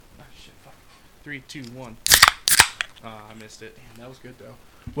3, 2, 1. I missed it. Damn, that was good, though.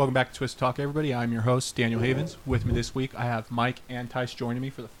 Welcome back to Twist Talk, everybody. I'm your host, Daniel Havens. With me this week, I have Mike and Tice joining me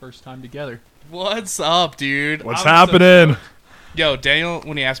for the first time together. What's up, dude? What's happening? Yo, Daniel,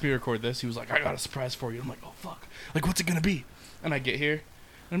 when he asked me to record this, he was like, I got a surprise for you. I'm like, oh, fuck. Like, what's it going to be? And I get here, and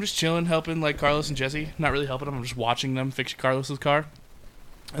I'm just chilling, helping, like, Carlos and Jesse. Not really helping them. I'm just watching them fix Carlos's car.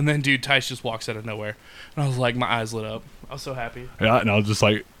 And then, dude, Tice just walks out of nowhere. And I was like, my eyes lit up. I was so happy. Yeah, and I was just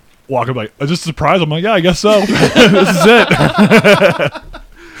like, walking like, just a surprise. I'm like, yeah, I guess so. This is it.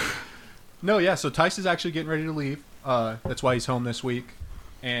 No, yeah, so Tice is actually getting ready to leave. That's why he's home this week.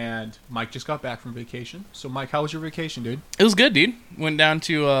 And Mike just got back from vacation. So, Mike, how was your vacation, dude? It was good, dude. Went down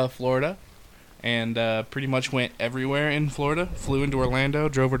to Florida and pretty much went everywhere in Florida. Flew into Orlando,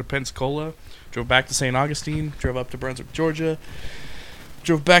 drove over to Pensacola, drove back to St. Augustine, drove up to Brunswick, Georgia,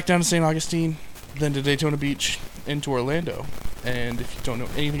 drove back down to St. Augustine, then to Daytona Beach, into Orlando. And if you don't know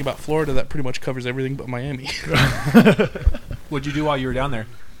anything about Florida, that pretty much covers everything but Miami. What'd you do while you were down there?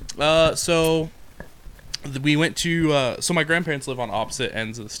 So we went to so my grandparents live on opposite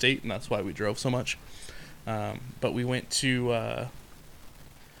ends of the state, and that's why we drove so much. But we went to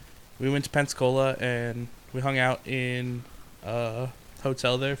Pensacola, and we hung out in a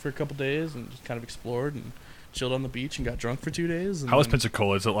hotel there for a couple days and just kind of explored and chilled on the beach and got drunk for 2 days. How was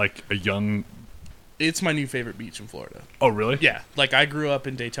Pensacola? Is it like a young... It's my new favorite beach in Florida. Oh, really? Yeah. Like, I grew up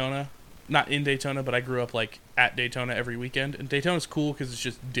in Daytona. Not in Daytona, but I grew up, like, at Daytona every weekend. And Daytona's cool because it's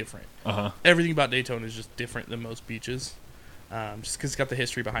just different. Uh-huh. Everything about Daytona is just different than most beaches. Just because it's got the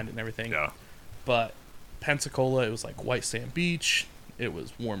history behind it and everything. Yeah. But Pensacola, it was, like, white sand beach. It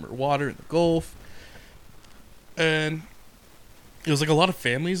was warmer water in the Gulf. And it was, like, a lot of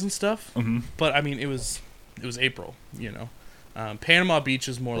families and stuff. Mm-hmm. But, I mean, it was April, you know. Panama Beach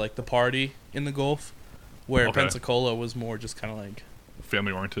is more like the party in the Gulf, where Okay. Pensacola was more just kind of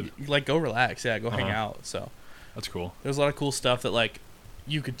Family oriented. like go relax, yeah, go hang Uh-huh. out. So That's cool. there's a lot of cool stuff that like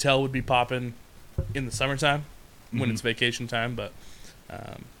you could tell would be popping in the summertime when Mhm. it's vacation time, but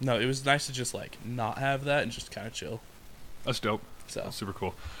no, it was nice to just like not have that and just kind of chill. That's dope. So That's super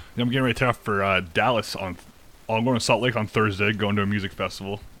cool. Yeah, I'm getting ready to take off for Dallas on... I'm going to Salt Lake on Thursday, going to a music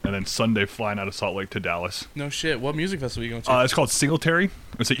festival. And then Sunday, flying out of Salt Lake to Dallas. no shit. What music festival are you going to? It's called Singletary.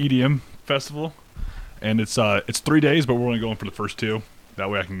 It's an EDM festival. And it's 3 days, but we're only going for the first 2. That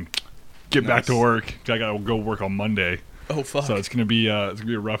way I can get back to Nice. work. I got to go work on Monday. Oh fuck. So it's gonna be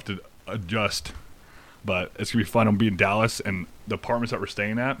rough to adjust, but it's gonna be fun. I'm being in Dallas, and the apartments that we're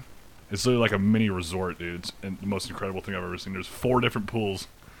staying at, it's literally like a mini resort, dude. It's the most incredible thing I've ever seen. There's 4 different pools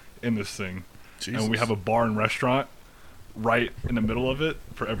in this thing, Jesus. and we have a bar and restaurant right in the middle of it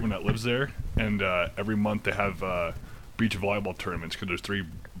for everyone that lives there. And every month they have beach volleyball tournaments because there's 3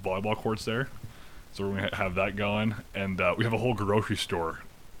 volleyball courts there. So we're gonna have that going, and we have a whole grocery store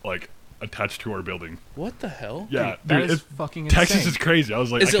like attached to our building. What the hell? Yeah, That dude, is it's... fucking insane. Texas is crazy. I was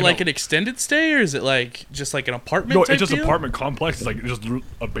like, Is I it like cannot- an extended stay, or is it like just like an apartment? No, type it's just deal? apartment complex. It's like just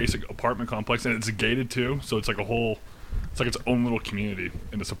a basic apartment complex, and it's gated too. So it's like it's like its own little community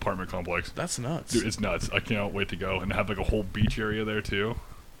in this apartment complex. That's nuts. Dude, it's nuts. I can't wait to go and have like a whole beach area there too.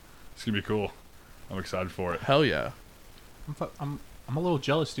 It's gonna be cool. I'm excited for it. Hell yeah. I'm a little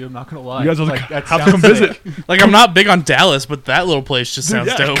jealous, dude. I'm not going to lie. You guys will Like, that have to come sounds visit. sick. Like, I'm not big on Dallas, but that little place just sounds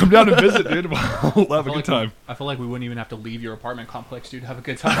Dude, yeah, dope. come down and visit, dude. We'll have a feel good like time. I feel like we wouldn't even have to leave your apartment complex, dude. Have a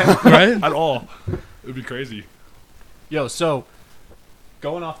good time. Right? At all. It'd be crazy. Yo, so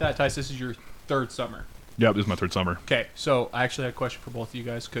going off that, Tice, this is your 3rd summer. Yeah, this is my 3rd summer. Okay, so I actually had a question for both of you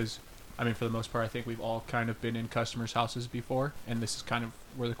guys because, I mean, for the most part, I think we've all kind of been in customers' houses before, and this is kind of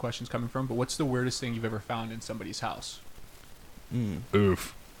where the question's coming from. But what's the weirdest thing you've ever found in somebody's house?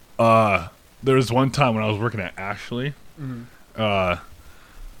 Oof. There was one time when I was working at Ashley.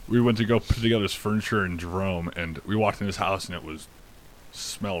 We went to go put together this furniture in Jerome, and we walked in his house, and it was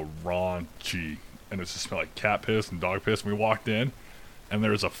smelled raunchy, and it just smelled like cat piss and dog piss. And we walked in, and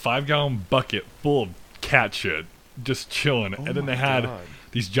there was a 5-gallon bucket full of cat shit just chilling, and then they had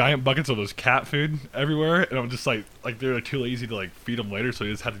these giant buckets of those cat food everywhere, and I'm just like they were too lazy to like feed them later, so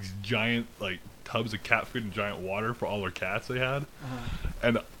they just had these giant like tubs of cat food and giant water for all their cats they had,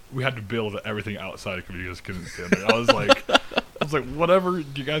 and we had to build everything outside because we just couldn't stand it. I was like, whatever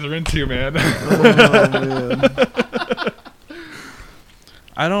you guys are into, man.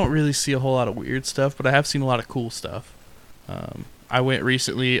 I don't really see a whole lot of weird stuff, but I have seen a lot of cool stuff. I went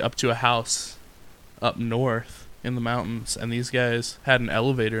recently up to a house up north in the mountains, and these guys had an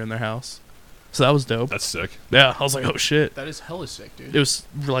elevator in their house. So that was dope. That's sick. Yeah, I was like, oh shit. That is hella sick, dude. It was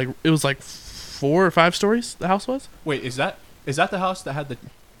like 4 or 5 stories, the house was? Wait, is that the house that had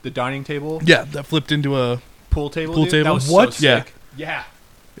the dining table, Yeah, that flipped into a pool table? Pool dude? table? That was What? so sick. Yeah.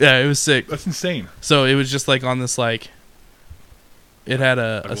 Yeah, it was sick. That's insane. So it was just like on this like, it had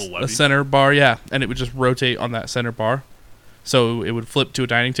Like a little a levee? center bar, yeah, and it would just rotate on that center bar. So it would flip to a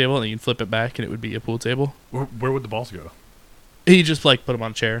dining table, and then you'd flip it back, and it would be a pool table. Where would the balls go? He just like put them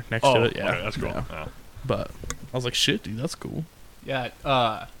on a chair next to it. Yeah, okay, that's cool. Yeah. Yeah. But I was like, shit, dude, that's cool. Yeah,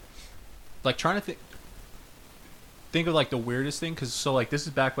 like trying to think of like the weirdest thing, because so like this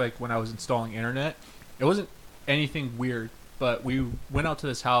is back like when I was installing internet. It wasn't anything weird, but we went out to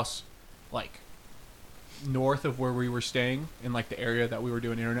this house like north of where we were staying in like the area that we were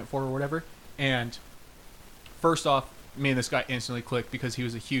doing internet for or whatever. And first off, me and this guy instantly clicked because he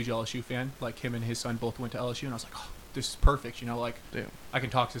was a huge LSU fan. Like him and his son both went to LSU, and I was like, oh, this is perfect. You know, like Damn. I can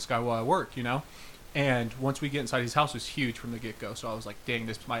talk to this guy while I work. You know. And once we get inside, his house was huge from the get-go. So I was like, dang,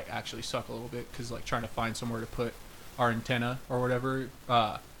 this might actually suck a little bit, because like trying to find somewhere to put our antenna or whatever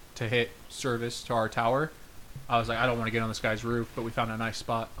to hit service to our tower, I was like, I don't want to get on this guy's roof, but we found a nice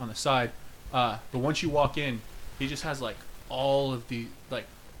spot on the side. But once you walk in, he just has like all of the like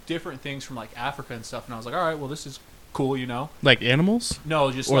different things from like Africa and stuff. And I was like, all right, well, this is cool, you know? Like animals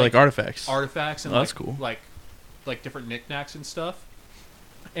No, just or like artifacts. artifacts and Oh, that's like, cool. like different knickknacks and stuff.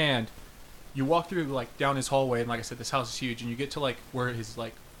 And you walk through like down his hallway, and like I said, this house is huge, and you get to like where his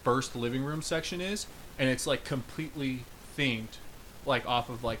like first living room section is, and it's like completely themed, like off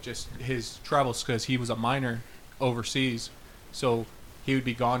of like just his travels, because he was a miner overseas, so he would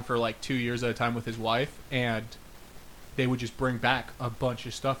be gone for like 2 years at a time with his wife, and they would just bring back a bunch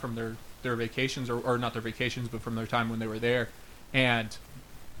of stuff from their vacations, or not their vacations, but from their time when they were there. And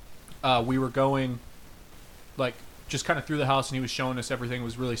we were going like just kind of through the house, and he was showing us everything. It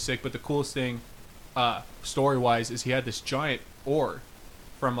was really sick. But the coolest thing story wise is he had this giant oar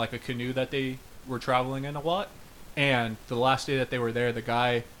from like a canoe that they were traveling in a lot. And the last day that they were there, the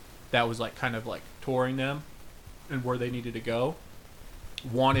guy that was like kind of like touring them and where they needed to go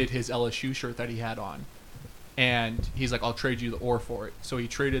wanted his LSU shirt that he had on. And he's like, I'll trade you the oar for it. So he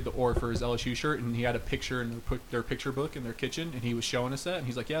traded the oar for his LSU shirt, and he had a picture in their picture book in their kitchen, and he was showing us that. And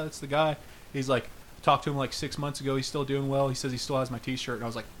he's like, yeah, that's the guy. He's like, talked to him like 6 months ago. He's still doing well. He says he still has my T-shirt. And I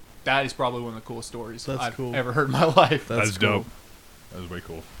was like, that is probably one of the coolest stories That's I've cool. ever heard in my life. That's That's cool. dope. That was way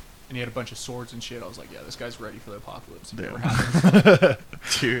cool. And he had a bunch of swords and shit. I was like, yeah, this guy's ready for the apocalypse. If it Damn. ever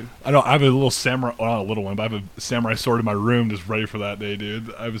happens. Dude. I know. I have a little samurai, well, not a little one, but I have a samurai sword in my room just ready for that day,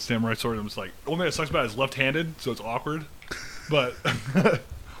 dude. I have a samurai sword. And I'm just like, the only thing that sucks about it is left-handed, so it's awkward. But,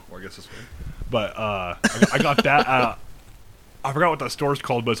 or I guess this way. But I got that. I forgot what that store's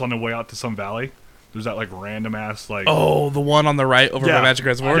called, but it's on the way out to some valley. There's that like random ass like. Oh, the one on the right over Yeah. by Magic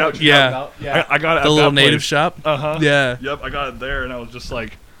Reservoir. I know what you're Yeah, talking Yeah. I got it. the at little that native place. shop. Uh-huh. Yeah. Yep, I got it there, and I was just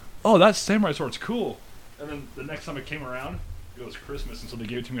like, oh, that samurai sword's cool. And then the next time it came around, it was Christmas, and so they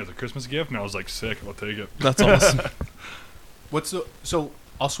gave it to me as a Christmas gift, and I was like, sick, I'll take it. That's awesome. So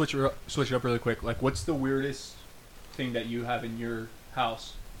I'll switch it up really quick. Like, what's the weirdest thing that you have in your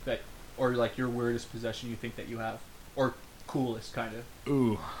house or like your weirdest possession you think that you have, or coolest kind of?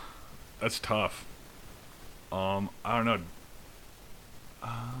 Ooh, that's tough. I don't know.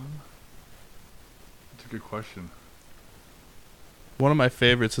 That's a good question. One of my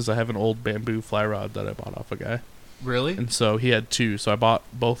favorites is I have an old bamboo fly rod that I bought off a guy. Really? And so he had two, so I bought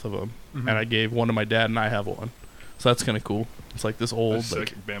both of them. Mhm. And I gave one to my dad, and I have one. So that's kind of cool. It's like this old, That's like,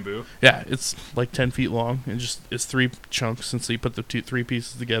 sick. Bamboo. yeah, it's like 10 feet long, and just it's 3 chunks, and so you put the three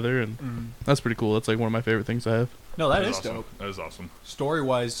pieces together, and Mhm. that's pretty cool. That's like one of my favorite things I have. No, that is awesome. dope. That is awesome. Story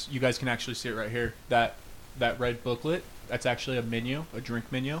wise, you guys can actually see it right here. That red booklet, that's actually a menu, a drink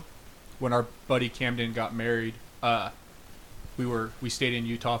menu. When our buddy Camden got married, we stayed in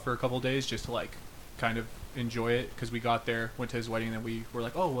Utah for a couple days just to like kind of enjoy it, because we got there, went to his wedding, and then we were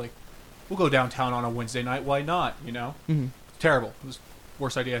like, oh, like we'll go downtown on a Wednesday night, why not, you know? Mm-hmm. Terrible. It was the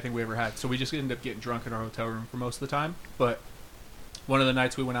worst idea I think we ever had. So we just ended up getting drunk in our hotel room for most of the time. But one of the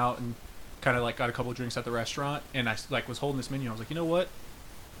nights we went out and kind of like got a couple drinks at the restaurant, and I like was holding this menu. I was like, you know what?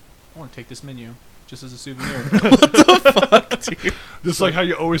 I want to take this menu just as a souvenir. Just like how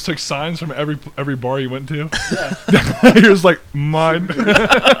you always took signs from every bar you went to. Yeah. You're just like, mine.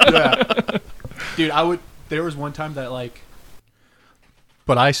 Yeah. Dude, there was one time that like,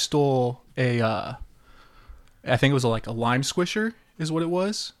 but I stole I think it was like a lime squisher is what it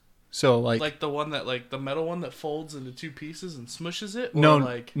was. So like the one that, like, the metal one that folds into 2 pieces and smushes it? no,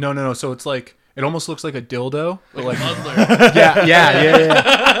 like no. So it's like, it almost looks like a dildo. But like, Muddler. yeah.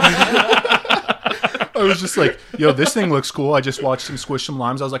 I was just like, yo, this thing looks cool. I just watched him squish some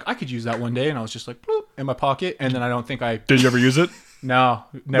limes. I was like, I could use that one day. And I was just like, bloop, in my pocket. And then I don't think Did you ever use it? never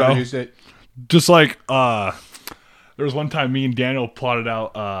No. used it. Just like there was one time me and Daniel plotted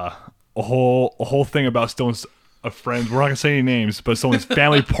out a whole thing about stealing of friends. We're not gonna say any names, but someone's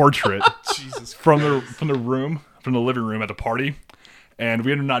family portrait Jesus. from the living room at the party, and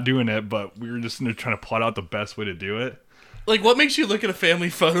we ended up not doing it. But we were just trying to plot out the best way to do it. Like, what makes you look at a family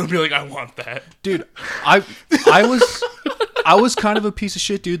photo and be like, I want that? Dude, I was kind of a piece of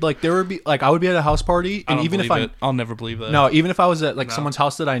shit, dude. Like, there would be like, I would be at a house party, I and don't even if believe it. I'll never believe that. even if I was at like No. someone's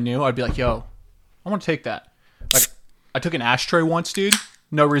house that I knew, I'd be like, yo, I want to take that. Like, I took an ashtray once, dude.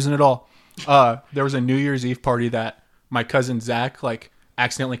 No reason at all. There was a New Year's Eve party that my cousin Zach like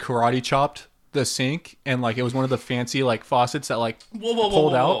accidentally karate chopped the sink, and like it was one of the fancy like faucets that like Whoa,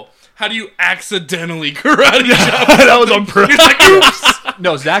 pulled out. whoa. How do you accidentally karate chop? That was on purpose. He's like, oops.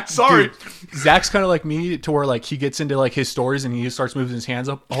 No, Zach. Sorry. Dude, Zach's kind of like me to where like he gets into like his stories and he just starts moving his hands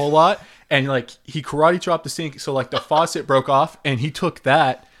up a whole lot, and like he karate chopped the sink, so like the faucet broke off, and he took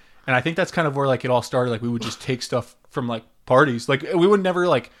that, and I think that's kind of where like it all started. Like we would just take stuff from like parties, like we would never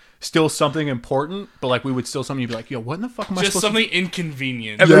like steal something important, but like we would steal something. You'd be like, yo, what in the fuck am I Just supposed something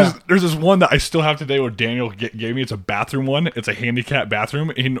inconvenient. And Yeah. there's this one that I still have today. What Daniel gave me. It's a bathroom one. It's a handicap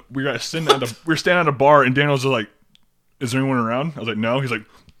bathroom. And we were standing at a bar, and Daniel's just like, "Is there anyone around?" I was like, "No." He's like,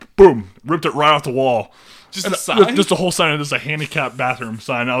 "Boom!" Ripped it right off the wall. Just And a sign? just a whole sign of just a handicap bathroom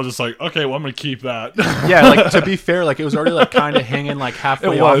sign. I was just like, "Okay, well, I'm gonna keep that." to? Yeah, like to be fair, like it was already like kind of hanging like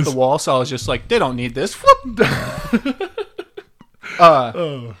halfway It off was. the wall, so I was just like, they don't need this.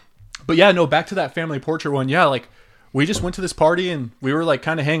 But yeah, no, back to that family portrait one. Yeah, like we just went to this party and we were like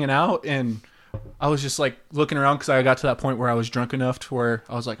kind of hanging out, and I was just like looking around because I got to that point where I was drunk enough to where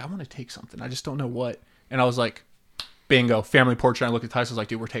I was like, I want to take something. I just don't know what. And I was like, bingo, family portrait. And I looked at Tyson, I was like,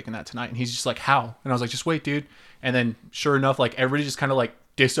 dude, we're taking that tonight. And he's just like, how? And I was like, just wait, dude. And then sure enough, like everybody just kind of like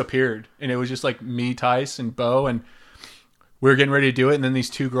disappeared. And it was just like me, Tyce, and Bo, and we were getting ready to do it. And then these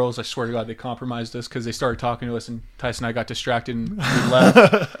two girls, I swear to God, they compromised us because they started talking to us, and Tyson and I got distracted and we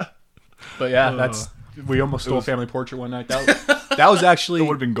left. But yeah, we almost stole a family portrait one night. That was actually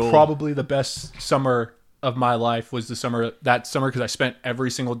would've been gold. probably the best summer of my life, was that summer because I spent every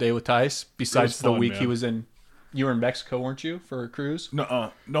single day with Tice besides the fun, week man. he was in. You were in Mexico, weren't you, for a cruise?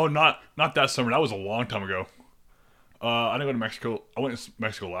 No, not that summer. That was a long time ago. I didn't go to Mexico. I went to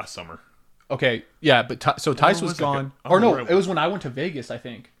Mexico last summer. Okay, yeah, but so Tice was was it? gone. I Or don't no, remember. it was when I went to Vegas, I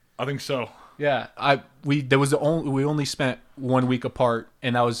think. I think so. Yeah, we only spent 1 week apart,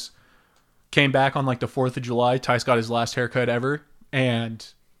 and that was came back on like the 4th of July. Tice got his last haircut ever, and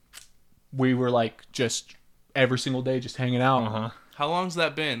we were like just every single day just hanging out. Uh-huh. How long's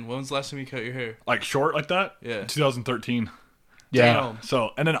that been? When was the last time you cut your hair? Like short like that? Yeah. 2013. Yeah. Damn.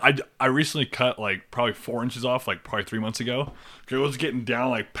 So, and then I recently cut like probably 4 inches off, like probably 3 months ago. It was getting down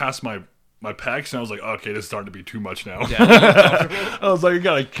like past my pecs, and I was like, okay, this is starting to be too much now. Yeah, uncomfortable. I was like, you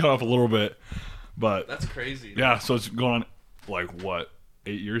gotta cut off a little bit. But That's crazy. Dude. yeah, so it's going on like what,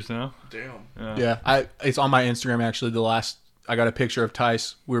 8 years now? Damn. Yeah, it's on my Instagram actually. I got a picture of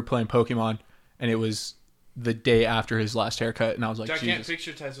Tice. We were playing Pokemon, and it was the day after his last haircut, and I was like, I can't Jesus.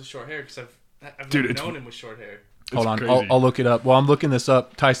 picture Tice with short hair because I've Dude, never it's- known him with short hair. Hold on, crazy. I'll look it up. While I'm looking this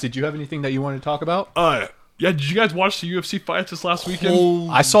up, Tice, did you have anything that you wanted to talk about? Yeah, did you guys watch the UFC fights this last weekend?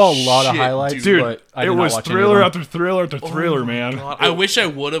 I saw a lot of shit, highlights, Dude, but I it did not was watch any of thriller them. after thriller after thriller, man. God, I wish I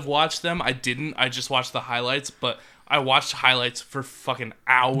would have watched them. I didn't. I just watched the highlights, but I watched highlights for fucking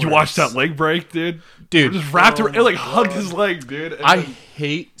hours. You watched that leg break, dude? Dude, It just wrapped oh around, it like my hugged God. his leg, dude. And I then-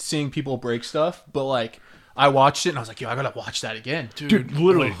 hate seeing people break stuff, but like I watched it and I was like, yo, I gotta watch that again. Dude,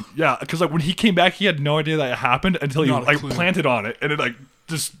 literally, yeah. Because like when he came back, he had no idea that it happened until he Not a like clue. planted on it, and it like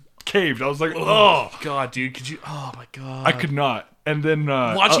just caved. I was like, oh, God, dude, could you? Oh my God. I could not. And then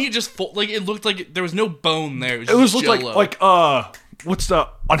Watching it just like it looked like there was no bone there. It was it was just looked jello. like what's the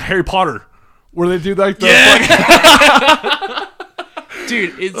on Harry Potter where they do like the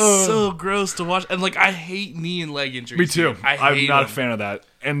dude, it's so gross to watch, and like I hate knee and leg injuries. Me too. Dude. I I'm hate not a them. fan of that.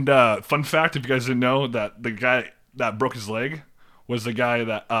 And fun fact, if you guys didn't know, that the guy that broke his leg was the guy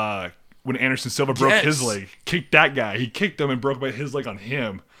that when Anderson Silva broke Yes. his leg, kicked that guy. He kicked him and broke his leg on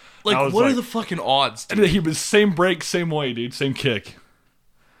him. Like, I what was are like- the fucking odds, dude? And he was same break, same way, dude, same kick.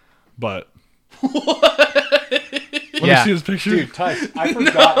 But let me see his picture. Dude, Tice, I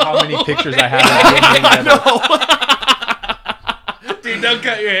forgot how many pictures I have. Dude, don't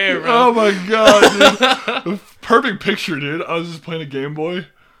cut your hair, bro. Oh my god, dude! Perfect picture, dude. I was just playing a Game Boy.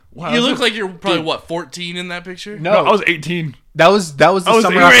 Wow, You that's look a- like you're probably what 14 in that picture. No, No, I was 18. that was the was summer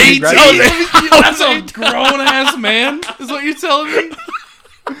you were after he 18. graduated. That's a grown ass man. Is what you're telling me?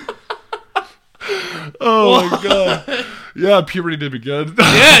 Oh my god. Yeah, puberty did me good.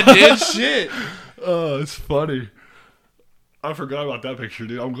 Yeah, dude. Shit. Oh, it's funny. I forgot about that picture,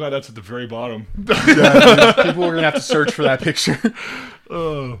 dude. I'm glad that's at the very bottom. Yeah, dude, people were gonna have to search for that picture.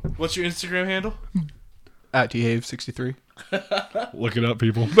 Oh, What's your Instagram handle? At Dhave63. Look it up,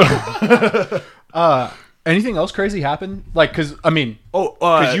 people. Anything else crazy happen? Like, because I mean,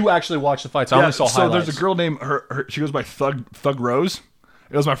 because you actually watched the fights. I only saw so highlights. there's a girl named her. She goes by Thug Rose.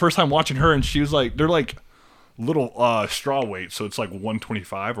 It was my first time watching her, and she was like, they're like little straw weight, so it's like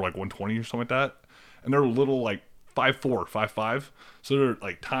 125 or like 120 or something like that, and they're little like 5'4", 5'5", so they're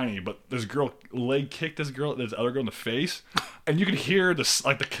like tiny. But this girl leg kicked this other girl in the face, and you could hear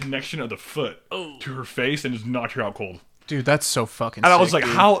the connection of the foot to her face, and just knocked her out cold. Dude, that's so fucking. And sick, I was like,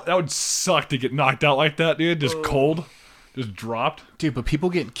 dude. how that would suck to get knocked out like that, dude. Just cold, just dropped. Dude, but people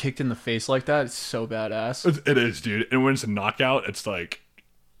getting kicked in the face like that, it's so badass. It is, dude. And when it's a knockout, it's like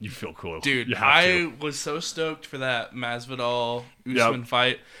you feel cool, Dude, You have to. I was so stoked for that Masvidal Usman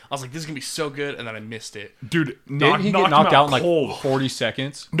fight. I was like, this is gonna be so good, and then I missed it. Dude, Didn't he get knocked knocked him out in like cold. 40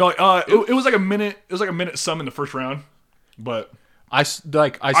 seconds? No, it was like a minute. It was like a minute some in the first round, but I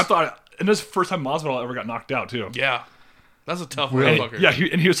thought, and this is the first time Masvidal ever got knocked out too. Yeah, that's a tough Really? motherfucker. Yeah,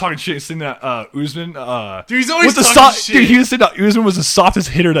 he was talking shit, saying that Usman. Dude, he's always was talking shit. Dude, he was saying that Usman was the softest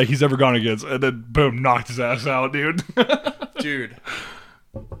hitter that he's ever gone against, and then boom, knocked his ass out, dude. Dude.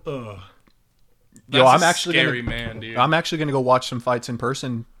 Yo, That's I'm a actually scary gonna, man, dude. I'm actually gonna go watch some fights in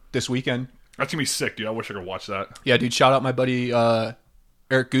person this weekend. That's gonna be sick, dude. I wish I could watch that. Yeah, dude. Shout out my buddy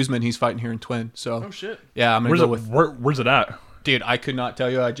Eric Guzman. He's fighting here in Twin. So Oh shit. yeah, I'm gonna go with. Where's it at? Dude, I could not tell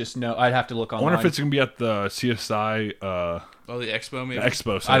you. I just know. I'd have to look I online. wonder if it's gonna be at the CSI Oh, the expo maybe.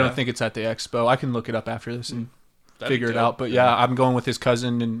 Expo. I don't think it's at the expo. I can look it up after this and That'd be figure it dope. out. But yeah, I'm going with his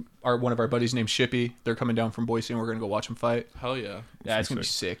cousin and one of our buddies named Shippy. They're coming down from Boise, and we're gonna go watch him fight. Hell yeah. Yeah, it's gonna be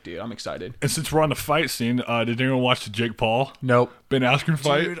sick, dude. I'm excited. And since we're on the fight scene, did anyone watch the Jake Paul Nope. Ben Askren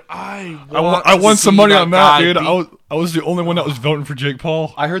fight? Dude, I won some money on that, dude. Beat. I was the only one that was voting for Jake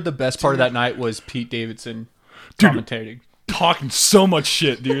Paul. I heard the best part of that night was Pete Davidson Dude. commentating. Talking so much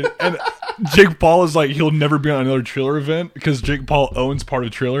shit, dude. And Jake Paul is like, he'll never be on another Triller event because Jake Paul owns part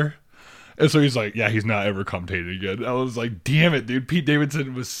of Triller. And so he's like, yeah, he's not ever commentating again. I was like, damn it, dude. Pete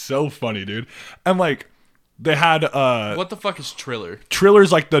Davidson was so funny, dude. And like, they had What the fuck is Triller?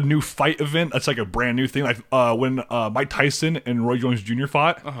 Triller's like the new fight event. That's like a brand new thing. Like when Mike Tyson and Roy Jones Jr.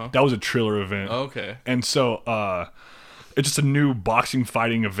 fought, that was a Triller event. Okay. And so it's just a new boxing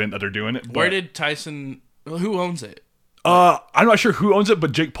fighting event that they're doing. Where did Tyson? Who owns it? I'm not sure who owns it,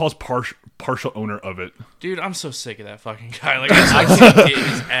 but Jake Paul's partial owner of it. Dude, I'm so sick of that fucking guy. Like, I can't get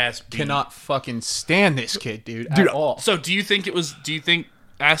his ass beat. Cannot fucking stand this kid, dude. Dude, at all. So, do you think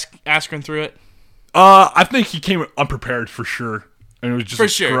Askren threw it? I think he came unprepared for sure, and it was just For a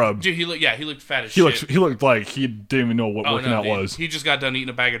sure. scrub. Dude, he looked fat as He shit. looked like he didn't even know what Oh, working no, out dude. was. He just got done eating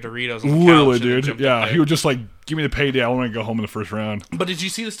a bag of Doritos on the Literally, couch and then dude. jumped Yeah, up there. he was just like, "Give me the payday. I want to go home in the first round." But did you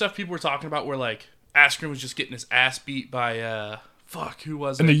see the stuff people were talking about where, like, Askren was just getting his ass beat by, who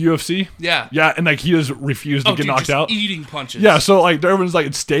was it? In the UFC, Yeah. yeah, and like he just refused to Oh, get dude, knocked just out. eating punches. Yeah, so like everyone's like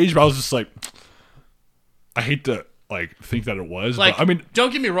it's staged, but I was just like, I hate to like think that it was. Like, but, I mean,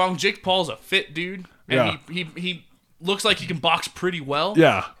 don't get me wrong, Jake Paul's a fit dude. And Yeah. he looks like he can box pretty well.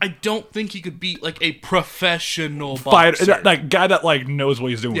 yeah, I don't think he could beat, like, a professional fight boxer. that guy that like knows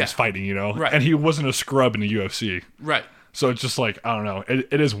what he's doing Yeah. is fighting, you know, Right. and he wasn't a scrub in the UFC. Right. So it's just like I don't know.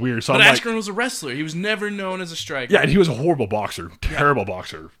 It is weird. So But I'm like, Askren was a wrestler. He was never known as a striker. yeah, and he was a horrible boxer, terrible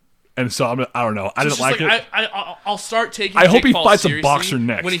boxer, and so I don't know. I It's didn't just like it. I'll start taking. I hope Jake he Paul fights a seriously boxer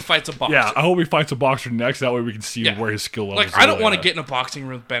next. When he fights a boxer. Yeah, I hope he fights a boxer next. That way we can see Yeah. where his skill level. Like, I don't want to get in a boxing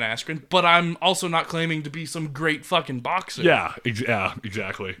room with Ben Askren, but I'm also not claiming to be some great fucking boxer. Yeah,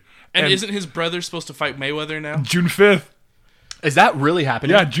 exactly. And isn't his brother supposed to fight Mayweather now? June 5th? Is that really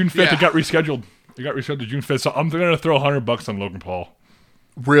happening? Yeah, June 5th. Yeah. It got rescheduled. It got rescheduled to June 5th. So I'm gonna throw $100 on Logan Paul.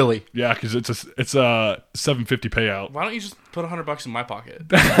 Really? Yeah, because it's a $750 payout. Why don't you just put $100 in my pocket?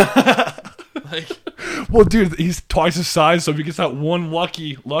 Like, Well, dude, he's twice his size, so if he gets that one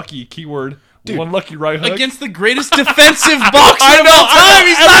lucky keyword, one lucky right hook. against the greatest defensive boxer of all time,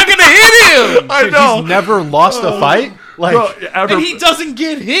 he's not gonna hit him. I Dude, know. he's never lost a fight. Like, Bro, ever, And he doesn't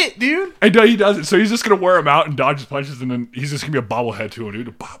get hit, dude. I know he doesn't. So he's just gonna wear him out and dodge his punches, and then he's just gonna be a bobblehead to him,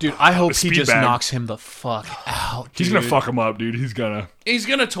 dude. dude, I hope A he speed just bag. knocks him the fuck out. He's dude. gonna fuck him up, dude. He's gonna. He's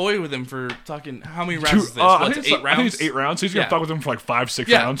gonna toy with him for fucking how many rounds is this? I What's think 8 it's, rounds? I think it's 8 rounds. So he's gonna Yeah. fuck with him for like 5-6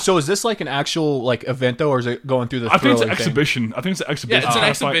 Yeah. rounds. So is this like an actual like event though, or is it going through the? I think it's an thrilling thing? exhibition. I think it's an Yeah, exhibition. it's an fight,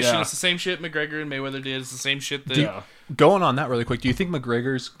 exhibition. yeah. It's the same shit McGregor and Mayweather did. It's the same shit that. Yeah. Going on that really quick, do you think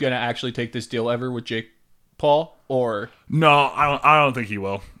McGregor's gonna actually take this deal ever with Jake Paul, or No, I don't think he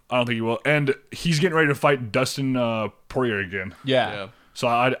will. I don't think he will. And he's getting ready to fight Dustin Poirier again. Yeah. So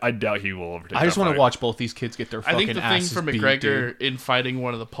I doubt he will overtake. I just want want to watch both these kids get their I fucking think the thing asses for beat, McGregor dude. in fighting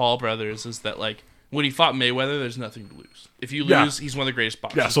one of the Paul brothers is that, like, When he fought Mayweather, there's nothing to lose. If you Yeah. lose, he's one of the greatest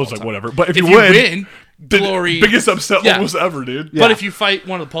boxers. Yeah, so of it's all like time. whatever. But if If you you win, win, the glory. biggest upset Yeah. almost ever, dude. But if you fight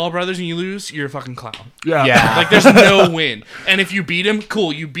one of the Paul brothers and you lose, you're a fucking clown. Yeah. Yeah. Like, there's no win. And if you beat him,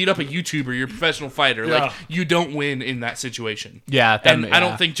 cool. You beat up a YouTuber. You're a professional fighter. Yeah. Like, you don't win in that situation. Yeah, And I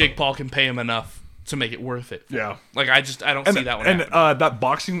don't think Jake Paul can pay him enough to make it worth it. Yeah. Like, I don't see that one And happening. that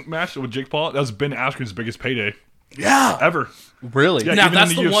boxing match with Jake Paul, that was Ben Askren's biggest payday Yeah. ever. really. Yeah. Now, even that's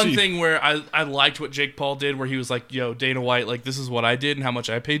in the the one UFC. thing where I liked what Jake Paul did, where he was like, yo, Dana White, like, this is what I did and how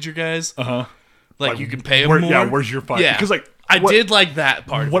much I paid your guys. Uh-huh. Like, you can pay him Where, more. yeah, where's your fight? Yeah. Because, like, I what- did like that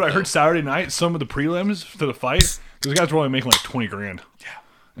part. of What it, I though. heard Saturday night, some of the prelims to the fight, those guys were only making like 20 grand. Yeah.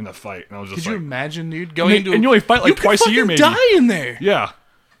 In the fight. And I was just Could you like, imagine, dude, going into and you only fight like could twice a year, fucking maybe. die in there. yeah.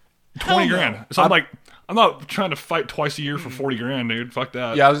 20 Hell no. grand. So I'm like, I'm not trying to fight twice a year for 40 grand, dude. Fuck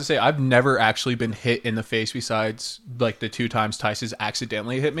that. Yeah, I was gonna say I've never actually been hit in the face besides like the 2 times Tyson's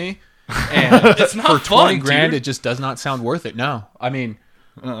accidentally hit me, and It's not for 20 fun, grand, dude. it just does not sound worth it. No, I mean,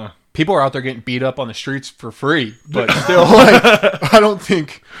 people are out there getting beat up on the streets for free, but still, like, I don't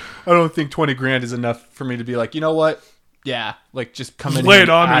think 20 grand is enough for me to be like, you know what? Yeah, like just come in lay here it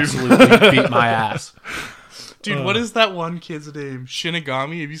and on me. absolutely beat my ass. Dude, what is that one kid's name?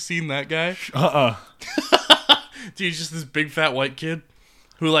 Shinigami? Have you seen that guy? Dude, he's just this big fat white kid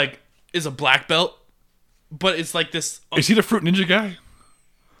who, like, is a black belt, but it's like this. Is he the fruit ninja guy?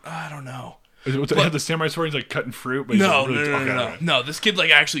 I don't know. Is it, have the samurai sword? He's like cutting fruit, but he's No, like, no, really, no, okay, no, no. alright. No, this kid, like,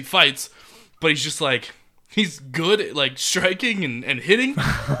 actually fights, but he's just like. He's good at, like, striking and hitting,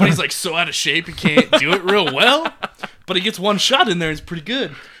 but he's, like, so out of shape he can't do it real well. But he gets one shot in there and it's pretty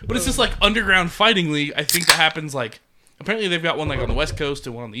good. But it's just, like, underground fighting league. I think that happens, like... Apparently they've got one, like, on the West Coast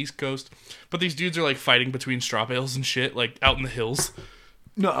and one on the East Coast. But these dudes are, like, fighting between straw bales and shit, like, out in the hills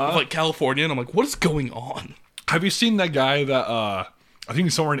of, like, California. And I'm like, what is going on? Have you seen that guy that I think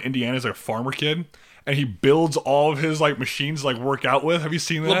he's somewhere in Indiana? He's like a farmer kid, and he builds all of his like machines to, like work out with. Have you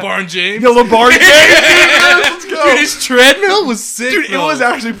seen that? LeBron James? Yeah, LeBron James. Let's go. Dude, his treadmill was sick, Dude, it though. was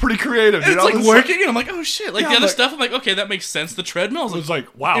actually pretty creative. And Dude. it's, I like, was working, and I'm like, oh, shit. Like, Yeah, the other like- stuff, I'm like, okay, that makes sense. The treadmill I was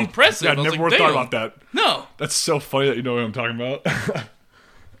like, wow, impressive. Yeah, I I was never like, thought damn. about that. No. That's so funny that you know what I'm talking about.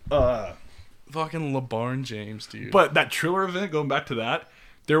 Fucking LeBron James, dude. But that Triller event, going back to that,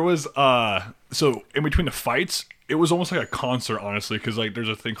 there was so in between the fights, it was almost like a concert, honestly, because like there's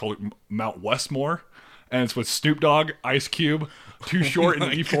a thing called Mount Westmore, and it's with Snoop Dogg, Ice Cube, Too Short,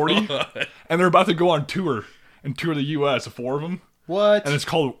 and E40, and they're about to go on tour and tour the U.S. 4 of them, What? and it's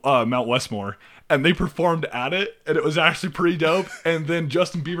called Mount Westmore, and they performed at it, and it was actually pretty dope. And then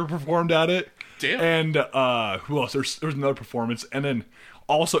Justin Bieber performed at it. Damn. And who else? There was another performance, and then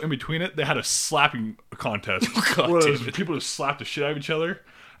also in between it, they had a slapping contest God where damn it. people just slapped the shit out of each other.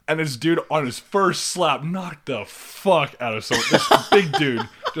 And this dude on his first slap knocked the fuck out of someone. This big dude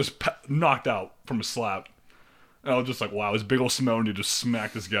just knocked out from a slap. And I was just like, wow, this big old Samoan dude just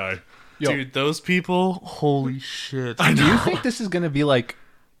smacked this guy. Yo. Dude, those people, holy shit. Do you think this is gonna be like?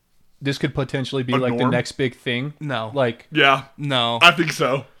 This could potentially be A like the norm? next big thing. No. Like, Yeah, No. I think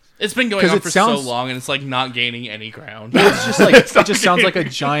so. It's been going 'Cause on it for sounds- so long, and it's, like, not gaining any ground. it's just like it just sounds like a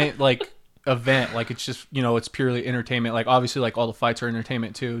giant like event. Like it's just it's purely entertainment. Like obviously like all the fights are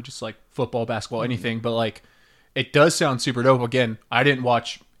entertainment too, just like football, basketball, anything. But like it does sound super dope. Again, I didn't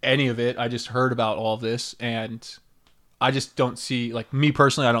watch any of it. I just heard about all of this, and I just don't see like me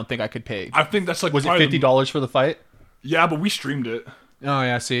personally. I don't think I could pay. I think that's like Was it probably $50 for the fight? Yeah, but we streamed it. Oh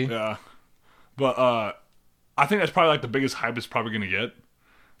yeah, see. Yeah, but I think that's probably like the biggest hype it's probably gonna get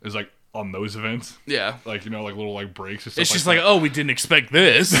is like on those events, Yeah. like like little like breaks. And stuff It's just like like, oh, we didn't expect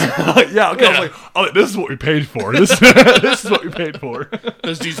this. that. yeah, okay. I Yeah. was like, oh, this is what we paid for. This this is what we paid for.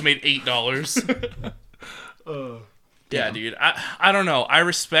 Those dudes made $8. Yeah, dude. I don't know. I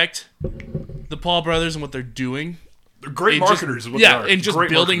respect the Paul brothers and what they're doing. They're great And just- marketers. Is what yeah, they are. and just Great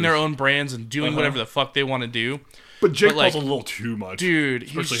building their marketers. own brands and doing whatever the fuck they want to do. But Jake but, like, Paul's a little too much, Dude,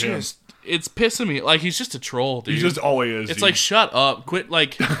 he's Especially him. just... It's pissing me. Like, he's just a troll, dude. He just always is. It's dude. like, shut up. Quit,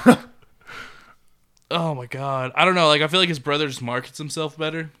 like... Oh, my God. I don't know. Like, I feel like his brother just markets himself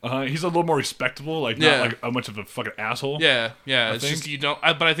better. He's a little more respectable. Like Yeah. not like a much of a fucking asshole. Yeah, yeah. It's think. just you don't...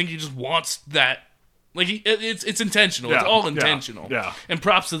 but I think he just wants that... Like, it's intentional. It's Yeah, all yeah, intentional. yeah. And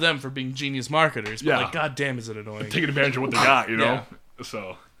props to them for being genius marketers. But, Yeah. like, goddamn, is it annoying. Taking advantage of what they got, you know. Yeah.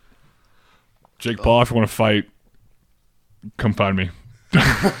 So, Jake Paul, if you want to fight, come find me.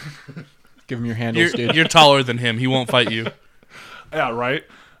 Give him your handles, dude. You're taller than him. He won't fight you. Yeah, right.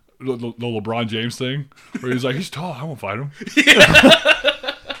 The LeBron James thing, where he's like, he's tall, I won't fight him.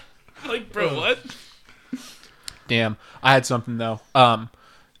 Like, bro, what? Damn. I had something though.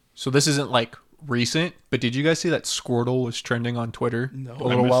 So this isn't like recent, but did you guys see that Squirtle was trending on Twitter a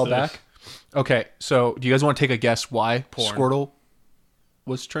little I while missed this. back? Okay, so do you guys want to take a guess why Porn. Squirtle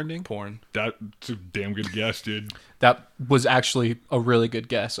was trending? Porn. That's a damn good guess, dude. That was actually a really good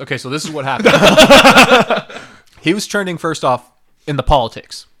guess. Okay, so this is what happened. He was trending first off in the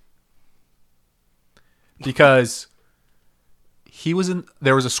politics. Because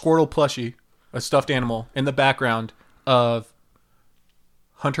there was a Squirtle plushie, a stuffed animal, in the background of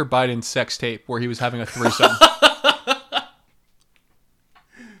Hunter Biden's sex tape where he was having a threesome.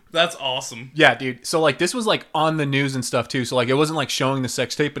 That's awesome. Yeah, dude. So like this was like on the news and stuff too. So like it wasn't like showing the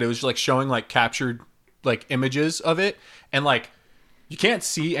sex tape, but it was just, like showing like captured like images of it. And like you can't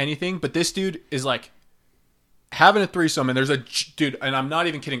see anything, but this dude is like having a threesome, and there's dude, and I'm not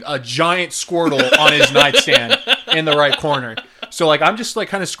even kidding, a giant Squirtle on his nightstand in the right corner. So like I'm just like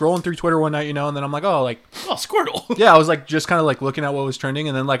kind of scrolling through Twitter one night, you know, and then I'm like, oh, like Oh, Squirtle. yeah, I was like just kind of like looking at what was trending,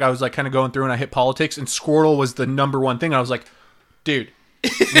 and then like I was like kind of going through, and I hit politics, and Squirtle was the number one thing. And I was like, dude,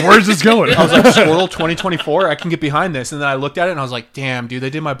 Where's this going? I was like, Squirtle 2024, I can get behind this. And then I looked at it and I was like, damn, dude,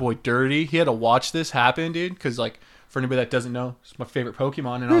 they did my boy dirty. He had to watch this happen, dude, because like for anybody that doesn't know, it's my favorite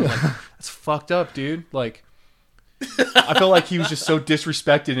Pokemon, and I was like, that's fucked up, dude. Like, I felt like he was just so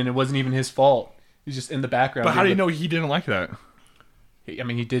disrespected, and it wasn't even his fault. He was just in the background. But how do you dude. know he didn't like that? I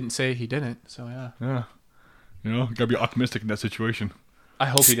mean, he didn't say he didn't, so yeah. Yeah. You know, gotta be optimistic in that situation. I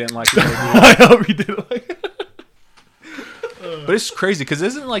hope he didn't like it, dude. I hope he didn't like it. But it's crazy because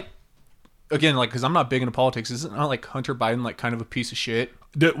isn't like, again, like, because I'm not big into politics, isn't not like Hunter Biden like kind of a piece of shit?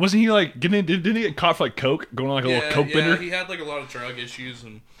 Wasn't he like didn't he get caught for like coke, going on like a little coke bender? he had like a lot of drug issues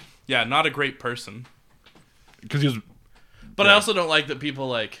and not a great person. Because he was. But I also don't like that people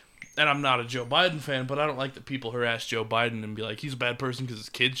like, and I'm not a Joe Biden fan, but I don't like that people harass Joe Biden and be like, he's a bad person because his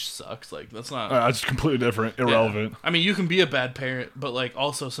kid sucks. Like, that's not. That's completely different, irrelevant. Yeah. I mean, you can be a bad parent, but like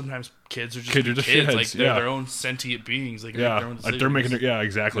also sometimes kids are just Kids are just kids. shitheads, Like they're yeah. their own sentient beings. They can make their own Yeah, decisions. like they're making it. Yeah,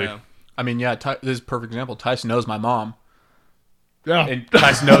 exactly. Yeah. I mean, yeah, this is a perfect example. Tyson knows my mom, Yeah. and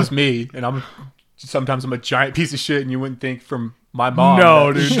Tyson knows me, and sometimes I'm a giant piece of shit, and you wouldn't think from my mom.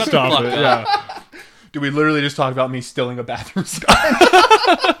 No, that- dude, Shut the stop fuck it. up. Yeah. Dude, we literally just talked about me stealing a bathroom stall.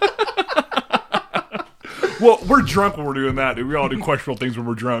 Well, we're drunk when we're doing that, dude. We all do questionable things when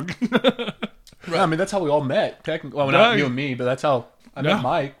we're drunk. I mean, that's how we all met. Technically, well, No, not you and me, but that's how I Yeah. met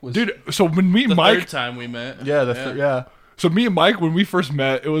Mike. Was, Dude, so when me and The Mike. third time we met. yeah, yeah. So me and Mike, when we first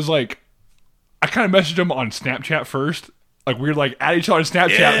met, it was like I kind of messaged him on Snapchat first. Like we were like at each other on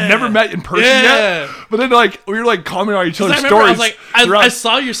Snapchat, Yeah. never met in person Yeah. yet. But then like we were like commenting on each 'Cause I other's remember stories. I was like, I throughout-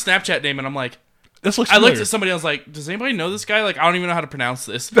 saw your Snapchat name and I'm like, this looks I looked familiar. at somebody. I was like, "Does anybody know this guy? Like, I don't even know how to pronounce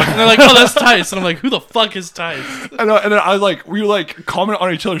this." And they're like, "Oh, that's Tice." And I'm like, "Who the fuck is Tice?" And then I was like, we were like comment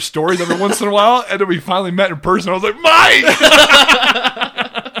on each other's stories every once in a while, and then we finally met in person. I was like, Mike.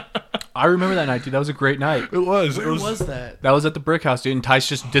 I remember that night, dude. That was a great night. It was. Where was that? That was at the Brick House, dude. And Tice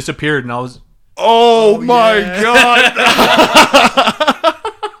just disappeared, and I was. Oh, my yeah. god.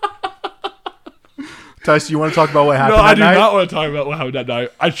 Tice, you want to talk about what happened No, I that do night? not want to talk about what happened that night.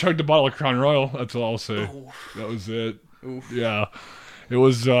 I chugged a bottle of Crown Royal. That's all I'll say. That was it. Yeah, it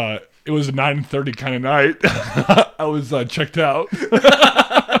was a 9:30 kind of night. I was checked out.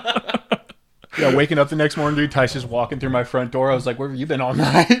 Yeah, waking up the next morning, dude. Tice just walking through my front door. I was like, "Where have you been all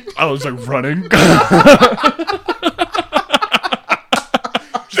night?" I was like running.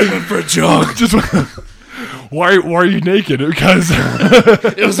 Just went for a jog. Just why are you naked? Because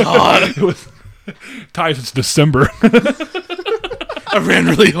It was hot. it was Tice. It's December. I ran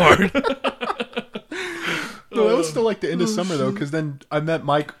really hard. No, that was still like the end of summer though, because then I met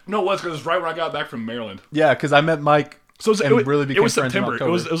Mike. No, it was because it's right when I got back from Maryland. Yeah, because I met Mike. So and really became it was friends in September. October.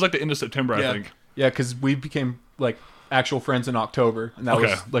 It was like the end of September, Yeah. I think. Yeah, because we became like actual friends in October, and that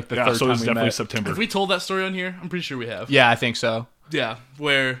Okay, was like the yeah, third so it time was we definitely met. September. Have we told that story on here? I'm pretty sure we have. Yeah, I think so. Yeah,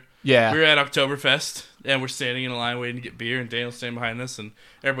 where Yeah, we were at Oktoberfest and we're standing in a line waiting to get beer, and Daniel's standing behind us, and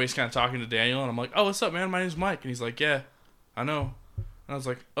everybody's kind of talking to Daniel, and I'm like, "Oh, what's up, man? My name's Mike," and he's like, "Yeah, I know." And I was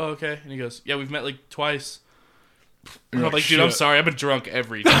like, "Oh, okay," and he goes, "Yeah, we've met like twice." And I'm like, "Dude, I'm Shit. sorry, I've been drunk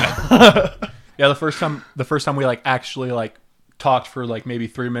every day." yeah. The first time we like actually like talked for like maybe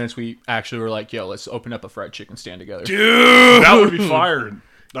 3 minutes, we actually were like, "Yo, let's open up a fried chicken stand together." Dude, That would be fire.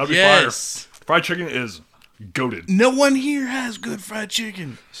 That would be yes. fire. Fried chicken is goated. No one here has good fried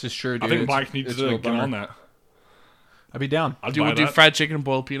chicken. This is true, dude. I think It's- Mike needs it's a to real get bummer. on that. I'd be down. I'd Do buy we do that. fried chicken and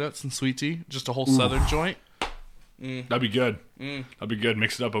boiled peanuts and sweet tea? Just a whole southern joint? That'd be good. That'd be good.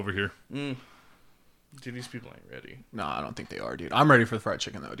 Mix it up over here. Dude, these people ain't ready. No, I don't think they are, dude. I'm ready for the fried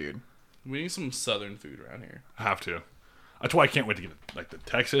chicken though, dude. We need some southern food around here. I have to. That's why I can't wait to get like to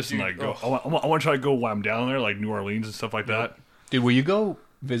Texas and Dude, like go. oh. I want to try to go while I'm down there, like New Orleans and stuff like that. Dude, will you go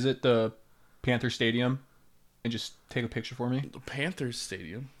visit the Panther Stadium and just take a picture for me The Panthers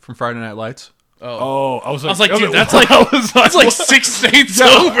Stadium. from Friday Night Lights? Oh. Oh, I was I like, was like, dude, okay, that's like I was that's like 6 states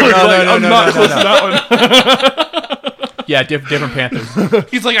no, over. no, I'm no, not no, close no. to that one. Yeah, different Panthers.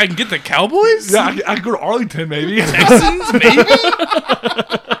 He's like, I can get the Cowboys? Yeah, I could go to Arlington maybe. Texans, maybe?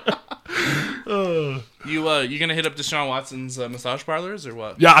 You gonna hit up Deshaun Watson's massage parlors or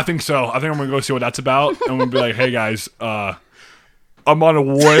what? Yeah, I think so. I think I'm gonna go see what that's about, and we'll be like, hey guys, I'm on a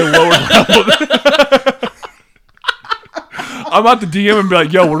way lower level. I'm at the DM and be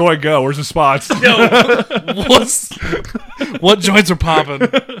like, yo, where do I go? Where's the spots? What joints are popping?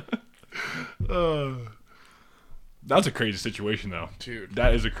 That's a crazy situation, though. Dude.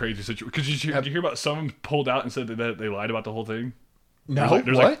 That is a crazy situation. Because did you hear about someone pulled out and said that they lied about the whole thing? No,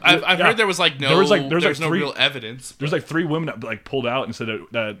 There's what? I've Yeah. heard there was like no, There was like no three- real evidence. There's like 3 women that like pulled out and said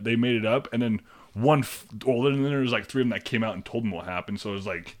that they made it up, and then then there was like 3 of them that came out and told them what happened. So it was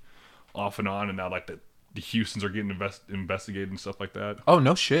like off and on, and now like the Houstons are getting investigated and stuff like that. Oh,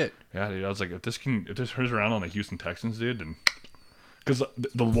 no shit. Yeah, dude, I was like, if this hurts around on the Houston Texans, dude, then because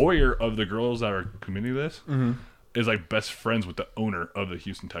the lawyer of the girls that are committing this is like best friends with the owner of the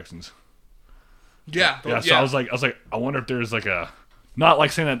Houston Texans. Yeah, Yeah, so I was like, I wonder if there's like a, not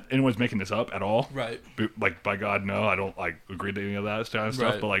like saying that anyone's making this up at all. right. But, like, by God, no, I don't like agree to any of that kind of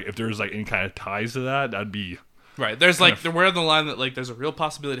stuff. Right. But like, if there's like any kind of ties to that, that'd be Right. There's like we're on the line that like there's a real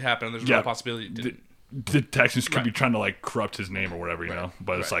possibility it happened and there's a Yeah. real possibility it didn't. the Texans could Right. be trying to like corrupt his name or whatever, you know.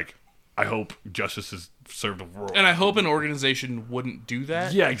 But it's Right. like, I hope justice is served the world. And I hope an organization wouldn't do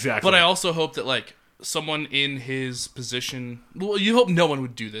that. Yeah, exactly. But I also hope that like someone in his position, well, you hope no one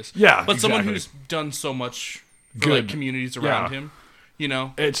would do this. Yeah, But someone exactly. who's done so much for Good. like communities around Yeah. him, you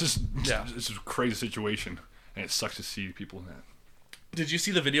know. It's just Yeah. it's just a crazy situation, and it sucks to see people in that. Did you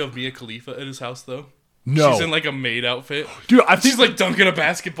see the video of Mia Khalifa at his house though? No, She's in like a maid outfit. dude, I think She's like dunking a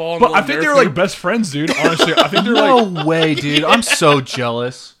basketball. In but the I think they were like best friends, dude. Honestly, I think they're like, No way, dude. I'm so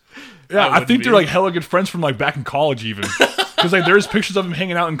jealous. yeah, I wouldn't think they're be. like hella good friends from like back in college, even. Because like there's pictures of him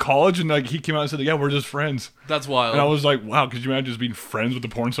hanging out in college, and like he came out and said, "Yeah, we're just friends." That's wild. And I was like, "Wow, could you imagine just being friends with the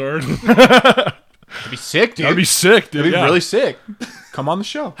porn star?" That'd be sick, dude. That'd be sick, dude. That'd be Yeah. really sick. Come on the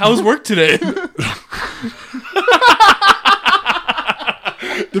show. How was work today?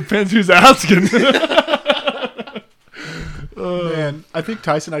 Depends who's asking. Man, I think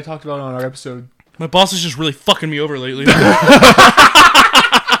Tyson and I talked about it on our episode. My boss is just really fucking me over lately.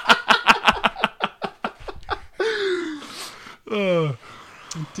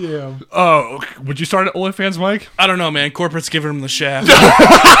 Damn. Oh, would you start at OnlyFans, Mike? I don't know, man. Corporate's giving him the shaft.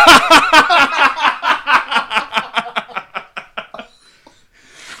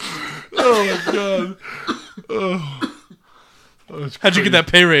 Oh my god. How'd you get that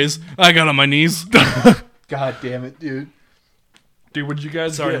pay raise? I got on my knees. God damn it, dude. Dude, would you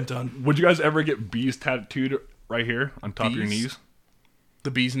guys Sorry, get, I'm done. Would you guys ever get bees tattooed right here on top of your Bees? knees?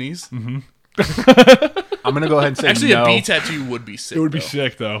 The bee's knees. I'm gonna go ahead and say Actually, no. a bee tattoo would be sick. It would be though.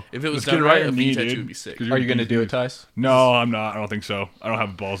 sick though. If it was Let's done get it right, on a your bee knee, tattoo dude. would be sick. 'Cause Are you bees gonna do knees. it, Tice? No, I'm not. I don't think so. I don't have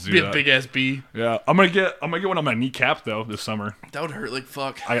the balls to do Be a that. big ass bee. Yeah, I'm gonna get one on my kneecap though this summer. That would hurt like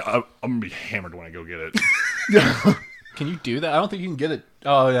fuck. I'm gonna be hammered when I go get it. Can you do that? I don't think you can get it.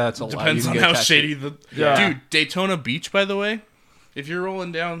 Oh yeah, that's a lie. Depends You on can get how a tattoo. shady the. Yeah. Dude, Daytona Beach, by the way, if you're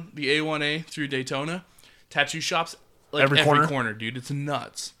rolling down the A1A through Daytona, tattoo shops like Every every corner? corner, dude. It's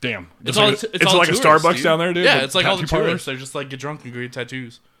nuts. Damn, It's all like, it's all like tourists, a Starbucks dude. down there, dude. Yeah, with it's like all the tattoo parlors? tourists. They just like get drunk and go get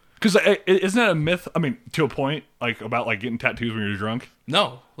tattoos. Because isn't that a myth? I mean, to a point, like about like getting tattoos when you're drunk.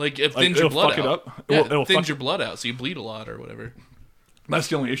 No, like it Like, thins your it'll blood fuck it out. up? Yeah, It'll it thins fuck- your blood out, so you bleed a lot or whatever. That's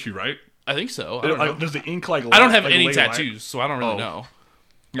the only issue, right? I think so. I don't know. Does the ink like? I don't have like, any lay light? tattoos, so I don't really Oh. know.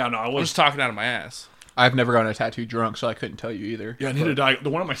 Yeah, no, I I'm was. just talking out of my ass. I've never gotten a tattoo drunk, so I couldn't tell you either. Yeah, neither did I. The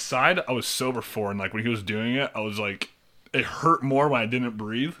one on my side, I was sober for, and like when he was doing it, I was like, it hurt more when I didn't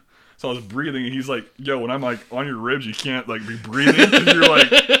breathe. So I was breathing, and he's like, "Yo, when I'm like on your ribs, you can't like be breathing because you're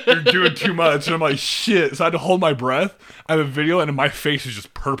like you're doing too much." And I'm like, "Shit!" So I had to hold my breath. I have a video, and my face is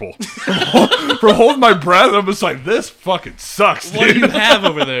just purple from holding my breath. I'm just like, "This fucking sucks, What do dude." you have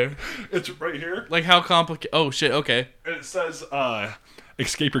over there? It's right here, Like how complicated? Oh shit. Okay, and it says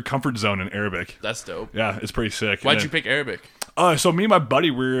 "Escape your comfort zone" in Arabic. that's dope. Yeah, it's pretty sick. Why'd And you pick Arabic? So me and my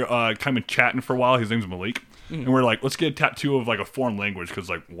buddy, we were kind of chatting for a while. His name's Malik, and we're like, let's get a tattoo of like a foreign language because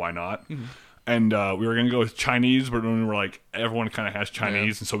like why not? And we were gonna go with Chinese, but then we were like, everyone kind of has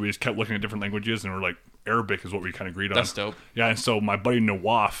Chinese, and so we just kept looking at different languages, and we're like, Arabic is what we kind of agreed on. That's dope. Yeah, and so my buddy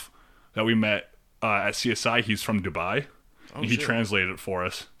Nawaf that we met at CSI, he's from Dubai, and he shit. translated it for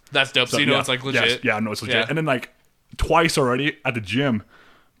us. That's dope. So, you know it's like legit. Yes, yeah, no, it's legit. Yeah. And then like twice already at the gym,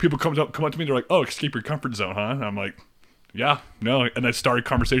 people come up to me. They're like, "Oh, escape your comfort zone, huh?" And I'm like, "Yeah, no." And I started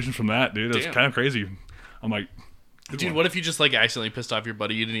conversations from that, dude. It was Damn. kind of crazy. I'm like, good Dude, one. what if you just like accidentally pissed off your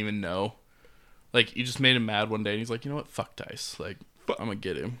buddy you didn't even know? Like you just made him mad one day and he's like, you know what? Fuck Dice. Like I'm gonna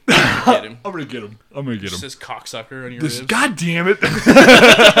get him. I'm gonna get him. I'm gonna get him. I'm gonna get Just him. this cocksucker on your This ribs. God damn it!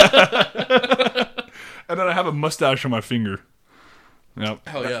 And then I have a mustache on my finger. Yep.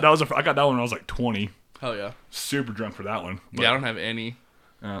 Hell yeah. That was I got that one when I was like 20. Hell yeah. Super drunk for that one. But, Yeah, I don't have any.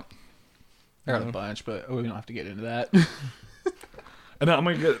 yeah. I got a bunch, but we don't have to get into that. And then I'm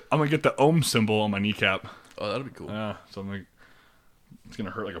gonna get the Ohm symbol on my kneecap. Oh, that'd be cool. Yeah. So I'm like, it's gonna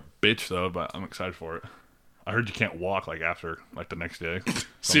hurt like a bitch though, but I'm excited for it. I heard you can't walk like after like the next day.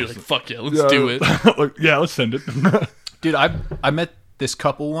 So you're like, fuck yeah, let's do it. Like, yeah, let's send it. Dude, I met this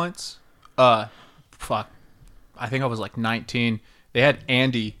couple once. Fuck. I think I was like 19. They had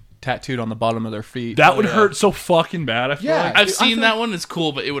Andy tattooed on the bottom of their feet. That would yeah. hurt so fucking bad. I feel Yeah. like. I've I seen feel- that one. It's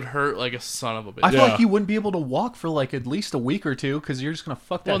cool, but it would hurt like a son of a bitch. I feel Yeah. like you wouldn't be able to walk for like at least a week or two because you're just gonna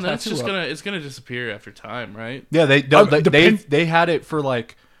fuck that well, then it's tattoo just up. it's gonna disappear after time, right? Yeah, they depend- they had it for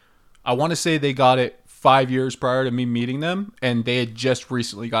like, I want to say they got it 5 years prior to me meeting them, and they had just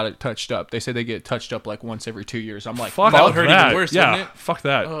recently got it touched up. They said they get it touched up like once every 2 years. I'm like, Fuck That would that. hurt even worse, Yeah, wouldn't it? fuck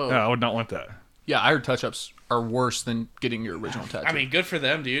that. Oh. Yeah, I would not want that. yeah, I heard touch-ups are worse than getting your original tattoo. I mean, good for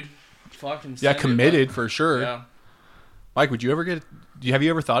them, dude. Fucking yeah, send it, committed for but- sure. Yeah. Mike, would you ever have you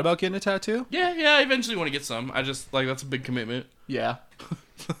ever thought about getting a tattoo? Yeah, I eventually want to get some. I just like that's a big commitment. Yeah.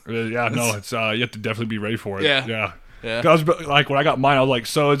 Yeah, no, it's you have to definitely be ready for it. Yeah. Yeah. Yeah. 'Cause I was, like when I got mine, I was like,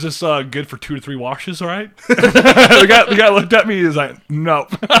 "So is this good for 2 to 3 washes? All right?" the guy looked at me. He's like,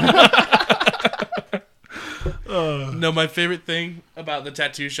 "Nope." No, my favorite thing about the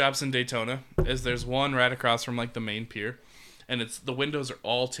tattoo shops in Daytona is there's one right across from like the main pier, and it's the windows are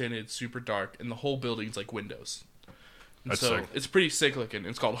all tinted, super dark, and the whole building's like windows. And That's so sick. it's pretty sick looking.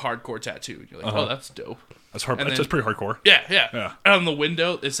 It's called Hardcore Tattoo. And you're like, Uh-huh. oh, that's dope. That's hard. And That's then- pretty hardcore. Yeah. Yeah. And on the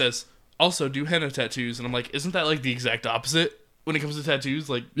window it says also do henna tattoos, and I'm like, isn't that like the exact opposite when it comes to tattoos?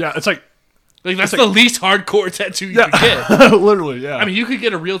 Like Yeah, it's like that's the least hardcore tattoo you could get. literally. Yeah. I mean, you could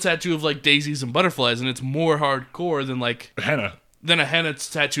get a real tattoo of like daisies and butterflies, and it's more hardcore than henna. a henna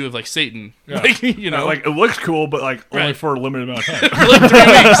tattoo of like Satan. Yeah. Like you know, Like it looks cool, but like only Right. for a limited amount of time. for like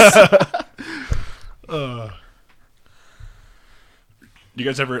 3 weeks. You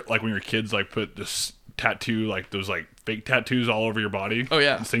guys ever like when your kids like put this tattoo, like those like fake tattoos all over your body? Oh,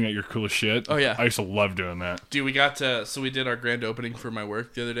 yeah. and saying that you're cool as shit. Oh, yeah. I used to love doing that. Dude, we got so we did our grand opening for my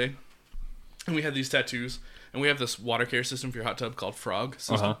work the other day, and we had these tattoos, and we have this water care system for your hot tub called Frog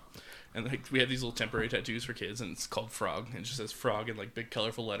system. Uh-huh. And like we have these little temporary tattoos for kids, and it's called Frog. And it just says Frog in like big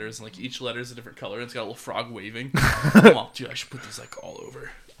colorful letters, and like each letter is a different color. And it's got a little frog waving. I'm all, dude, I should put these like all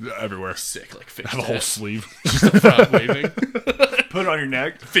over. Everywhere. Sick, like fixed Have a whole tat. sleeve. Just a frog waving Put it on your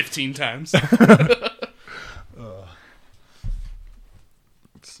neck. 15 times.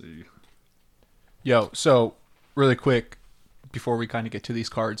 Let's see. Yo, so really quick before we kind of get to these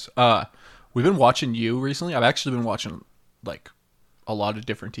cards, we've been watching you recently. I've actually been watching like a lot of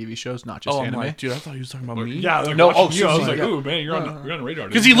different TV shows, not just Oh, I'm anime. like, dude, I thought he was talking about me. Yeah, like, No, watching you, I was seriously, like, yeah. "Ooh, man, you're on the radar."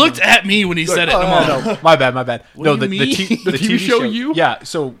 Because he looked at me when he said it. And I'm all, No, my bad. No, do you mean? The TV show you? Yeah,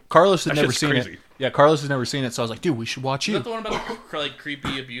 so Carlos had That never shit's seen crazy. it. Yeah, Carlos has never seen it, so I was like, dude, we should watch Is you. that the one about the like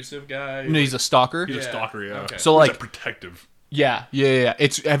creepy, abusive guy? You know, he's a stalker. He's a Yeah. stalker, yeah. Okay. So He's, like, protective. yeah.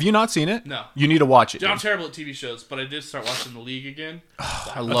 It's. Have you not seen it? No. You need to watch it. Dude, I'm dude. terrible at TV shows, but I did start watching The League again.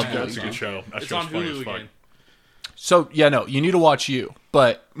 I love Yeah, that. it's a good show. That It's show's on funny as Hulu fuck. again. So yeah, no, you need to watch you.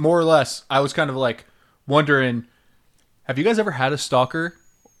 But more or less, I was kind of like wondering, have you guys ever had a stalker,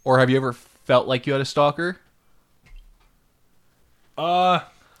 or have you ever felt like you had a stalker? Yeah.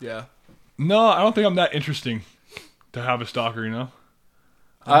 No, I don't think I'm that interesting to have a stalker. You know.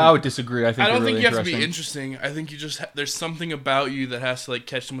 I would disagree. I think I don't they're think really you have to be interesting. interesting. I think you just there's something about you that has to like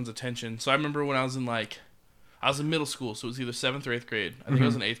catch someone's attention. So I remember when I was in middle school, so it was either 7th or 8th grade. I think I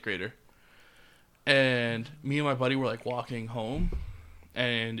was an 8th grader. And me and my buddy were like walking home,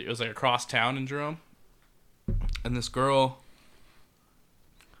 and it was like across town in Jerome. And this girl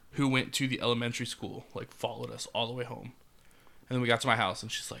who went to the elementary school like followed us all the way home. And then we got to my house,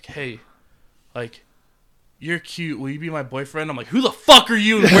 and she's like, "Hey, like, you're cute. Will you be my boyfriend?" I'm like, "Who the fuck are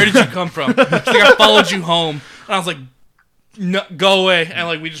you? And where did you come from?" She's like, "I followed you home." And I was like, "No, go away." And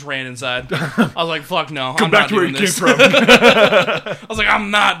like, we just ran inside. I was like, "Fuck no, Come I'm back not to where doing you came this." from. I was like,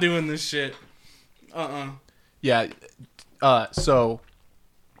 "I'm not doing this shit." Yeah. So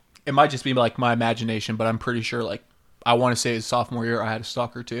it might just be like my imagination, but I'm pretty sure like I want to say his sophomore year I had a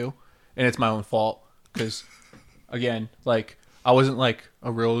stalker too, and it's my own fault because again, like I wasn't like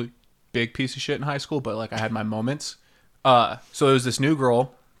a really big piece of shit in high school, but like I had my moments. So it was this new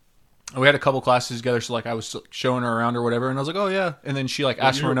girl, we had a couple classes together, so like I was showing her around or whatever, and I was like, oh yeah, and then she like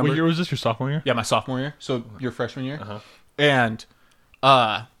asked for my number. What year was this? Your sophomore year? Yeah, my sophomore year. So your freshman year. Uh-huh. And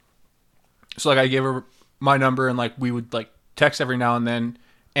so like I gave her my number and like we would like text every now and then,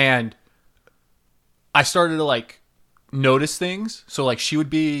 and I started to like notice things. So like she would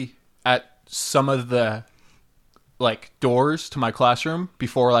be at some of the like doors to my classroom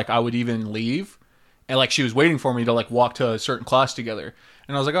before like I would even leave, and like she was waiting for me to like walk to a certain class together.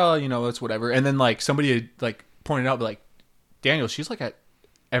 And I was like, oh, you know, it's whatever. And then like somebody had like pointed out, like, Daniel, she's like at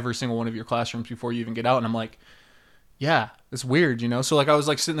every single one of your classrooms before you even get out. And I'm like, yeah, it's weird, you know? So like I was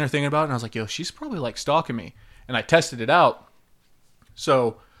like sitting there thinking about it, and I was like, yo, she's probably like stalking me. And I tested it out.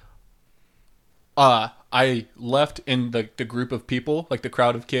 So I left in the group of people, like the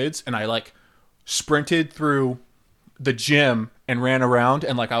crowd of kids, and I like sprinted through the gym and ran around,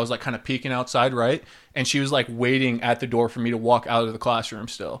 and like I was like kind of peeking outside, right? And she was like waiting at the door for me to walk out of the classroom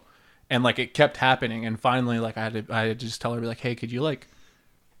still. And like it kept happening, and finally like I had to just tell her, like, hey, could you like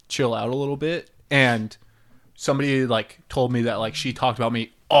chill out a little bit? And somebody like told me that like she talked about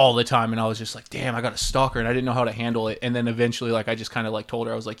me all the time, and I was just like, damn, I got a stalker, and I didn't know how to handle it. And then eventually like I just kind of like told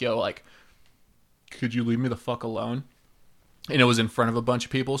her, I was like, yo, like, could you leave me the fuck alone? And it was in front of a bunch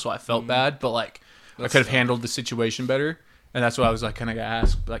of people, so I felt bad, but like I could have handled the situation better. And that's what I was like kind of gonna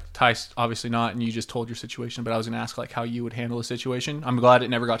ask, like, Tice, obviously not, and you just told your situation, but I was gonna ask like how you would handle a situation. I'm glad it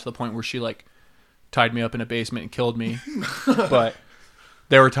never got to the point where she like tied me up in a basement and killed me. But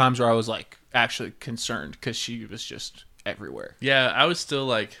there were times where I was like actually concerned because she was just everywhere. Yeah, I was still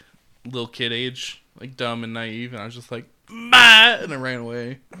like little kid age, like dumb and naive, and I was just like, bah! And I ran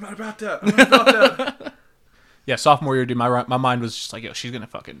away. I'm not about that. I'm not about that. Yeah, sophomore year, dude, my mind was just like, yo, she's gonna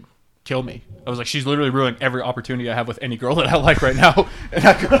fucking kill me. I was like, she's literally ruining every opportunity I have with any girl that I like right now. And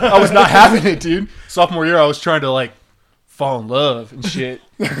I was not having it, dude. Sophomore year, I was trying to like fall in love and shit.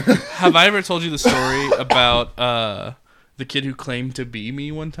 Have I ever told you the story about the kid who claimed to be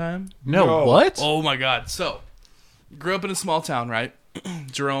me one time? No, what? Oh my god. So, grew up in a small town, right?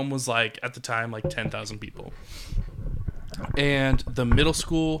 Jerome was like, at the time, like 10,000 people. And the middle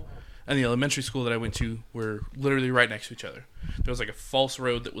school and the elementary school that I went to were literally right next to each other. There was like a false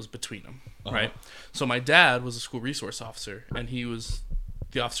road that was between them, right? So my dad was a school resource officer, and he was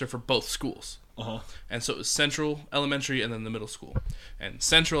the officer for both schools. And so it was Central Elementary and then the middle school. And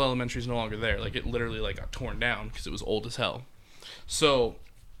Central Elementary is no longer there. Like, it literally like got torn down because it was old as hell. So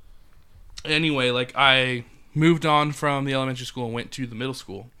anyway, like, I moved on from the elementary school and went to the middle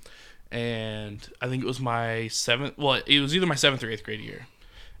school. And I think it was my it was either my 7th or 8th grade year.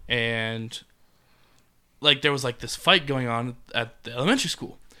 And like there was like this fight going on at the elementary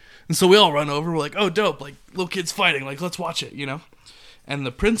school. And so we all run over, we're like, oh dope, like little kids fighting, like let's watch it, you know? And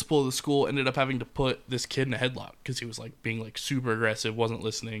the principal of the school ended up having to put this kid in a headlock because he was like being like super aggressive, wasn't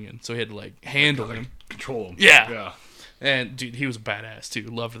listening, and so he had to like handle him. Control him. Yeah. And dude, he was badass too.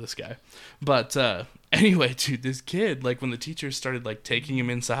 Loved this guy. But anyway, dude, this kid, like when the teachers started like taking him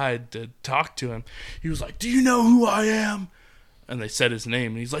inside to talk to him, he was like, do you know who I am? And they said his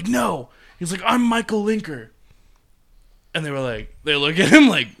name, and he's like, no. He's like, I'm Michael Linker. And they look at him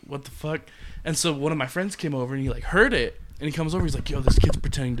like, what the fuck? And so one of my friends came over, and he like heard it, and he comes over, he's like, yo, this kid's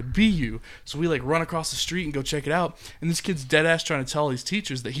pretending to be you. So we like run across the street and go check it out, and this kid's dead ass trying to tell these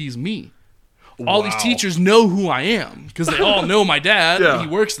teachers that he's me. All these teachers know who I am, because they all know my dad. Yeah. He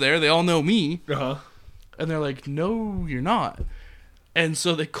works there. They all know me. Uh-huh. And they're like, no, you're not. And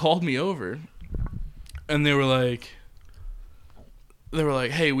so they called me over, and they were like,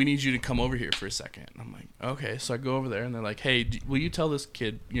 hey, we need you to come over here for a second. And I'm like, okay. So I go over there, and they're like, hey, will you tell this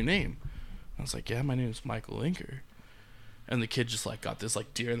kid your name? I was like, yeah, my name is Michael Linker. And the kid just like got this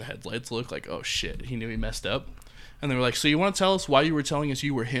like deer in the headlights look, like, oh shit, he knew he messed up. And they were like, so you want to tell us why you were telling us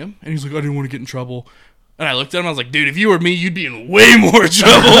you were him? And he's like, I didn't want to get in trouble. And I looked at him, I was like, dude, if you were me, you'd be in way more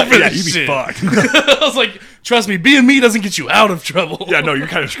trouble for this you'd shit. be fucked. I was like, trust me, being me doesn't get you out of trouble. Yeah, no, you're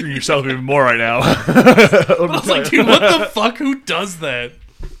kind of screwing yourself even more right now. I was like, dude, what the fuck? Who does that?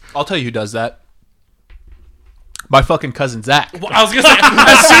 I'll tell you who does that. My fucking cousin Zach. Well, I was gonna say,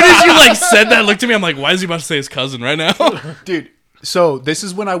 as soon as you like said that, looked at me, I'm like, why is he about to say his cousin right now? Dude, so this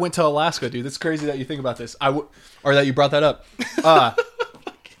is when I went to Alaska, dude. It's crazy that you think about this. Or that you brought that up.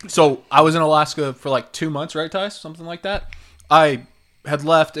 So I was in Alaska for like 2 months, right, Tice? Something like that. I had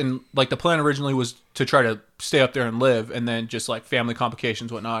left, and like the plan originally was to try to stay up there and live, and then just like family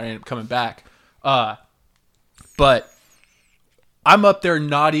complications, whatnot, I ended up coming back. But I'm up there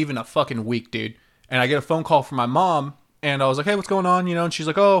not even a fucking week, dude. And I get a phone call from my mom, and I was like, hey, what's going on? You know, and she's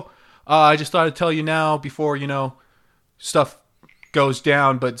like, oh, I just thought I'd tell you now before, you know, stuff goes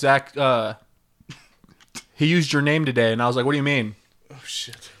down. But Zach, he used your name today. And I was like, what do you mean? Oh,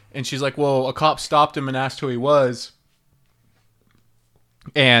 shit. And she's like, well, a cop stopped him and asked who he was.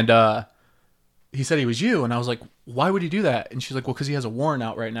 And he said he was you. And I was like, why would he do that? And she's like, well, because he has a warrant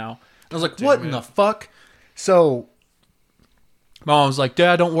out right now. And I was like, what in the fuck? So my mom was like,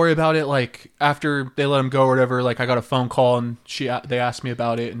 Dad, don't worry about it. Like, after they let him go or whatever, like, I got a phone call and they asked me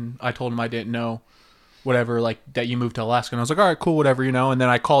about it. And I told him I didn't know. Whatever, like, that you moved to Alaska. And I was like, all right, cool, whatever, you know. And then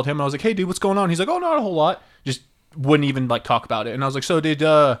I called him and I was like, hey, dude, what's going on? He's like, oh, not a whole lot. Just wouldn't even, like, talk about it. And I was like, so did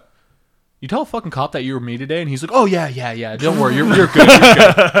you tell a fucking cop that you were me today? And he's like, oh, yeah. Don't worry, you're good, you're good.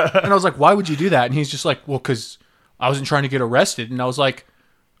 And I was like, why would you do that? And he's just like, well, because I wasn't trying to get arrested. And I was like,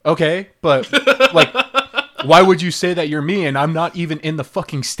 okay, but, like, why would you say that you're me and I'm not even in the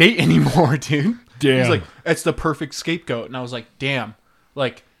fucking state anymore, dude? Damn. He's like, it's the perfect scapegoat. And I was like, damn,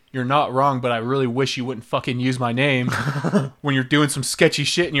 like, you're not wrong, but I really wish you wouldn't fucking use my name when you're doing some sketchy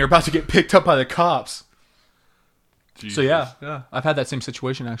shit and you're about to get picked up by the cops. Jesus. So yeah, I've had that same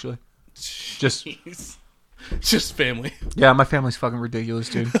situation actually. Just family. yeah, my family's fucking ridiculous,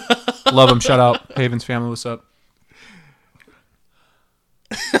 dude. Love them. Shout out Haven's family. What's up?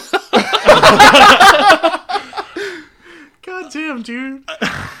 God damn, dude.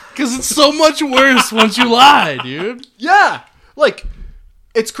 Because it's so much worse once you lie, dude. Yeah, like.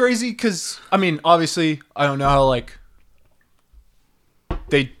 It's crazy because, I mean, obviously, I don't know how, like,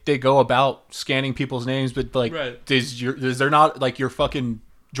 they go about scanning people's names, but, like, right. Is there not, like, your fucking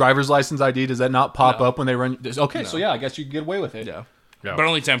driver's license ID, does that not pop No. up when they run? Okay, No. so yeah, I guess you can get away with it. Yeah. Yeah. But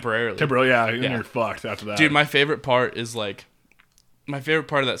only temporarily. Temporarily, yeah, and Yeah. you're fucked after that. Dude, my favorite part is, like, my favorite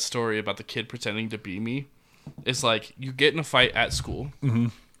part of that story about the kid pretending to be me is, like, you get in a fight at school. Mm-hmm.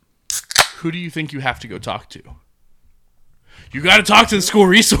 Who do you think you have to go talk to? You got to talk to the school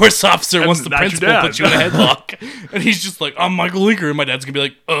resource officer And once the that's your principal dad. puts you in a headlock. And he's just like, I'm Michael Linker. And my dad's going to be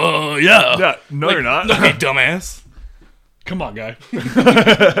like, yeah. Yeah, no, Like, you're not. No, you dumbass. Come on, guy.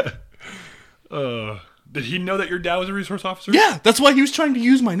 Did he know that your dad was a resource officer? Yeah, that's why he was trying to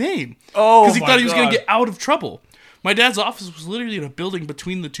use my name. Oh, Because he my thought he was going God. to get out of trouble. My dad's office was literally in a building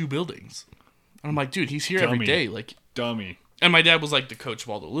between the two buildings. And I'm like, dude, he's here every Dummy. day. Like, Dummy. and my dad was like the coach of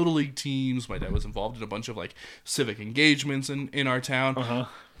all the little league teams. My dad was involved in a bunch of like civic engagements in our town. Uh-huh.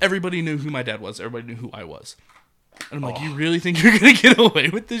 Everybody knew who my dad was. Everybody knew who I was. And I'm like, you really think you're gonna get away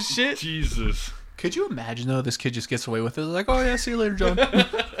with this shit? Jesus. Could you imagine, though, this kid just gets away with it? Like, oh, yeah, see you later, John.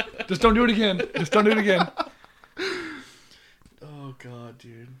 Just don't do it again. Just don't do it again. Oh god,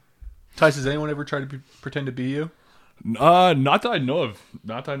 dude. Tice, has anyone ever tried to pretend to be you? Not that I know of.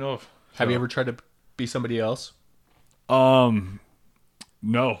 Not that I know of. Have you So, ever tried to be somebody else? No,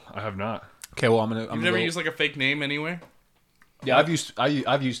 I have not. Okay, well, I'm You've gonna never go- used like a fake name anywhere? Yeah, I've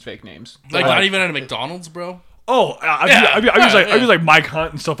used fake names. Like not even at a McDonald's, bro? Oh, I use like Mike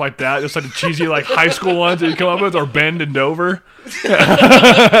Hunt and stuff like that. Just like the cheesy like high school ones that you come up with, or Bend and Dover.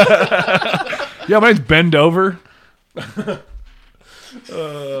 Yeah, my name's Ben Dover.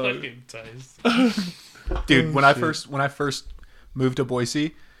 Fucking Tice. Dude, when I first moved to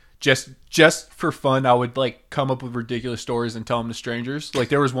Boise, just for fun, I would like come up with ridiculous stories and tell them to strangers. Like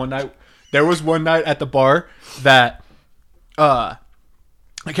there was one night at the bar that I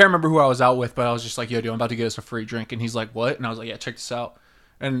can't remember who I was out with, but I was just like, yo, dude, I'm about to get us a free drink. And he's like, what? And I was like, yeah, check this out.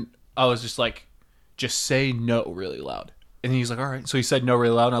 And I was just like, just say no really loud. And he's like, all right. So he said no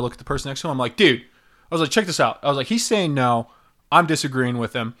really loud. And I look at the person next to him. I'm like, dude, I was like, check this out. I was like, he's saying no. I'm disagreeing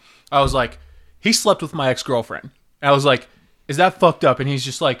with him. I was like, he slept with my ex-girlfriend. And I was like, is that fucked up? And he's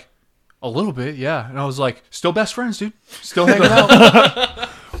just like, a little bit, yeah. And I was like, still best friends, dude. Still hanging out. I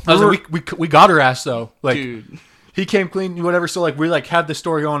was like, we got her ass, though. Like, Dude. he came clean, whatever. So, like, we, like, had this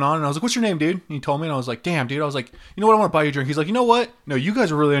story going on. And I was like, what's your name, dude? And he told me. And I was like, damn, dude. I was like, you know what? I want to buy you a drink. He's like, you know what? No, you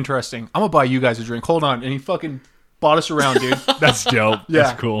guys are really interesting. I'm going to buy you guys a drink. Hold on. And he fucking bought us around, dude. That's dope. Yeah.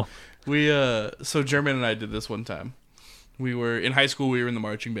 That's cool. We so German and I did this one time. We were in high school, we were in the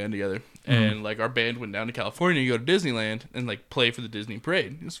marching band together. And like our band went down to California to go to Disneyland and like play for the Disney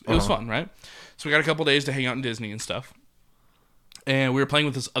parade. It was fun, right? So we got a couple days to hang out in Disney and stuff. And we were playing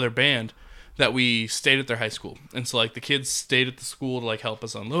with this other band that we stayed at their high school. And so like the kids stayed at the school to like help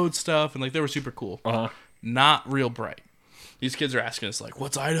us unload stuff, and like they were super cool. Not real bright. These kids are asking us, like,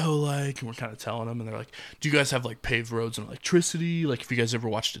 what's Idaho like? And we're kind of telling them, and they're like, do you guys have, like, paved roads and electricity? Like, if you guys ever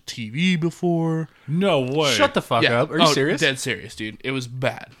watched a TV before? No way. Shut the fuck up. Are you serious? Dead serious, dude. It was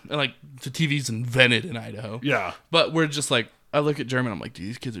bad. And, like, the TV's invented in Idaho. Yeah. But we're just, like, I look at German, I'm like, dude,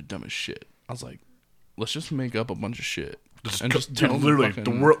 these kids are dumb as shit. I was like, let's just make up a bunch of shit. And just tell Dude, them literally,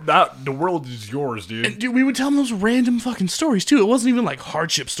 fucking- the world is yours, dude. And, dude, we would tell them those random fucking stories, too. It wasn't even, like,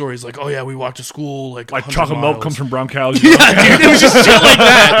 hardship stories. Like, oh, yeah, we walked to school, like 100 chocolate miles. milk comes from brown cows. You know? Yeah, dude, it was just shit like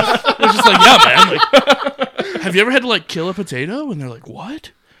that. It was just like, yeah, man. Like, have you ever had to like kill a potato? And they're like,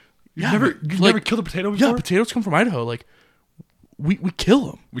 what? Yeah, You've never killed a potato before? Yeah, potatoes come from Idaho. Like, we kill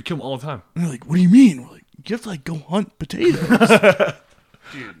them. We kill them all the time. And they're like, what do you mean? We're like, you have to like go hunt potatoes.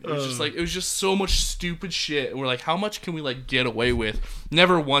 Dude, it was just so much stupid shit. And we're like, how much can we like get away with?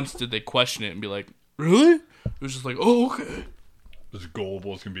 Never once did they question it and be like, really? It was just like, oh, okay. As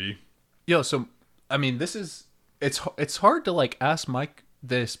gullible as can be. Yo, so I mean, it's hard to like ask Mike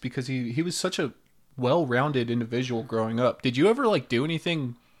this because he was such a well-rounded individual growing up. Did you ever like do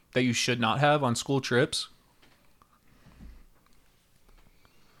anything that you should not have on school trips?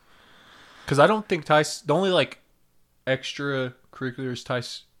 Because I don't think Tice, the only like extracurriculars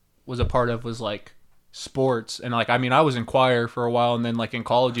Tice was a part of was like sports. And like, I mean, I was in choir for a while, and then like in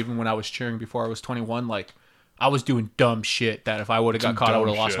college, even when I was cheering before I was 21, like I was doing dumb shit that if I would have got caught, I would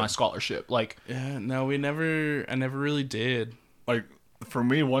have lost my scholarship. Like, yeah, no, I never really did. Like, for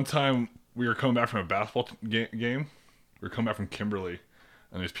me, one time we were coming back from a basketball game. We were coming back from Kimberly,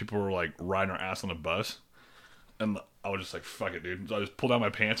 and these people were like riding our ass on the bus. And I was just like, fuck it, dude. So I just pulled down my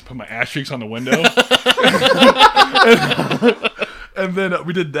pants, put my ass cheeks on the window. and then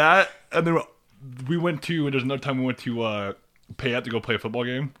we did that. And then we went to, there's another time we went to Payette to go play a football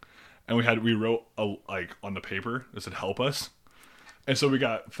game. And we wrote like on the paper that said help us. And so we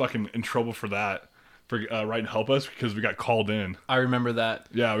got fucking in trouble for that. For writing help us because we got called in. I remember that.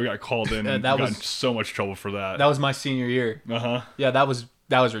 Yeah, we got called in. And that got was in so much trouble for that. That was my senior year. Uh-huh. Yeah, that was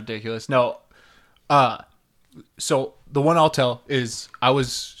ridiculous. No, so the one I'll tell is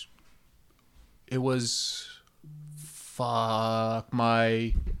it was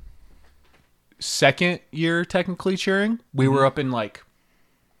my second year technically cheering. We were up in like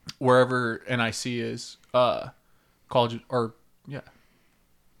wherever NIC is, college or yeah.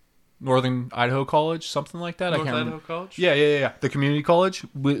 Northern Idaho College, something like that. North I can't Idaho remember. College? Yeah. The community college.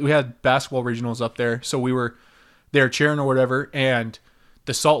 We had basketball regionals up there, so we were there cheering or whatever. And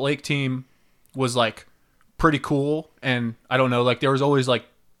the Salt Lake team was like pretty cool. And I don't know, like there was always like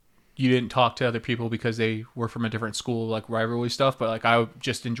you didn't talk to other people because they were from a different school, like rivalry stuff. But like I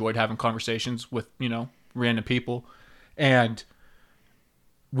just enjoyed having conversations with random people. And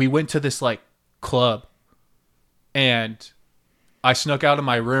we went to this like club, and I snuck out of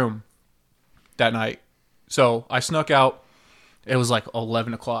my room that night. So I snuck out. It was like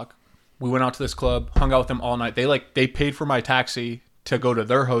 11 o'clock. We went out to this club, hung out with them all night. They paid for my taxi to go to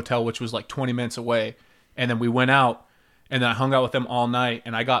their hotel, which was like 20 minutes away. And then we went out, and then I hung out with them all night.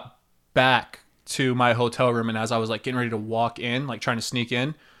 And I got back to my hotel room, and as I was like getting ready to walk in, like trying to sneak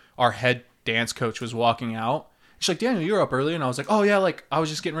in, our head dance coach was walking out. She's like, Daniel, you were up early. And I was like, oh yeah, like I was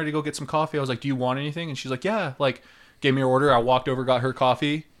just getting ready to go get some coffee. I was like, do you want anything? And she's like, yeah, like gave me her order. I walked over, got her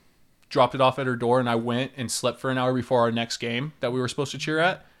coffee, dropped it off at her door, and I went and slept for an hour before our next game that we were supposed to cheer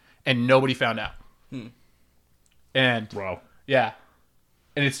at, and nobody found out. And wow. Yeah.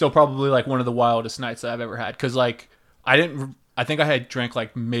 And it's still probably like one of the wildest nights that I've ever had. Cause like I think I had drank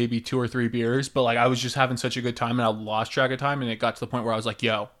like maybe 2 or 3 beers, but like I was just having such a good time and I lost track of time. And it got to the point where I was like,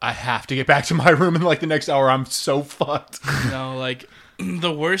 yo, I have to get back to my room in like the next hour. I'm so fucked. No, like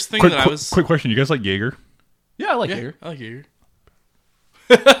the worst thing Quick question. You guys like Jaeger? Yeah, I like Jaeger. I like Jaeger.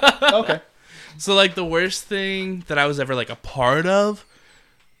 Okay. So like the worst thing that I was ever like a part of,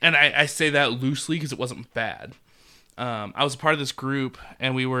 and I say that loosely because it wasn't bad. I was a part of this group,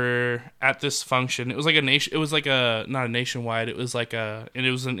 and we were at this function. It was like a nation. It was like not a nationwide. It was like and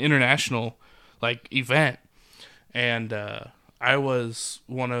it was an international like event, and I was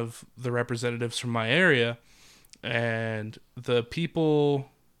one of the representatives from my area, and the people.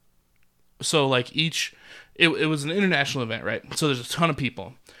 So like it was an international event, right? So there's a ton of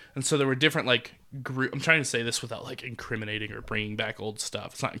people, and so there were different like group. I'm trying to say this without like incriminating or bringing back old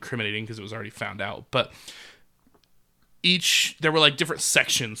stuff. It's not incriminating because it was already found out, but. There were like different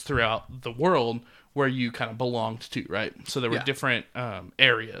sections throughout the world where you kind of belonged to, right? So there were different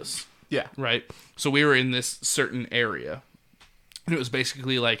areas. Yeah. Right? So we were in this certain area. And it was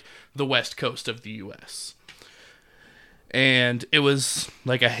basically like the west coast of the U.S. And it was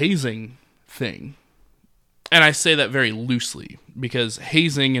like a hazing thing. And I say that very loosely because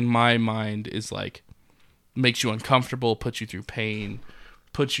hazing in my mind is like makes you uncomfortable, puts you through pain,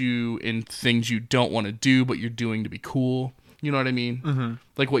 put you in things you don't want to do, but you're doing to be cool. You know what I mean? Mm-hmm.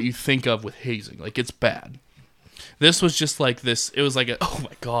 Like what you think of with hazing. Like, it's bad. This was just like this. It was like oh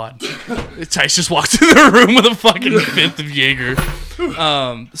my God. Tice just walked in the room with a fucking fifth of Jaeger.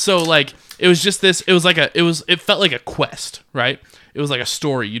 So like, it was just this, it felt like a quest, right? It was like a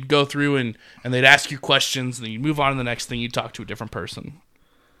story. You'd go through and they'd ask you questions, and then you'd move on to the next thing. You'd talk to a different person.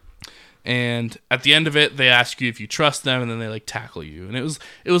 And at the end of it, they ask you if you trust them, and then they like tackle you. And it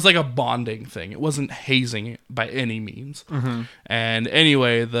was like a bonding thing. It wasn't hazing by any means. And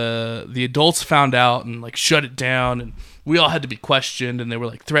anyway, the adults found out and like shut it down, and we all had to be questioned, and they were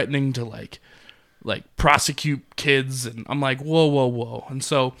like threatening to like prosecute kids. And I'm like, whoa. And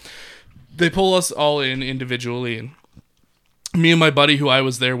so they pull us all in individually, and me and my buddy who I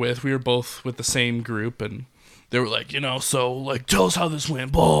was there with, we were both with the same group, and they were like, so like, tell us how this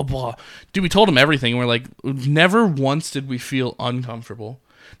went, blah, blah. Dude, we told them everything. We're like, never once did we feel uncomfortable.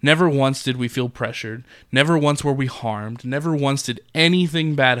 Never once did we feel pressured. Never once were we harmed. Never once did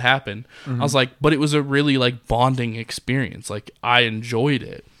anything bad happen. I was like, but it was a really like bonding experience. Like, I enjoyed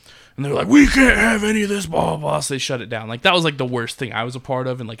it. And they're like, we can't have any of this, blah, blah, blah. So they shut it down. Like, that was like the worst thing I was a part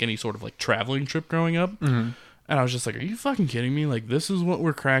of in like any sort of like traveling trip growing up. And I was just like, are you fucking kidding me? Like, this is what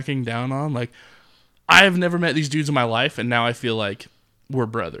we're cracking down on? Like, I have never met these dudes in my life, and now I feel like we're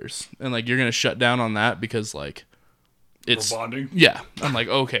brothers. And like, you're going to shut down on that because like, it's For bonding? Yeah. I'm like,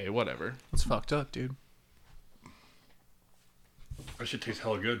 okay, whatever. It's fucked up, dude. That shit tastes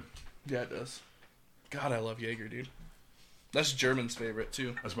hella good. Yeah, it does. God, I love Jaeger, dude. That's German's favorite,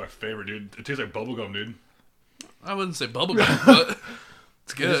 too. That's my favorite, dude. It tastes like bubblegum, dude. I wouldn't say bubblegum, but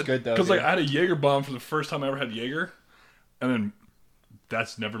it's good. It's good though. Because like dude. I had a Jaeger bomb for the first time I ever had Jaeger, and then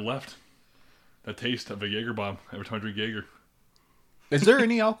that's never left. That taste of a Jaeger bomb every time I drink Jaeger. Is there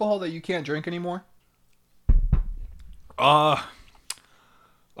any alcohol that you can't drink anymore?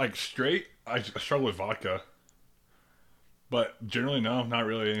 Like straight, I struggle with vodka. But generally, no, not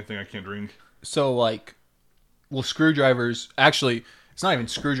really anything I can't drink. So like, well, screwdrivers. Actually, it's not even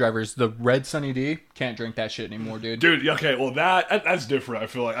screwdrivers. The Red Sunny D, can't drink that shit anymore, dude. Dude, okay, well that's different. I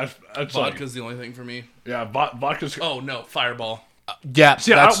feel like that's Vodka's the only thing for me. like, yeah, vodka's. Oh, no, Fireball. Yeah,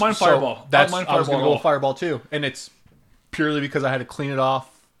 See, I don't mind Fireball. That's I don't mind I was gonna Fireball go at with Fireball too, and it's purely because I had to clean it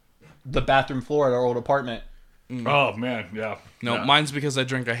off the bathroom floor at our old apartment. Oh man, yeah. No, yeah. mine's because I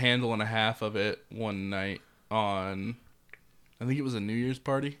drank a handle and a half of it one night on, I think it was a New Year's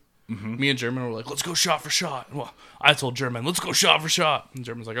party. Me and German were like, let's go shot for shot. Well, I told German, let's go shot for shot. And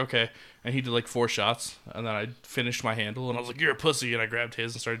German's like, okay. And he did like 4 shots. And then I finished my handle, and I was like, you're a pussy. And I grabbed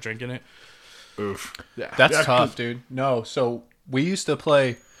his and started drinking it. Oof. Yeah. That's Yeah, tough, 'cause- dude. No, so we used to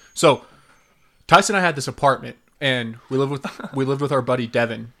play. So Tyson and I had this apartment, and we lived with our buddy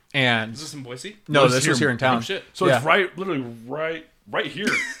Devin. And Is this in Boise? no, No, this was here in town. Oh, shit. So Yeah. it's literally right here.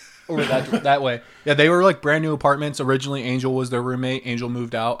 Over that way. Yeah, they were like brand new apartments. Originally, Angel was their roommate. Angel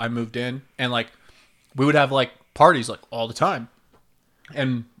moved out. I moved in, and like we would have like parties like all the time.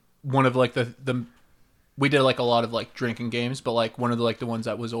 And one of like the we did like a lot of like drinking games, but like one of the ones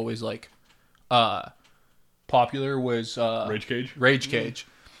that was always like popular was Rage Cage. Rage Cage.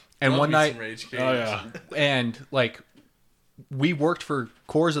 And Love one me night, some Rage Cage. Oh yeah. and like we worked for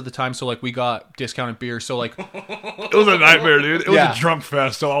Coors at the time, so like we got discounted beer. So like It was a nightmare, dude. It was Yeah. a drunk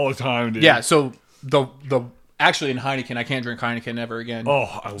fest all the time, dude. yeah, so the actually in Heineken, I can't drink Heineken ever again. Oh,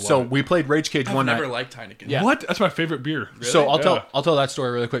 I love So it. we played Rage Cage I've one never night. liked Heineken. Yeah. What? That's my favorite beer. So I'll Yeah. tell that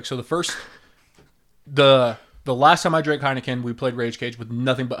story really quick. So the last time I drank Heineken, we played Rage Cage with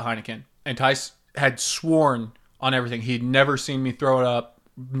nothing but Heineken, and Tice had sworn on everything he'd never seen me throw it up,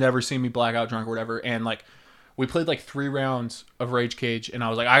 never seen me blackout drunk or whatever, and like we played like 3 rounds of Rage Cage, and I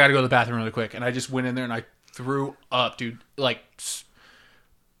was like, I gotta go to the bathroom really quick, and I just went in there and I threw up, dude. Like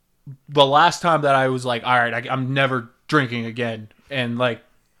the last time that I was like, all right, I'm never drinking again, and like.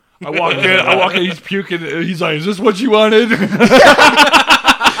 I walk in, he's puking, and he's like, is this what you wanted?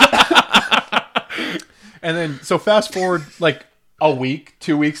 And then, so fast forward like a week,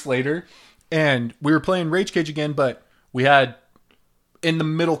 2 weeks later, and we were playing Rage Cage again, but we had in the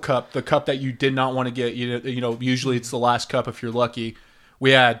middle cup, the cup that you did not want to get, you know, usually it's the last cup if you're lucky.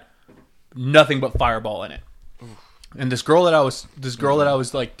 We had nothing but Fireball in it. And this girl that I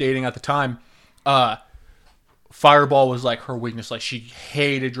was like dating at the time, Fireball was like her weakness. Like she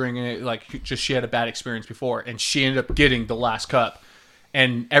hated drinking it. Like just she had a bad experience before, and she ended up getting the last cup.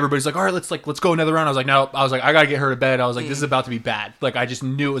 And everybody's like, all right, let's go another round. I was like, no. I was like, I gotta get her to bed. I was like, this is about to be bad. Like I just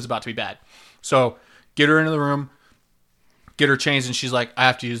knew it was about to be bad. So get her into the room, get her changed, and she's like, I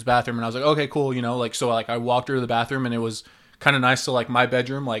have to use the bathroom. And I was like, okay, cool. You know, like so like I walked her to the bathroom, and it was kind of nice. So like my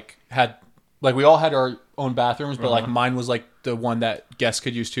bedroom like had like we all had our own bathrooms, but like mine was like the one that guests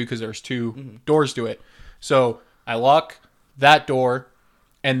could use too because there's 2 doors to it. So I lock that door,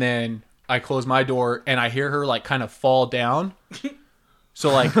 and then I close my door, and I hear her like kind of fall down. So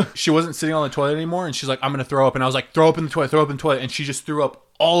like she wasn't sitting on the toilet anymore, and she's like, I'm gonna throw up, and I was like, throw up in the toilet, and she just threw up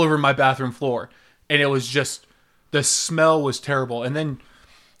all over my bathroom floor, and it was just the smell was terrible. And then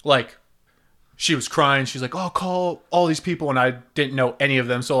like she was crying, she's like, oh, call all these people, and I didn't know any of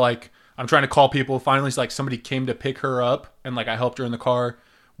them, so like I'm trying to call people. Finally, it's like somebody came to pick her up, and like I helped her in the car,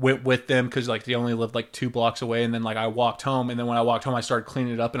 went with them because like they only lived like 2 blocks away, and then like I walked home, and then when I walked home, I started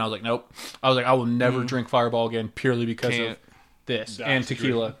cleaning it up, and I was like, nope. I was like, I will never drink Fireball again purely because Can't. of this That's and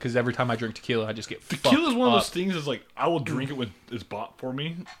tequila. Because every time I drink tequila, I just get Tequila is one of fucked those things. Is like I will drink it with it's bought for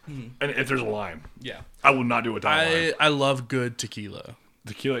me, and if there's a lime, Yeah. I will not do it without lime. I love good tequila.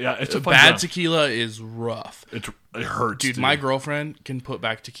 Tequila, yeah, it's a fun Bad time. tequila is rough. It hurts, Dude, my girlfriend can put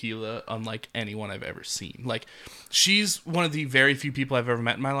back tequila unlike anyone I've ever seen. Like, she's one of the very few people I've ever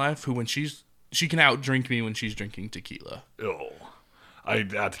met in my life who, when she can outdrink me when she's drinking tequila.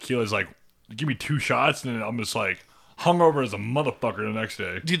 Tequila is like, give me 2 shots, and then I'm just like hungover as a motherfucker the next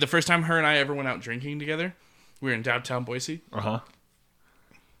day. Dude, the first time her and I ever went out drinking together, we were in downtown Boise.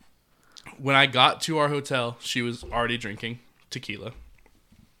 When I got to our hotel, she was already drinking tequila.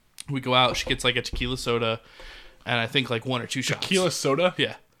 We go out, she gets like a tequila soda, and I think like 1 or 2 shots. Tequila soda,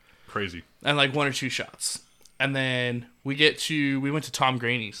 Yeah. crazy. And like 1 or 2 shots. And then we went to Tom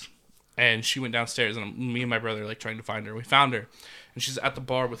Graney's, and she went downstairs, and me and my brother like trying to find her. We found her, and she's at the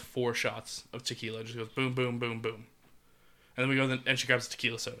bar with 4 shots of tequila. Just goes boom, boom, boom, boom. And then we go, and she grabs a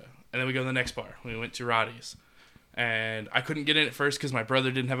tequila soda. And then we go to the next bar. We went to Roddy's. And I couldn't get in at first because my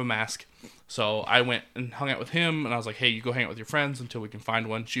brother didn't have a mask. So I went and hung out with him, and I was like, hey, you go hang out with your friends until we can find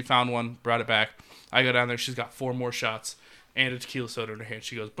one. She found one, brought it back. I go down there. She's got 4 more shots and a tequila soda in her hand.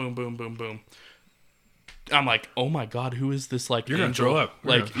 She goes boom, boom, boom, boom. I'm like, oh my God, who is this? Like, You're gonna angel? throw up.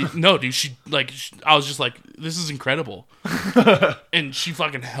 Like, no, dude. I was just like, this is incredible. And she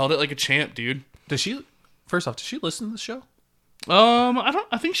fucking held it like a champ, dude. Does she? First off, does she listen to the show?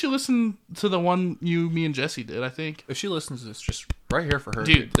 I think she listened to the one me and Jesse did. I think, If she listens to this, just right here for her,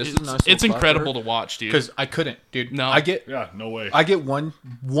 dude, This is a nice little it's spot for incredible her. to watch, dude. Because I couldn't, dude. No. I get Yeah, no way.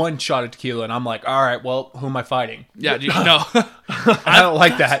 one shot of tequila, and I'm like, all right, well, who am I fighting? Yeah, dude. No, I don't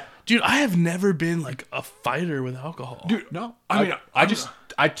like that, dude. I have never been like a fighter with alcohol, Dude, no. I mean,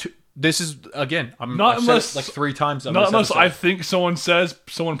 This is again. Not I've said it unless- like 3 times. not unless I think someone says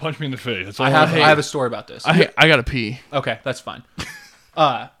someone punched me in the face. That's all I I'm have. saying. I have a story about this. I gotta pee. Okay, that's fine.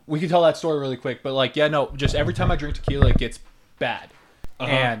 We can tell that story really quick, but like, yeah, no, just every time I drink tequila, it gets bad,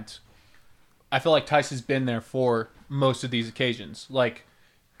 and I feel like Tice has been there for most of these occasions. Like,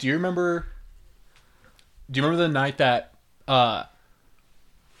 do you remember the night that I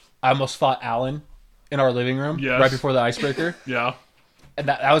almost fought Alan in our living room Yes. right before the icebreaker, Yeah. and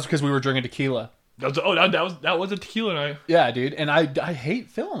that was because we were drinking tequila. That was a tequila night. Yeah, dude, and I hate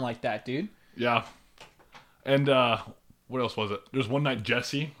feeling like that, dude. Yeah. And what else was it? There was one night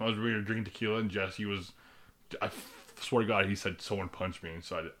we were drinking tequila, and Jesse was, I swear to God, he said someone punched me, and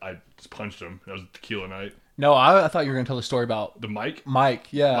so I just punched him. That was a tequila night. No, I thought you were gonna tell the story about The Mike? Mike.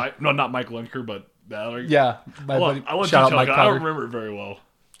 Yeah, No, not Mike Lunker, but the other. yeah. My buddy, I want to shout out tell Mike you, I Potter. don't remember it very well.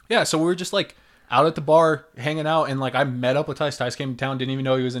 Yeah, so we were just like out at the bar hanging out, and like I met up with Tice. Tice came to town, didn't even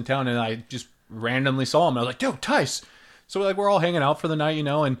know he was in town, and I just randomly saw him. I was like, "Yo, Tice!" So we're all hanging out for the night,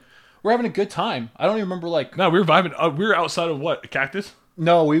 and we're having a good time. I don't even remember like. No, we were vibing. We were outside of what? A cactus?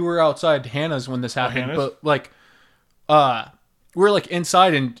 No, we were outside Hannah's when this happened, Hannah's? but like, we were like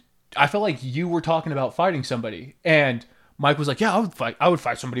inside, and I felt like you were talking about fighting somebody, and Mike was like, "Yeah, I would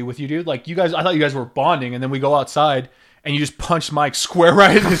fight somebody with you, dude. Like you guys, I thought you guys were bonding." And then we go outside, and you just punched Mike square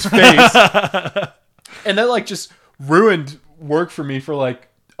right in his face, and that like just ruined work for me for like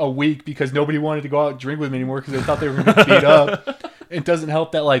a week because nobody wanted to go out and drink with me anymore because they thought they were going to get beat up. It doesn't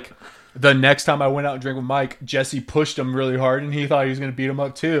help that like the next time I went out and drank with Mike, Jesse pushed him really hard, and he thought he was going to beat him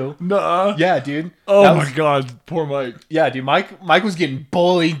up too. Nuh-uh. Yeah, dude. Oh That my was- God, poor Mike. Yeah, dude. Mike was getting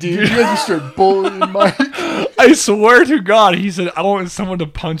bullied, dude. You guys just started bullying Mike. I swear to God, he said, I want someone to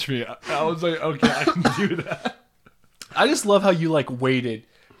punch me. I was like, okay, I can do that. I just love how you like waited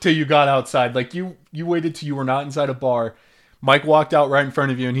till you got outside. Like you waited till you were not inside a bar. Mike walked out right in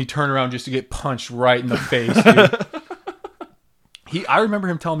front of you, and he turned around just to get punched right in the face, dude. I remember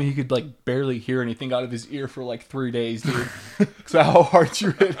him telling me he could like barely hear anything out of his ear for like 3 days, dude. Because of how hard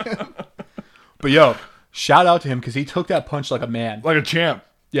you hit him. But yo, shout out to him because he took that punch like a man. Like a champ.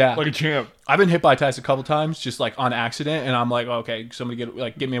 Yeah, Like a champ. I've been hit by Tice a couple times, just like on accident, and I'm like, okay, somebody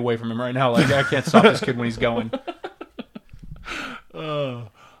get me away from him right now. Like I can't stop this kid when he's going. I'm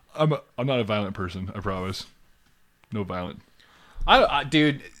not a violent person, I promise. No violent.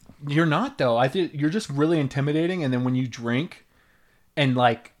 Dude, you're not though. I think you're just really intimidating, and then when you drink, and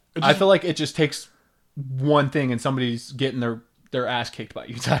like, I feel like it just takes one thing, and somebody's getting their ass kicked by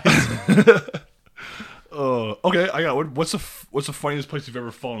you, Tice. Okay, I got one. What's the funniest place you've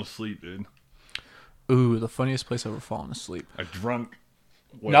ever fallen asleep, dude? Ooh, the funniest place I've ever fallen asleep. A drunk.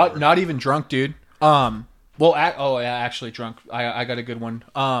 Whatever. Not even drunk, dude. Actually drunk. I got a good one.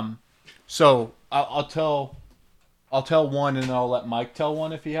 So I'll tell one, and then I'll let Mike tell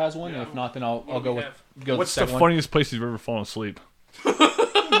one if he has one, and if not, then I'll go with What's the the second one. funniest place you've ever fallen asleep?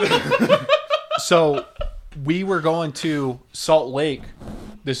 So we were going to Salt Lake.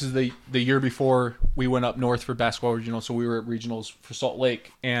 This is the year before we went up north for basketball regionals. So we were at regionals for Salt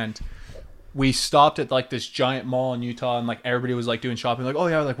Lake, and we stopped at like this giant mall in Utah, and like everybody was like doing shopping. Like, oh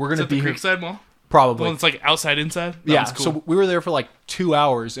yeah, like we're Is gonna that the be here. Creekside Mall? The Probably. one that's like outside, inside? That Yeah. one's cool. So we were there for like 2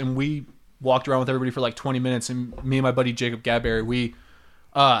 hours, and we walked around with everybody for like 20 minutes. And me and my buddy Jacob Gadberry, we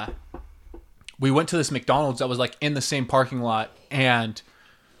went to this McDonald's that was like in the same parking lot, and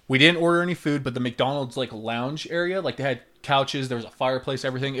we didn't order any food, but the McDonald's like lounge area, like they had couches, there was a fireplace,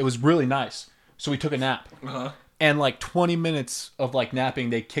 everything. It was really nice. So we took a nap. And like 20 minutes of like napping,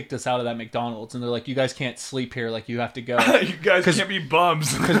 they kicked us out of that McDonald's, and they're like, "You guys can't sleep here. Like you have to go." You guys can't be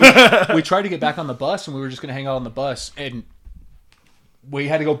bums. We tried to get back on the bus, and we were just gonna hang out on the bus, and we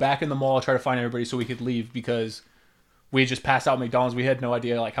had to go back in the mall, try to find everybody so we could leave because we had just passed out at McDonald's. We had no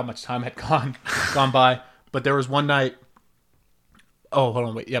idea like how much time had gone by. But there was one night. Oh, hold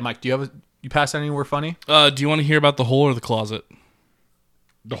on, wait. Yeah, Mike, you passed out anywhere funny? Do you want to hear about the hole or the closet?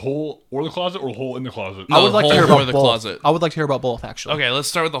 The hole or the closet or the hole in the closet? No, I would like to hear hole or about the both. closet. I would like to hear about both, actually. Okay, let's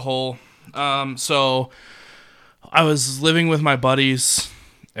start with the hole. So I was living with my buddies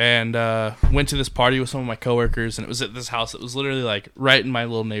and went to this party with some of my coworkers, and it was at this house that was literally like right in my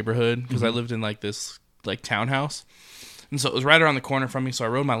little neighborhood because I lived in like this like townhouse, and so it was right around the corner from me. So I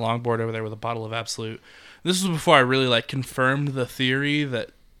rode my longboard over there with a bottle of Absolute. This was before I really like confirmed the theory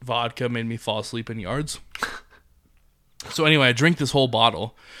that vodka made me fall asleep in yards. So anyway, I drink this whole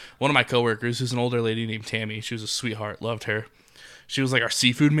bottle. One of my coworkers, who's an older lady named Tammy, she was a sweetheart, loved her. She was like our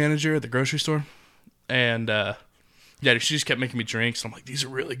seafood manager at the grocery store. And yeah, she just kept making me drinks. And I'm like, these are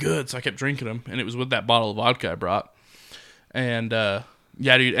really good. So I kept drinking them. And it was with that bottle of vodka I brought. And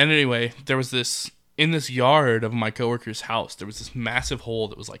yeah, dude. And anyway, there was this, in this yard of my coworker's house, there was this massive hole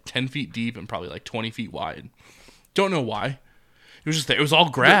that was like 10 feet deep and probably like 20 feet wide. Don't know why. It was just there. It was all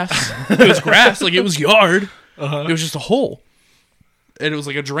grass. It was grass. Like it was yard. It was just a hole. And it was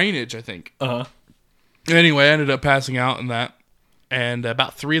like a drainage, I think. Anyway, I ended up passing out in that. And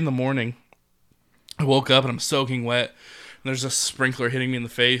about 3 a.m, I woke up and I'm soaking wet. And there's a sprinkler hitting me in the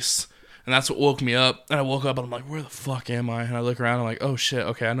face. And that's what woke me up. And I woke up and I'm like, where the fuck am I? And I look around and I'm like, oh shit,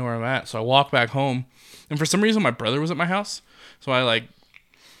 okay, I know where I'm at. So I walk back home. And for some reason, my brother was at my house. So I like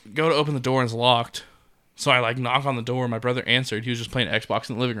go to open the door and it's locked. So I like knock on the door. My brother answered. He was just playing Xbox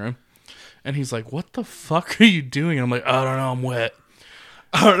in the living room. And he's like, what the fuck are you doing? And I'm like, I don't know, I'm wet.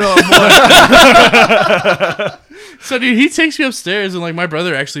 I don't know, I'm wet. So, dude, he takes me upstairs, and, like, my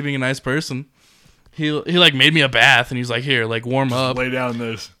brother, actually being a nice person, he like, made me a bath, and he's like, here, like, warm up. Lay down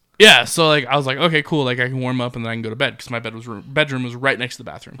this. Yeah, so, like, I was like, okay, cool, like, I can warm up, and then I can go to bed, because my bedroom was right next to the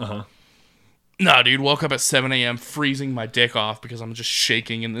bathroom. No, dude, woke up at 7 a.m. freezing my dick off, because I'm just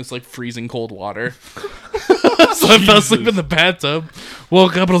shaking in this, like, freezing cold water. So I fell asleep in the bathtub,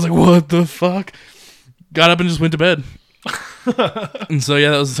 woke up, and I was like, what the fuck? Got up and just went to bed. And so,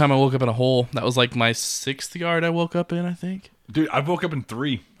 yeah, that was the time I woke up in a hole. That was, like, my 6th yard I woke up in, I think. Dude, I woke up in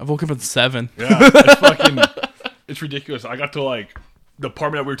 3. I woke up in 7. Yeah, it's fucking, it's ridiculous. I got to, like, the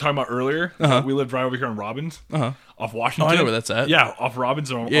apartment that we were talking about earlier. We lived right over here on Robbins, off Washington. Oh, I know where that's at. Yeah, off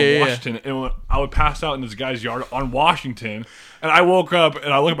Robbins on Yeah. Washington. And when I would pass out in this guy's yard on Washington, and I woke up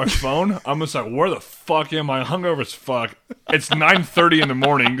and I look at my phone. I'm just like, where the fuck am I? Hungover as fuck. It's 9:30 in the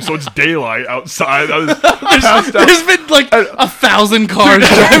morning, so it's daylight outside. I was passed out. There's been like 1,000 cars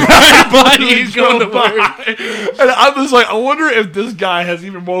driving by. He's going to work. And I'm just like, I wonder if this guy has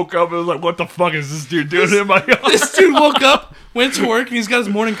even woke up and was like, what the fuck is this dude doing in my yard? This dude woke up, went to work, and he's got his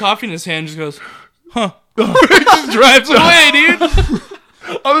morning coffee in his hand. Just goes, huh? He just drives Away, dude.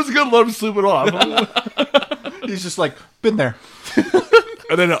 I was gonna let him sleep it off. He's just like, been there.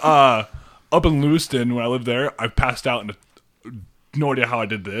 And then up in Lewiston, when I lived there, I passed out, and no idea how I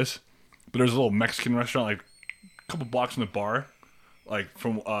did this, but there's a little Mexican restaurant like a couple blocks from the bar, like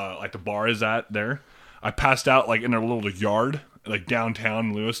from like the bar is at there. I passed out like in their little yard, like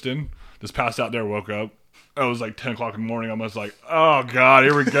downtown Lewiston. Just passed out there, woke up. It was like 10 o'clock in the morning. I was like, oh god,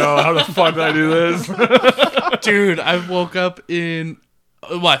 here we go. How the fuck did I do this? Dude, I woke up in...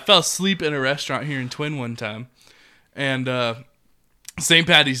 Well, I fell asleep in a restaurant here in Twin one time. And St.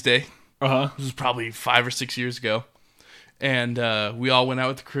 Patty's Day. This was probably 5 or 6 years ago. And we all went out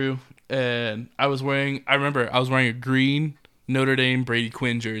with the crew. And I remember I was wearing a green Notre Dame Brady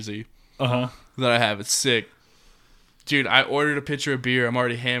Quinn jersey. That I have. It's sick. Dude, I ordered a pitcher of beer. I'm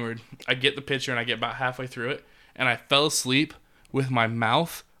already hammered. I get the pitcher and I get about halfway through it. And I fell asleep with my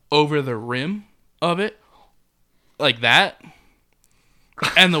mouth over the rim of it. Like that.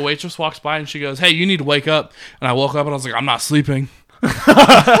 And the waitress walks by and she goes, "Hey, you need to wake up." And I woke up and I was like, "I'm not sleeping."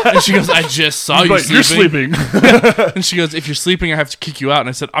 And she goes, "I just saw you But sleeping." you're sleeping. And she goes, "If you're sleeping, I have to kick you out." And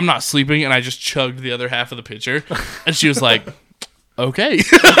I said, "I'm not sleeping." And I just chugged the other half of the pitcher. And she was like, "Okay."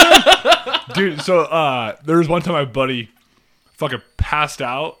 Dude, so there was one time my buddy fucking passed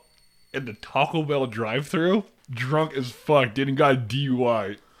out in the Taco Bell drive-thru, drunk as fuck, dude, and got a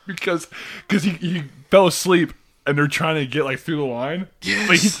DUI because he fell asleep and they're trying to get like through the line. Yes.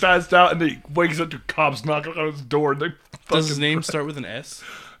 Like he passed out and he wakes up to cops knocking on his door. And they Does his fucking- name start with an S?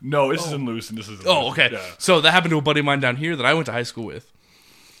 No, this is in Lewiston. This is in Oh, Lewiston. okay. Yeah. So that happened to a buddy of mine down here that I went to high school with.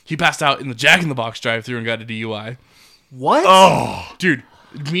 He passed out in the Jack in the Box drive-thru and got a DUI. What? Oh, Dude,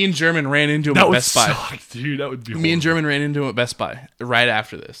 me and German ran into him that at would Best Buy. suck, dude. That would be. Me and horrible. German ran into him at Best Buy right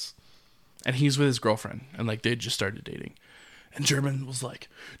after this. And he's with his girlfriend. And, like, they just started dating. And German was like,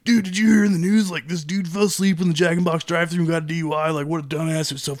 "Dude, did you hear in the news? Like, this dude fell asleep in the Jack in the Box drive-thru and got a DUI. Like, what a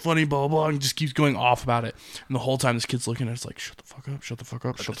dumbass. It was so funny, blah, blah, blah." And just keeps going off about it. And the whole time this kid's looking at us like, "Shut the fuck up, shut the fuck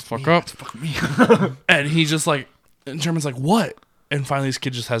up, shut the fuck up." Fuck me. And he's just like, and German's like, "What?" And finally this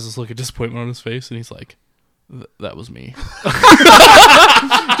kid just has this look of disappointment on his face. And he's like, "That was me."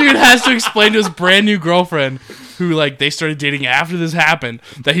 Dude has to explain to his brand new girlfriend, who like they started dating after this happened,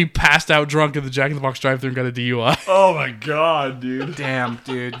 that he passed out drunk at the Jack in the Box drive-thru and got a DUI. Oh my god, dude. Damn,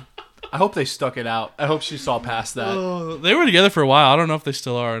 dude. I hope they stuck it out. I hope she saw past that. They were together for a while. I don't know if they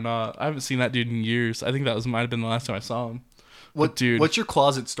still are or not. I haven't seen that dude in years. I think that might have been the last time I saw him. What, dude? What's your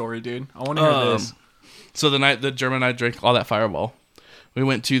closet story, dude? I want to hear this. So the night that German and I drank all that Fireball, we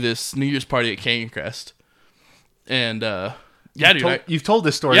went to this New Year's party at Canyon Crest, and yeah, dude, You've told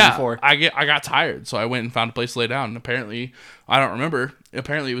this story yeah, before. I got tired, so I went and found a place to lay down. And apparently, I don't remember.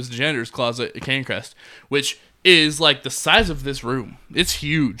 Apparently, it was the janitor's closet at Canyon Crest, which is like the size of this room. It's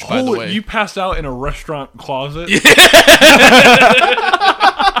huge, by the way. You passed out in a restaurant closet?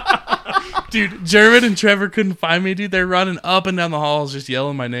 Dude, German and Trevor couldn't find me, dude. They're running up and down the halls just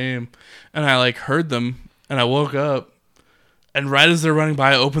yelling my name. And I like heard them and I woke up. And right as they're running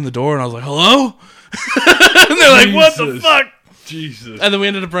by, I opened the door and I was like, "Hello?" And they're like, "What the Jesus. fuck?" Jesus. And then we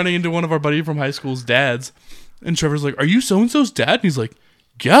ended up running into one of our buddy from high school's dads. And Trevor's like, "Are you so-and-so's dad?" And he's like,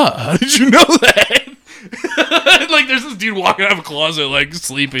 "Yeah, how did you know that?" Like there's this dude walking out of a closet like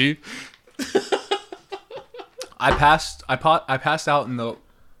sleepy. I passed out in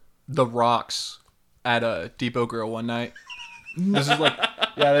the rocks at a Depot Grill one night. This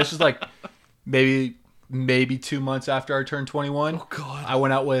is like maybe 2 months after I turned 21. Oh god. I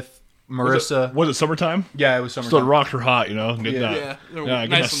went out with Marissa. Was it summertime? Yeah, it was So the summertime. rocks were hot, you know? Get Yeah. that. Yeah, they're Yeah, get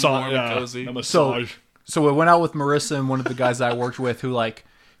nice that and warm and cozy. a massage. So we went out with Marissa and one of the guys that I worked with, who like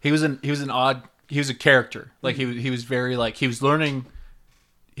he was a character. Like he was very like he was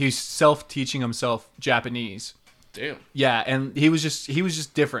self-teaching himself Japanese. Damn. Yeah, and he was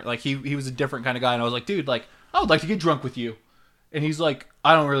just different. Like he was a different kind of guy, and I was like, "Dude, like I would like to get drunk with you." And he's like,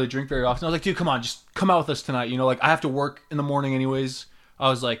 "I don't really drink very often." I was like, "Dude, come on, just come out with us tonight. You know, like I have to work in the morning anyways." I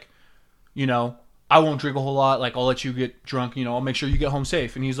was like, "You know, I won't drink a whole lot. Like I'll let you get drunk. You know, I'll make sure you get home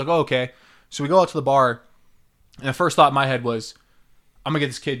safe." And he's like, "Oh, okay." So we go out to the bar, and the first thought in my head was, "I'm gonna get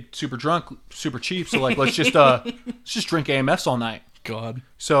this kid super drunk, super cheap. So like let's just drink AMFs all night." God.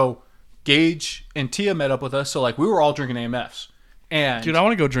 So Gage and Tia met up with us, so like we were all drinking AMFs. And Dude, I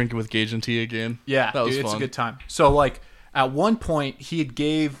want to go drinking with Gage and T again. yeah, that was dude, it's fun. a good time. So like at one point he had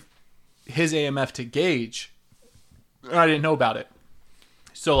gave his AMF to Gage, and I didn't know about it.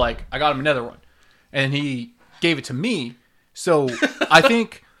 So like I got him another one, and he gave it to me. So I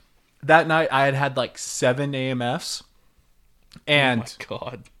think that night I had like 7 AMFs, and Oh my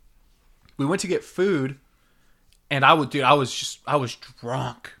God. we went to get food, and I was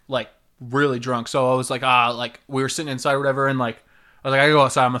drunk, like really drunk. So I was like, like we were sitting inside or whatever, and like I was like, I gotta go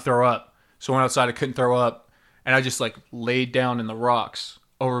outside, I'm gonna throw up. So I went outside, I couldn't throw up, and I just like laid down in the rocks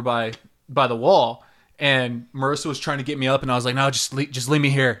over by the wall. And Marissa was trying to get me up, and I was like, no, just leave me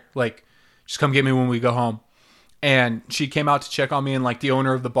here, like just come get me when we go home. And she came out to check on me, and like the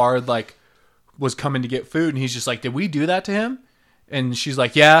owner of the bar like was coming to get food, and he's just like, did we do that to him? And she's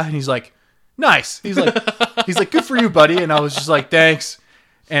like, yeah. And he's like, nice. He's like, good for you, buddy. And I was just like, thanks.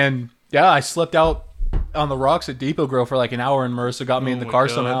 And yeah, I slept out on the rocks at Depot Grill for like an hour, and Marissa got me in the my car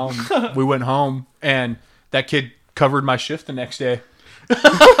God. somehow. And we went home, and that kid covered my shift the next day.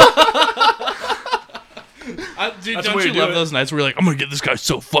 Dude, That's the don't way you to do love it. those nights where you're like, I'm gonna get this guy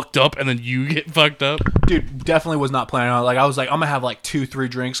so fucked up, and then you get fucked up? Dude, definitely was not planning on it. Like I was like, I'm gonna have like 2-3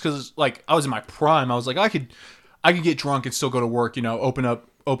 drinks, because like I was in my prime. I was like, I could get drunk and still go to work, you know, open up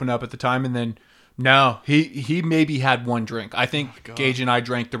at the time. And then no, he maybe had 1 drink. I think Gage and I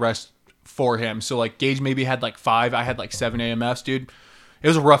drank the rest for him. So like Gage maybe had like 5, I had like 7 AMFs, dude. It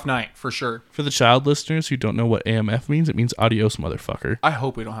was a rough night for sure. For the child listeners who don't know what AMF means, it means adios, motherfucker. I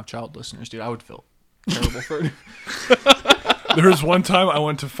hope we don't have child listeners, dude. I would feel terrible for it. There was one time I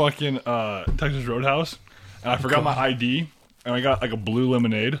went to fucking Texas Roadhouse, and I forgot my ID, and I got like a blue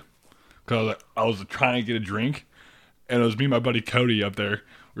lemonade because I was trying to get a drink, and it was me and my buddy Cody up there.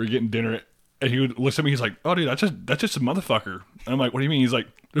 We were getting dinner, and he would look at me. He's like, "Oh, dude, that's just a motherfucker." And I'm like, "What do you mean?" He's like,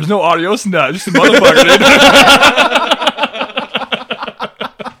 "There's no adios in that. It's just a motherfucker, dude."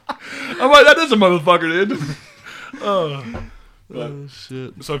 I'm like, "That is a motherfucker, dude." Oh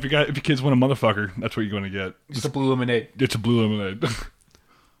shit! So if your kids want a motherfucker, that's what you're going to get. Just a blue lemonade. It's a blue lemonade.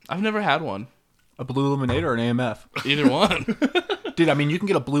 I've never had one. A blue lemonade or an AMF? Either one. Dude, I mean, you can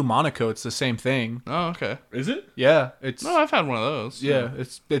get a blue Monaco. It's the same thing. Oh, okay. Is it? Yeah, it's No, I've had one of those. yeah,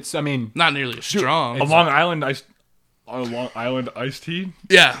 it's. I mean, Not nearly as strong. A Long Island iced tea.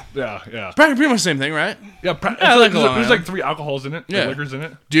 Yeah. Yeah. Pretty much the same thing, right? Yeah, I like Long there's Island. like 3 alcohols in it. Yeah. Liquors in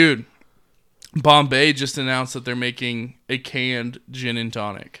it. Dude, Bombay just announced that they're making a canned gin and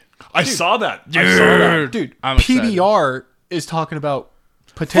tonic. I saw that. I saw that. dude, I'm excited. PBR is talking about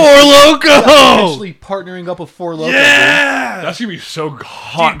Four potentially, Loko! potentially partnering up with Four Loko. Yeah! That's gonna be so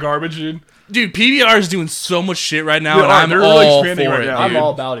hot garbage, dude. Dude, PBR is doing so much shit right now, They and are. I'm They're all really for expanding right it, now. I'm dude.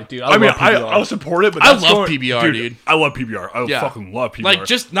 all about it, dude. I mean, love PBR. I'll support it, but I that's love going, PBR, dude. I love PBR. I Yeah. fucking love PBR. Like,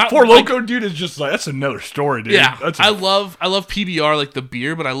 just not- Four like- Loko, dude, is just like that's another story, dude. Yeah, That's I love PBR like the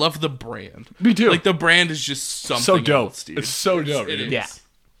beer, but I love the brand. Me too. Like the brand is just something so dope. else, dude. It's so dope, It dude. is. Yeah.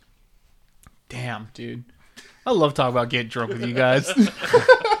 Damn, dude. I love talking about getting drunk with you guys.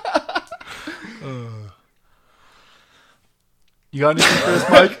 You got anything for us,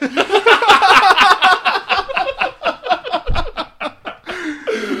 Mike?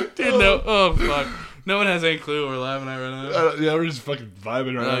 Dude, no. Oh fuck. No one has any clue what we're laughing at right now. Yeah, we're just fucking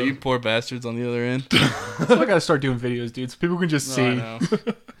vibing right Oh, now. you poor bastards on the other end. That's why I gotta start doing videos, dude, so people can just Oh, I see. know.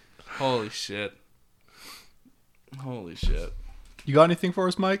 Holy shit. Holy shit. You got anything for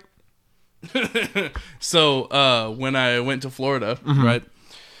us, Mike? So, when I went to Florida, right?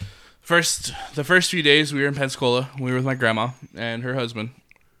 The first few days we were in Pensacola. We were with my grandma and her husband.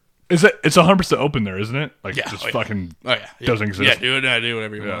 Is it? It's 100% open there, isn't it? Like, Yeah, just oh, yeah. fucking Oh yeah, yeah. doesn't exist. Yeah, do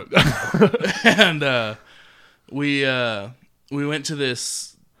whatever you want. And we went to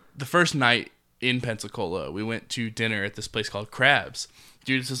the first night in Pensacola. We went to dinner at this place called Crabs.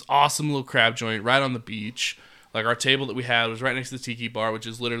 Dude, it's this awesome little crab joint right on the beach. Like our table that we had was right next to the tiki bar, which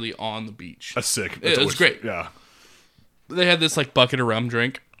is literally on the beach. That's sick. It That's was always- great. Yeah. They had this like bucket of rum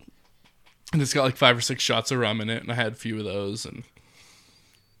drink, and it's got like 5 or 6 shots of rum in it, and I had a few of those. And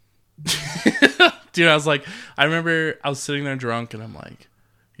dude, I remember I was sitting there drunk, and I'm like,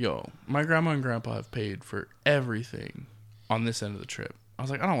 "Yo, my grandma and grandpa have paid for everything on this end of the trip." I was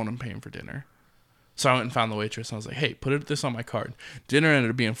like, "I don't want them paying for dinner," so I went and found the waitress, and I was like, "Hey, put this on my card." Dinner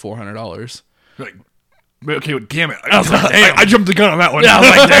ended up being $400. Like, okay, well, damn it. I was like, damn. I jumped the gun on that one. Yeah, I was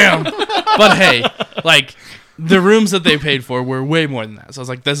like, damn. But hey, like the rooms that they paid for were way more than that. So I was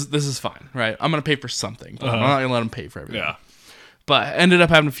like, this is fine, right? I'm gonna pay for something. But I'm not gonna let them pay for everything. Yeah. But I ended up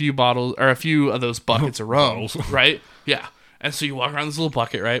having a few bottles or a few of those buckets of rum, Bottles. right? Yeah. And so you walk around this little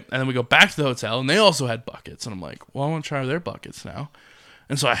bucket, right? And then we go back to the hotel, and they also had buckets. And I'm like, well, I want to try their buckets now.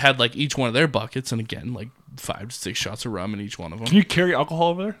 And so I had like each one of their buckets, and again, like 5 to 6 shots of rum in each one of them. Can you carry alcohol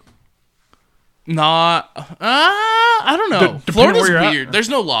over there? Not, I don't know. Depending Florida's where you're at? weird. There's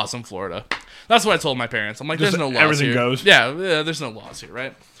no laws in Florida. That's what I told my parents. I'm like, Just there's no laws everything here. goes? Yeah, there's no laws here,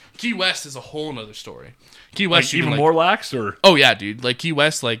 right? Key West is a whole nother story. Key Like, West, you even can, more lax, or Oh yeah, dude. Like Key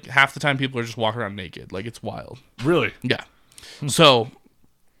West, like half the time people are just walking around naked. Like it's wild. really? Yeah. So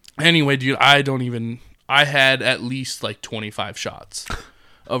anyway, dude, I had at least like 25 shots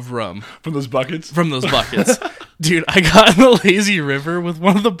of rum From those buckets? from those buckets. Dude, I got in the lazy river with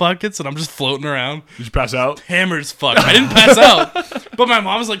one of the buckets and I'm just floating around. Did you pass out? Hammered as fuck. I didn't pass out, but my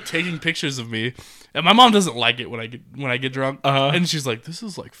mom was like taking pictures of me, and my mom doesn't like it when I get drunk, and she's like, "This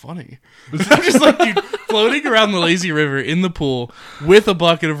is like funny." I'm just like, dude, floating around the lazy river in the pool with a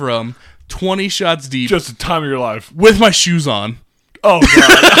bucket of rum, 20 shots deep, Just the time of your life. with my shoes on. Oh,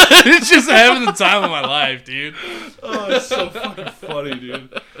 God. It's just having the time of my life, dude. Oh, it's so fucking funny,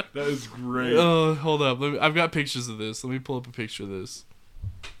 dude. That is great. Oh, hold up. I've got pictures of this. Let me pull up a picture of this.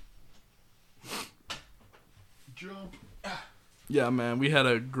 Jump. Yeah, man, we had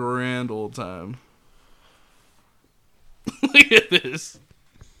a grand old time. Look at this.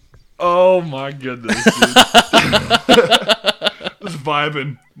 Oh, my goodness, dude. Just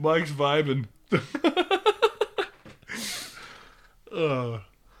vibing. Mike's vibing.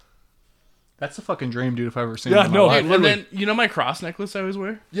 That's a fucking dream, dude, if I ever seen Yeah, it in my no, life. And literally. then, you know my cross necklace I always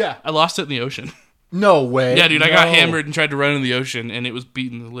wear? Yeah. I lost it in the ocean. No way. Yeah, dude, I got No. hammered and tried to run in the ocean, and it was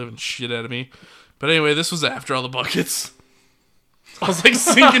beating the living shit out of me. But anyway, this was after all the buckets. I was like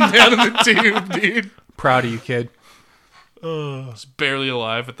sinking down in the tube, dude. Proud of you, kid. I was barely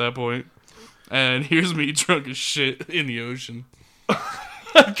alive at that point. And here's me drunk as shit in the ocean.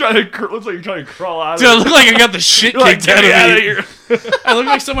 looks like you're trying to crawl out Dude, I of it. look like I got the shit You're like, kicked get out me of out of me. here. I look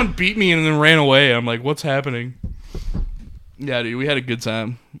like someone beat me and then ran away. I'm like, what's happening? Yeah, dude, we had a good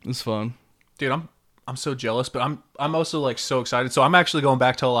time. It was fun. Dude, I'm so jealous, but I'm also like so excited. So I'm actually going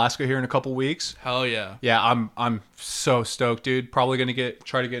back to Alaska here in a couple weeks. Hell yeah. Yeah, I'm so stoked, dude. Probably gonna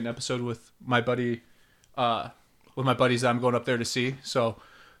try to get an episode with my buddy, with my buddies that I'm going up there to see. So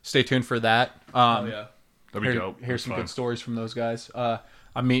stay tuned for that. Oh yeah. That'd be dope. Here's That's some fun. good stories from those guys.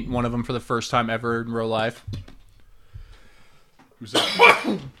 I'm meeting one of them for the first time ever in real life. Who's that?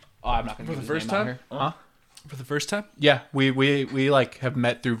 Oh, I'm not gonna For give the his first name out time? here. Huh? For the first time? Yeah, we like have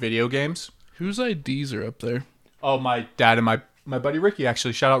met through video games. Whose IDs are up there? Oh, my dad and my buddy Ricky,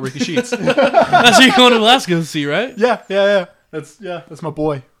 actually. Shout out Ricky Sheets. That's who you're going to Alaska to see, right? yeah. That's my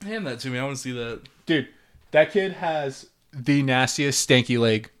boy. Hand that to me. I want to see that. Dude, that kid has the nastiest stanky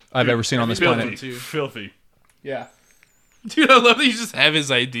leg I've ever seen on this Filthy. planet. too. Filthy. Yeah. Dude, I love that you just have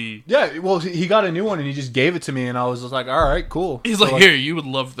his ID. Yeah, well, he got a new one and he just gave it to me and I was just like, all right, cool. He's So, like, here, you would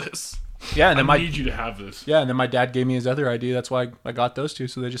love this. Yeah, and then I need you to have this. and then my dad gave me his other ID. That's why I got those two.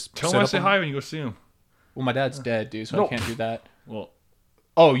 So they just Tell set him I up say on- hi when you go see him. Well, my dad's dead, dude, so No. I can't do that. Well,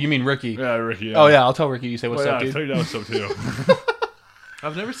 Oh, you mean Ricky? yeah, Ricky. Yeah. Oh yeah, I'll tell Ricky you say what's Well, up, yeah, dude. tell your dad what's up too.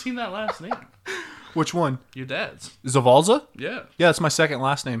 I've never seen that last name. Which one? Your dad's. Zavalza? Yeah. Yeah, that's my second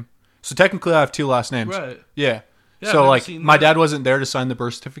last name. So technically, I have two last names. Right. Yeah. Yeah, I've So never like, seen my that. dad wasn't there to sign the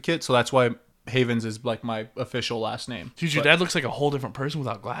birth certificate, so that's why Havens is like my official last name. Dude, your But- dad looks like a whole different person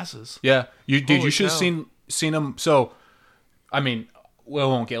without glasses. Yeah, dude, Holy you should have cow. seen him. So, I mean, we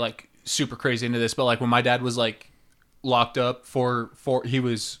won't get like super crazy into this, but like when my dad was like locked up he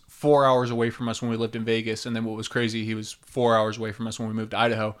was 4 hours away from us when we lived in Vegas, and then what was crazy, he was 4 hours away from us when we moved to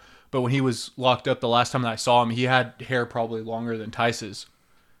Idaho. But when he was locked up, the last time that I saw him, he had hair probably longer than Tice's.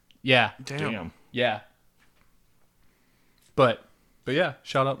 Yeah, Damn. yeah. But yeah,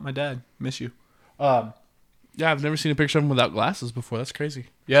 shout out my dad. Miss you. Yeah, I've never seen a picture of him without glasses before. That's crazy.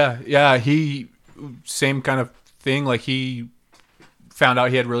 Yeah, he same kind of thing. Like he found out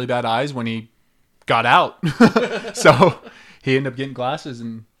he had really bad eyes when he got out, so he ended up getting glasses,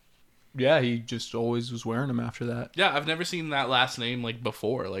 and yeah, he just always was wearing them after that. Yeah, I've never seen that last name like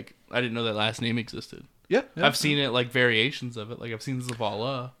before. Like I didn't know that last name existed. Yeah, I've seen it like variations of it. Like I've seen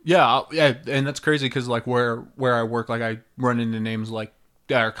Zavala. yeah, and that's crazy because like where I work, like I run into names like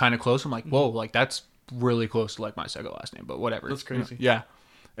that are kind of close. I'm like, whoa, like that's really close to like my second last name, but whatever. That's crazy. Yeah,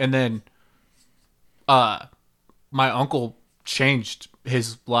 and then, my uncle changed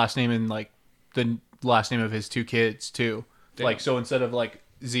his last name and like the last name of his two kids too. Damn. Like so instead of like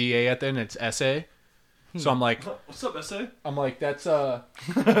ZA at the end, it's SA. So I'm like, What's up, SA? that's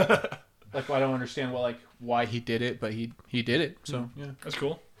like I don't understand why he did it, but he did it. So yeah, That's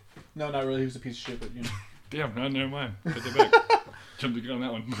cool. no, not really. He was a piece of shit, but you know. Damn, no, never mind. Take that back. Jumped the gun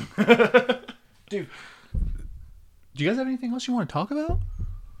on that one. Dude, do you guys have anything else you want to talk about?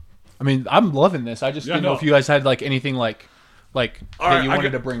 I mean, I'm loving this. I just Yeah, didn't know no. if you guys had like anything like All that right, you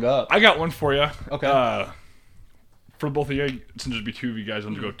wanted to bring up. I got one for you. Okay. For both of you, since there'd be two of you guys, I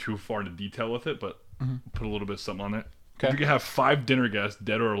don't want to go too far into detail with it, but put a little bit of something on it. Okay. If you could have 5 dinner guests,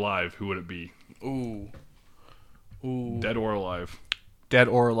 dead or alive, who would it be? Ooh. Dead or alive? Dead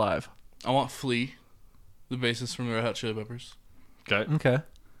or alive. I want Flea, the bassist from the Red Hot Chili Peppers. Okay. Okay.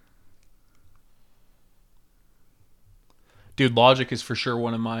 Dude, Logic is for sure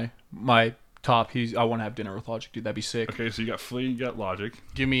one of my top. I want to have dinner with Logic, dude. That'd be sick. Okay, so you got Flea, you got Logic.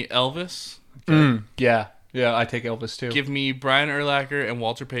 Give me Elvis. Yeah, I take Elvis too. Give me Brian Urlacher and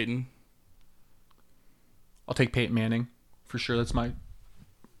Walter Payton. I'll take Peyton Manning for sure. That's my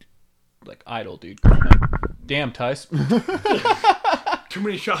like idol, dude. Damn, Tice. Too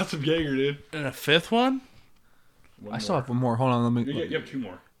many shots of Jaeger, dude. And a fifth one? One I still more. have one more. Hold on, let me. You have 2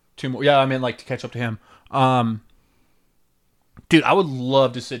 more. Two more. Yeah, I mean, like to catch up to him. Dude, I would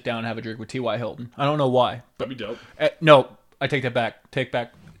love to sit down and have a drink with T.Y. Hilton. I don't know why. That'd be dope. No, I take that back. Take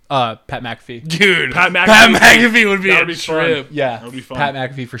back Pat McAfee. Dude, Pat Pat McAfee. McAfee would be That a would be fun. trip. Yeah, That would be fun. Pat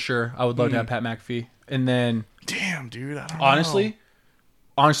McAfee for sure. I would love to have Pat McAfee. And then, Damn, dude. I don't know. honestly,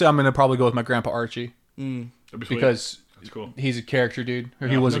 I'm gonna probably go with my grandpa Archie That'd be sweet. because That's cool. he's a character, dude. Or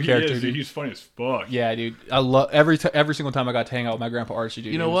he was a character, is, dude. He's funny as fuck. Yeah, dude. I love every single time I got to hang out with my grandpa Archie,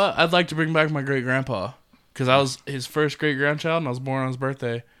 dude. You know he was- what? I'd like to bring back my great grandpa because I was his first great grandchild and I was born on his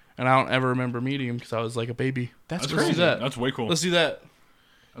birthday. And I don't ever remember meeting him because I was like a baby. That's Let's crazy. do that. That's way cool. Let's do that.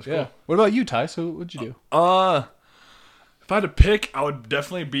 That's Yeah. What about you, Ty? So what'd you do? cool. If I had to pick, I would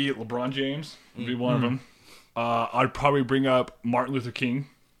definitely be LeBron James. Would be one of them. I'd probably bring up Martin Luther King.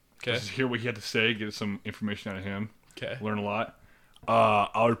 Okay. Just hear what he had to say, get some information out of him. Okay. Learn a lot.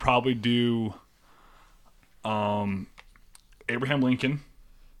 I would probably do Abraham Lincoln.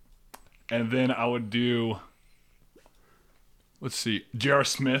 And then I would do, let's see, J.R.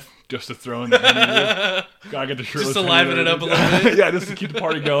 Smith, just to throw in the Gotta get the shirtless. Just to liven it up a little bit. Yeah, just to keep the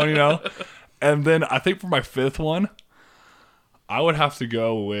party going, you know. And then I think for my fifth one, I would have to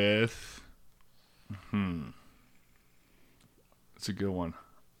go with, it's a good one.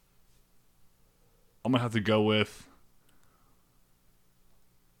 I'm gonna have to go with,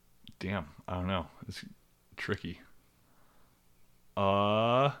 damn, I don't know. It's tricky.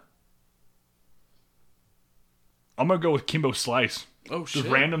 I'm gonna go with Kimbo Slice. Oh shit.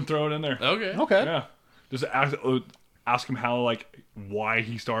 Just random throw it in there. Okay. Okay. Yeah. Just ask him how, like, why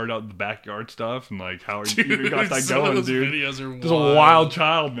he started out the backyard stuff and, like, how he even got that some of going, those dude. videos are Just a wild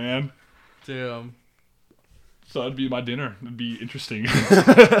child, man. Damn. So that'd be my dinner. It'd be interesting.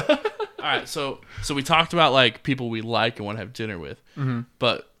 All right, so we talked about like people we like and want to have dinner with,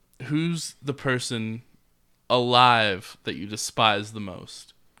 but who's the person alive that you despise the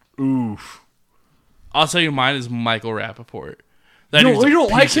most? Oof. I'll tell you, mine is Michael Rappaport. That You dude's a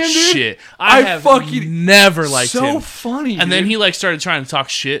don't like piece of him, dude? shit. I have fucking- never liked so him. funny, And then dude. he like started trying to talk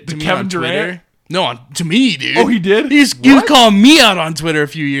shit to me Kevin on Twitter. Durant? No, to me, dude. Oh, he did? He was calling me out on Twitter a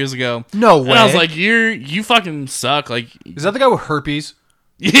few years ago. No way. And I was like, you fucking suck. Like, Is that the guy with herpes?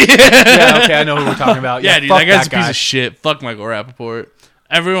 yeah. Yeah, okay, I know who we're talking about. Yeah, dude, fuck that guy's a guy. piece of shit. Fuck Michael Rappaport.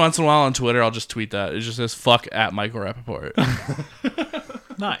 Every once in a while on Twitter, I'll just tweet that. It just says, fuck at Michael Rappaport.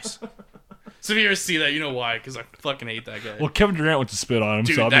 Nice. So if you ever see that, you know why, because I fucking hate that guy. Well, Kevin Durant went to spit on him.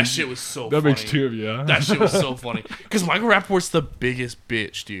 Dude, so I that mean, shit was so that funny. makes two of you. Huh? That shit was so funny. Because Michael Rappaport's the biggest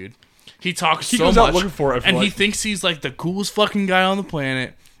bitch, dude. He talks He so goes much. out looking for it, I feel and he like. thinks he's like the coolest fucking guy on the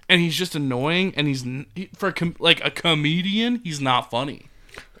planet. And he's just annoying. And for a comedian, he's not funny.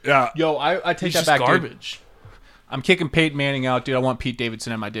 Yeah. Yo, I take He's that just back, dude. garbage. I'm kicking Peyton Manning out, dude. I want Pete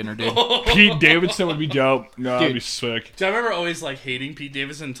Davidson at my dinner, dude. Pete Davidson would be dope. No, that'd Dude. be sick. Dude, I remember always like hating Pete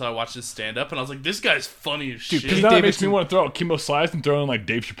Davidson until I watched his stand up. And I was like, this guy's funny as Because shit. now it makes Davidson- me want to throw out Kimbo Slice and throw in like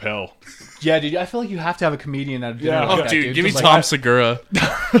Dave Chappelle. Yeah, dude. I feel like you have to have a comedian at a dinner. Yeah. like Oh, that, dude, give me Just Tom like, Segura.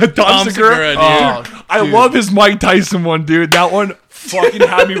 Tom Segura, dude. Oh, I dude. love his Mike Tyson one, dude. That one fucking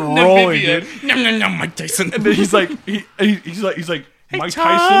had me rolling, dude. Nom, nom, nom, Mike Tyson. And then he's like, he's like, Mike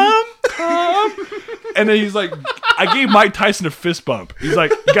Tom. Tyson. And then he's like, I gave Mike Tyson a fist bump. He's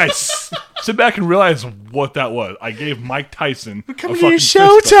like, you guys, sit back and realize what that was. I gave Mike Tyson a fucking fist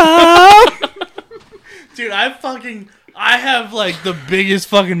bump. Dude, I have like the biggest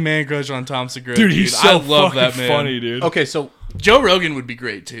fucking man crush on Tom Segura. Dude, he's so I love fucking that man. funny, dude. Okay, so Joe Rogan would be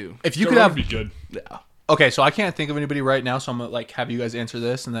great too. if you Joe could Rogan have, would be good. okay, so I can't think of anybody right now, so I'm gonna like have you guys answer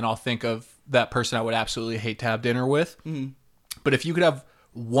this, and then I'll think of that person I would absolutely hate to have dinner with. But if you could have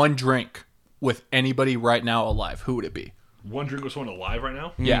one drink with anybody right now alive, who would it be? One drink with someone alive right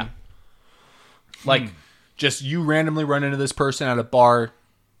now? Yeah, like just you randomly run into this person at a bar,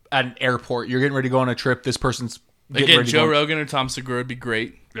 at an airport. You're getting ready to go on a trip. This person's getting Again, ready to Joe go. Rogan or Tom Segura would be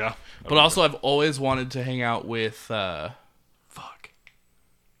great. Yeah. But also, I've always wanted to hang out with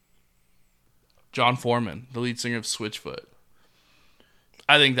John Foreman, the lead singer of Switchfoot.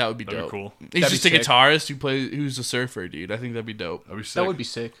 I think that would be That'd be dope. cool. He's That'd just be a sick. guitarist who's a surfer, dude. I think that'd be dope. That'd be sick. That would be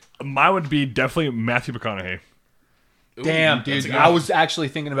sick. Mine would be definitely Matthew McConaughey. Ooh, Damn, that's dude. a good I one. was actually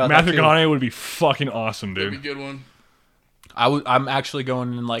thinking about Matthew that too. McConaughey would be fucking awesome, That'd dude. be a good one. I'm actually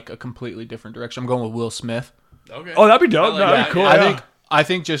going in like a completely different direction. I'm going with Will Smith. Okay. Oh, that'd be dope. I like That'd that, be cool. yeah. Yeah. I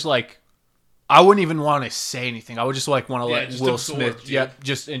think just like I wouldn't even want to say anything. I would just like want to Yeah, let just Will absorb, Smith, dude.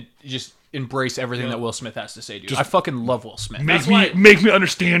 just embrace everything Yeah. that Will Smith has to say, dude. Just I fucking love Will Smith. Make why- me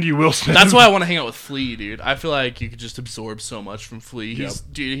understand you, Will Smith. That's why I want to hang out with Flea, dude. I feel like you could just absorb so much from Flea.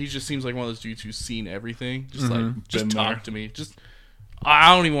 Dude, he just seems like one of those dudes who's seen everything. Just like, just Been talk there. to me. Just,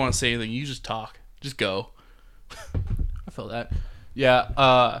 I don't even want to say anything. You just talk. Just go. I feel that.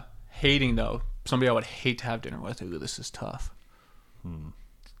 Yeah. Hating though, somebody I would hate to have dinner with. Ooh, this is tough.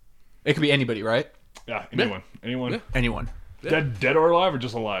 It could be anybody, right? Yeah, anyone. Anyone. Yeah. Anyone. Dead or alive or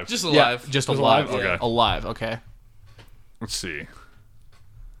just alive? Just alive. Yeah, just Just alive. alive? Okay. Alive. Okay. Let's see.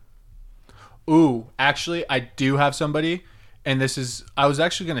 Ooh, actually, I do have somebody, and this is. I was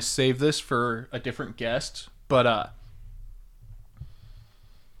actually going to save this for a different guest, but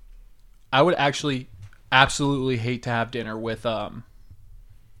I would actually absolutely hate to have dinner with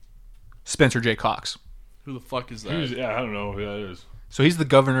Spencer J. Cox. Who the fuck is Who's- that? yeah, I don't know who that is. So he's the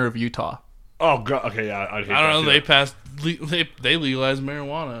governor of Utah. Oh god. Okay, yeah. I'd hate I don't know. that They too. passed. They legalized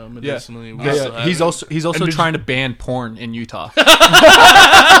marijuana medicinally. We Yeah, still have he's it. also And trying to ban porn in Utah.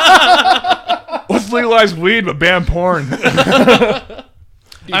 Let's legalize weed, but ban porn. I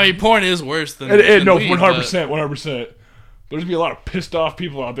mean, porn is worse than. No, weed, 100%, 100%. There's be a lot of pissed off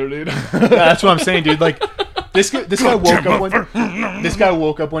people out there, dude. That's what I'm saying, dude. Like this guy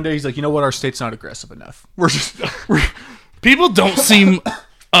woke up one day. He's like, you know what? Our state's not aggressive enough. We're but people don't seem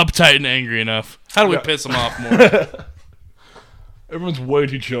uptight and angry enough. How do we piss them off more? Everyone's way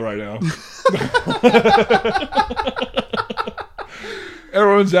too chill right now.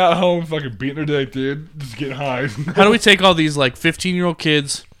 Everyone's at home fucking beating their dick, dude. Just getting high. How do we take all these like 15-year-old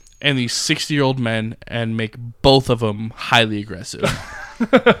kids and these 60-year-old men and make both of them highly aggressive?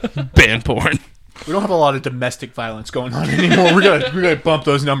 Ban porn. We don't have a lot of domestic violence going on anymore. We're gonna bump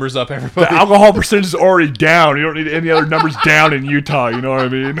those numbers up, everybody. The alcohol percentage is already down. You don't need any other numbers down in Utah. You know what I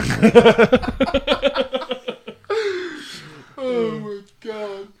mean? Oh my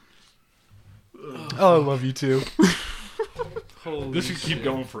god. Oh, I love you too. This could keep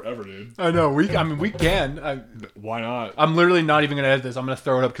going forever, dude. I know. We can. Why not? I'm literally not even gonna edit this. I'm gonna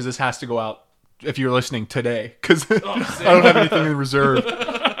throw it up because this has to go out if you're listening today. Because I don't have anything in reserve.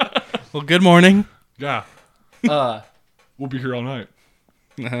 Well, good morning. Yeah. We'll be here all night.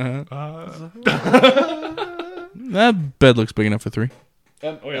 That bed looks big enough for 3.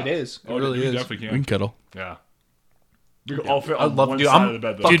 Oh, yeah. It is. It Oh, really you is. definitely We can. can cuddle. Yeah. We can all fit I on love- one dude, side I'm of the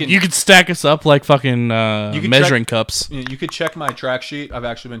bed, though. fucking- Dude, you could stack us up like fucking could measuring cups. You could check my track sheet. I've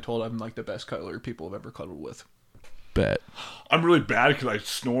actually been told I'm like the best cuddler people have ever cuddled with. Bet. I'm really bad because I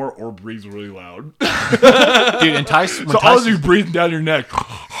snore or breathe really loud. Dude, and Tice, So all of you breathing down your neck.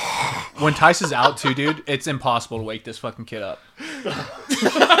 when Tice is out too, dude, it's impossible to wake this fucking kid up.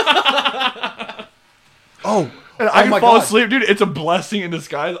 And I can my fall God. asleep, dude. It's a blessing in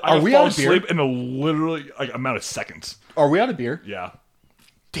disguise. I can we fall out of beer? asleep in a literally like amount of seconds. Are we out of beer? Yeah.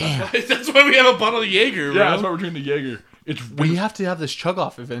 That's why we have a bottle of Jaeger, bro. Yeah, that's why we're drinking the Jaeger. It's We have to have this chug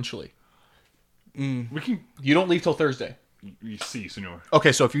off eventually. we can You don't leave till Thursday. you see, senor.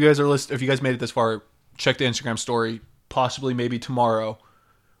 Okay, so if you guys are if you guys made it this far, check the Instagram story. Possibly, maybe tomorrow,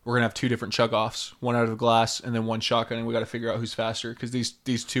 we're gonna have 2 different chug offs, one out of a glass and then one shotgun, and we got to figure out who's faster because these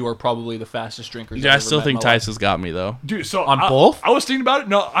 2 are probably the fastest drinkers. Yeah, I've I ever still met in think my life. Tice has got me though. Dude, so On both? I was thinking about it.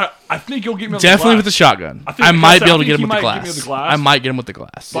 No, I think you'll get me on Definitely the with the glass. shotgun. I think I might because be able I to get think him with he the might give me glass. the glass. I might get him with the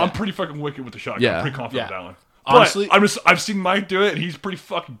glass. But I'm pretty fucking wicked with the shotgun. Yeah. I'm pretty confident Yeah. with that one. Honestly- but I've seen Mike do it, and he's pretty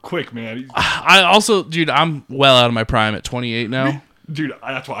fucking quick, man. I also, dude, I'm well out of my prime at 28 now. Dude,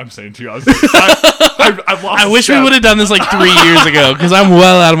 that's what I'm saying too. I've lost. I a wish we step. would have done this like 3 years ago because I'm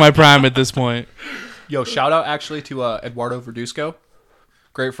well out of my prime at this point. Yo, shout out actually to Eduardo Verduzco,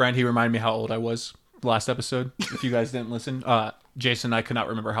 great friend. He reminded me how old I was last episode. If you guys didn't listen, Jason and I could not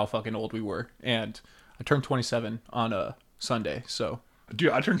remember how fucking old we were, and I turned 27 on a Sunday. So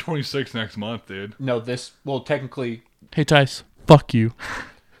Dude, I turn 26 next month, dude. no, technically Hey, Tice, fuck you.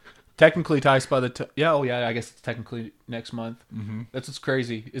 Tice by the I guess it's technically next month. Mm-hmm. That's what's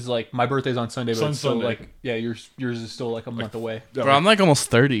crazy is like my birthday's on Sunday, but Sun it's still Sunday. like yours is still like a month away. Yeah, Bro, I'm like almost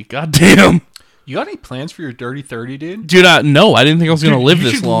 30. God damn. You got any plans for your dirty 30, dude? Dude, no, I didn't think I was going to Dude, live you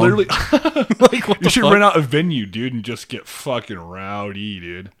this should long. Literally, Like, what you the should fuck? rent out a venue, dude, and just get fucking rowdy,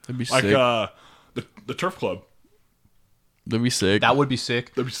 dude. That'd be Like sick. the Turf Club. That'd be sick. That would be sick.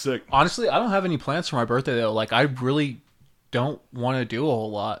 That'd be sick. Honestly, I don't have any plans for my birthday though. Like, I really don't want to do a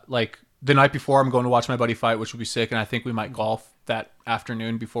whole lot. Like the night before, I'm going to watch my buddy fight, which would be sick, and I think we might golf that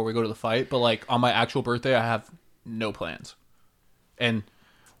afternoon before we go to the fight. But like on my actual birthday, I have no plans, and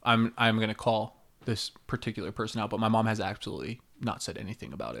I'm gonna call this particular person out. But my mom has absolutely not said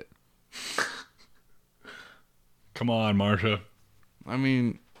anything about it. Come on, Marsha. I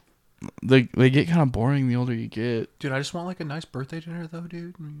mean, they get kind of boring the older you get. Dude, I just want like a nice birthday dinner though,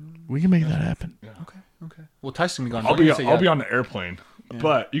 dude. We can make that happen. Okay. Well, Tyson be gone. I'll What do be you say, I'll yeah? be on the airplane,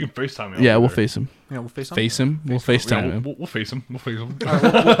 but you can FaceTime me. Yeah, we'll face him. Yeah, we'll face Face him. We'll FaceTime him. We'll face him. We'll face him.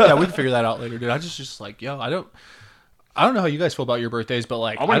 Yeah, we can figure that out later, dude. I just like, yo, I don't know how you guys feel about your birthdays, but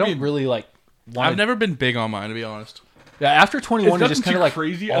like, I wanna I don't be- really like. I've never been big on mine, to be honest. Yeah, after 21, it It's just nothing kind too of like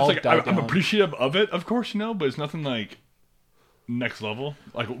crazy. all It's like died I'm down. appreciative of it, of course, but it's nothing like next level.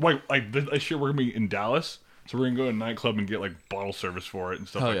 Like this year we're gonna be in Dallas, so we're gonna go to a nightclub and get like bottle service for it and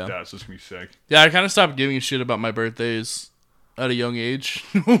stuff Hell like yeah. that. So it's gonna be sick. Yeah, I kind of stopped giving a shit about my birthdays at a young age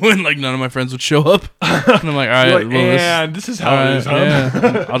when like none of my friends would show up. And I'm like, all right, You're like, well, and this is how all it right, is, huh?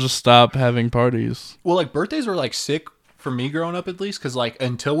 yeah. I'll just stop having parties. Well, like birthdays were like sick for me growing up, at least, because like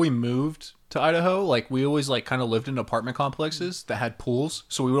until we moved to Idaho, like we always like kind of lived in apartment complexes that had pools,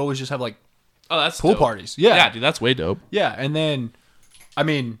 so we would always just have like Oh, that's pool dope. parties. Yeah, Yeah, dude, that's way dope. yeah, and then, I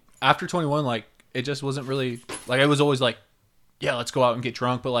mean, after 21, like it just wasn't really like I was always like, yeah, let's go out and get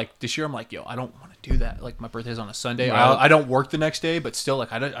drunk. But like this year, I'm like, yo, I don't want to do that. Like my birthday's on a Sunday. Right. I don't work the next day, but still,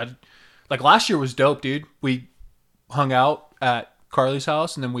 like I like last year was dope, dude. We hung out at Carly's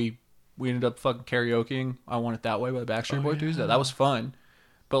house, and then we ended up fucking karaokeing "I Want It That Way" by the Backstreet Boys. Tuesday. That was fun.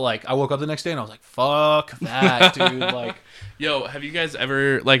 But like I woke up the next day and I was like, fuck that, dude. Like, Yo, have you guys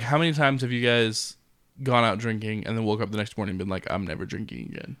ever, like, how many times have you guys gone out drinking and then woke up the next morning and been like, I'm never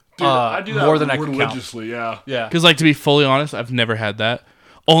drinking again? Dude, I do that more than I can count. religiously. Yeah. yeah, Because, like, to be fully honest, I've never had that.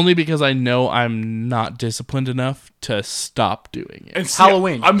 Only because I know I'm not disciplined enough to stop doing it. And see,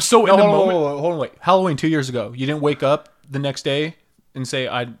 Halloween. I'm so in the moment. Hold on, wait. Halloween 2 years ago. You didn't wake up the next day and say,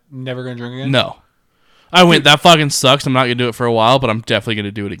 I'm never going to drink again? No. I went, that fucking sucks. I'm not going to do it for a while, but I'm definitely going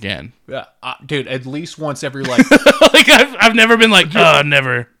to do it again. Yeah. Dude, at least once every, like... Like, I've never been like,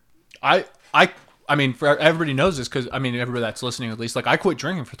 never. I mean, for everybody knows this because, I mean, everybody that's listening at least, like, I quit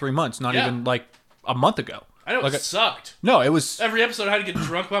drinking for 3 months, not Yeah. even, like, a month ago. I know, Like, it sucked. No, it was... Every episode I had to get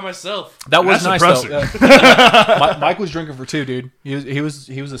drunk by myself. That was That's nice, depressing. though. Mike was drinking for 2, dude. He was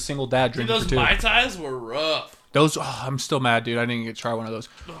a single dad Dude, drinking those for 2. Mai Tais were rough. Those, I'm still mad, dude. I didn't get to try one of those.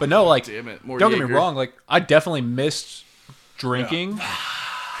 But no, like, Damn it. More don't get me Jaeger. wrong. Like, I definitely missed drinking,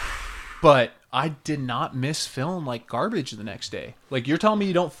 but I did not miss feeling like garbage the next day. Like, you're telling me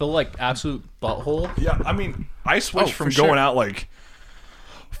you don't feel like absolute butthole? Yeah, I mean, I switched for from sure. going out like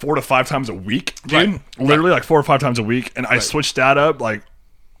 4 to 5 times a week, dude. Right. Literally like 4 or 5 times a week, and I switched that up like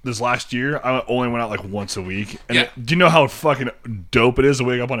this last year. I only went out like once a week. And Yeah. do you know how fucking dope it is to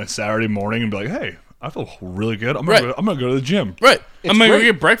wake up on a Saturday morning and be like, hey, I feel really good. I'm gonna go to the gym. Right. I'm going to go great.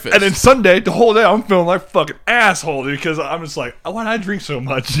 get breakfast. And then Sunday, the whole day, I'm feeling like fucking asshole, dude, because I'm just like, why did I drink so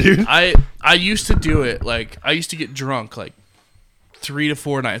much, dude? I used to do it, like, I used to get drunk, like, 3 to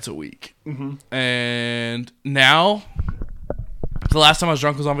 4 nights a week. Mm-hmm. And now, the last time I was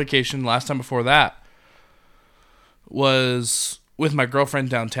drunk was on vacation. The last time before that was with my girlfriend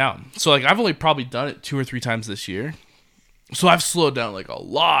downtown. So, like, I've only probably done it 2 or 3 times this year. So I've slowed down, like, a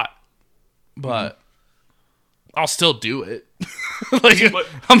lot. But I'll still do it. Like, But-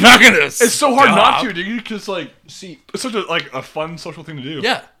 I'm not going to It's so hard not to, dude, because like, see, it's such a like a fun social thing to do.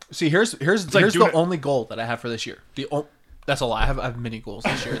 Yeah. See, here's like here's doing the it- only goal that I have for this year. That's a lie. I have many goals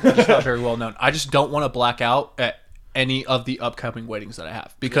this year. They're just not very well known. I just don't want to black out at any of the upcoming weddings that I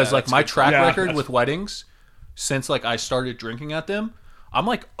have because Yeah, like that's my good. track Yeah, record that's- with weddings since like I started drinking at them, I'm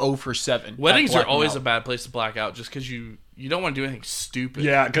like 0 for 7. Weddings at are blacking always out. a bad place to black out just because you don't want to do anything stupid.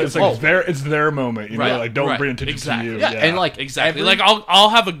 Yeah, because it's like Oh. it's their moment, you know. Right, Like, don't right, bring attention exactly. to you. Yeah, and like Exactly. every- Like I'll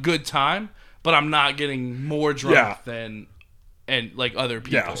have a good time, but I'm not getting more drunk Yeah. than and like other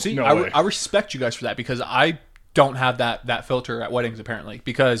people. Yeah. See, No I, way. I respect you guys for that because I don't have that filter at weddings apparently.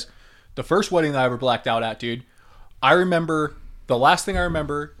 Because the first wedding that I ever blacked out at, dude, I remember the last thing I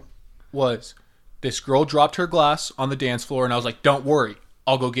remember was this girl dropped her glass on the dance floor, and I was like, "Don't worry,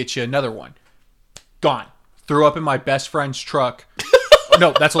 I'll go get you another one." Gone. Threw up in my best friend's truck.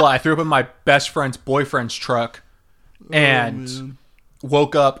 No, that's a lie. I threw up in my best friend's boyfriend's truck, and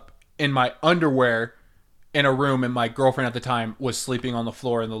woke up in my underwear in a room, and my girlfriend at the time was sleeping on the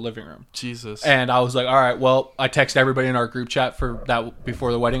floor in the living room. Jesus. And I was like, all right, well, I texted everybody in our group chat for that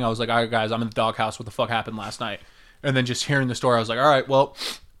before the wedding. I was like, all right, guys, I'm in the doghouse. What the fuck happened last night? And then just hearing the story, I was like, all right, well,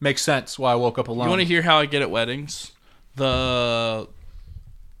 makes sense why I woke up alone. You want to hear how I get at weddings? The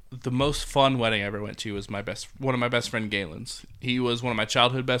most fun wedding I ever went to was one of my best friend Galen's. He was one of my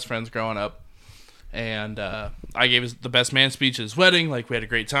childhood best friends growing up. And I gave the best man speech at his wedding. Like, we had a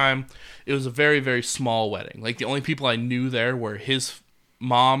great time. It was a very, very small wedding. Like, the only people I knew there were his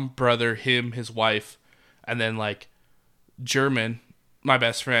mom, brother, him, his wife, and then, like, German, my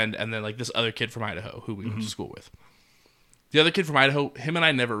best friend, and then, like, this other kid from Idaho who we went to school with. The other kid from Idaho, him and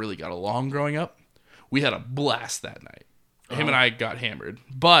I never really got along growing up. We had a blast that night. Him and I got hammered.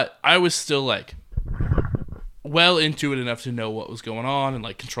 But I was still, like, well into it enough to know what was going on and,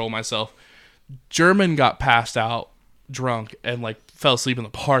 like, control myself. German got passed out drunk and like fell asleep in the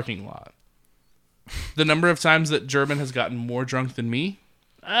parking lot. The number of times that German has gotten more drunk than me,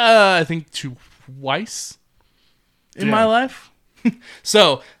 I think twice in my life.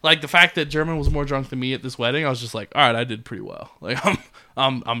 So, like, the fact that German was more drunk than me at this wedding, I was just like, all right, I did pretty well. Like,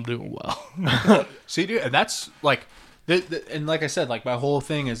 I'm doing well. See, dude, and that's like, and like I said, like my whole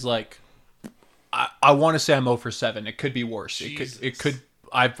thing is like, I want to say I'm 0 for 7. It could be worse. It could.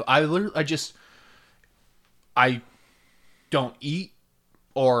 I don't eat,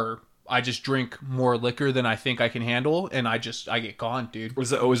 or I just drink more liquor than I think I can handle, and I get gone, dude.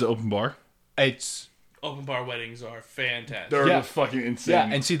 Was it always an open bar? It's Open bar weddings are fantastic. They're Yeah. fucking insane. yeah,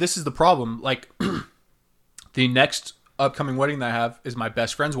 and see, this is the problem. Like, the next upcoming wedding that I have is my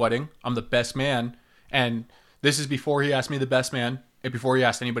best friend's wedding. I'm the best man, and this is before he asked me the best man, and before he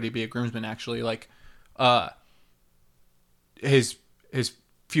asked anybody to be a groomsman. Actually, like, his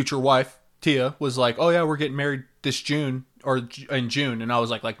future wife Tia was like, "Oh yeah, we're getting married this June or in June," and I was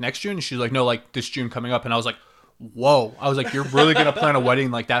like next June, and she's like, "No, like this June coming up," and I was like, "Whoa!" I was like, "You're really gonna plan a wedding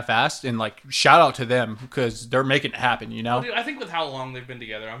like that fast?" And like, shout out to them because they're making it happen, you know. Dude, I think with how long they've been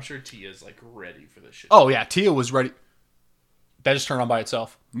together, I'm sure Tia's like ready for this shit. Oh yeah, Tia was ready. That just turned on by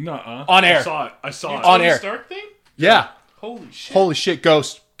itself. Nuh-uh. On air. I saw it. On Tony air. Stark thing? Yeah. Holy shit. Holy shit,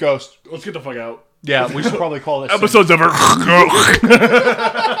 Ghost. Let's get the fuck out. Yeah, we should probably call this Episode's over.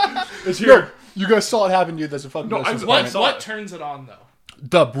 It's here. You guys saw it happen, dude. That's a fucking No, Ghost's I apartment. saw What it. turns it on though?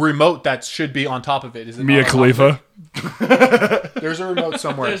 The remote that should be on top of it is it Mia not on top of Khalifa. it? There's a remote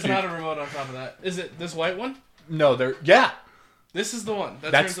somewhere. There's dude. not a remote on top of that. Is it this white one? No, there. Yeah, This is the one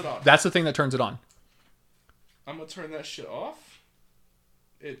that that's turns it on. that's the thing that turns it on. I'm gonna turn that shit off.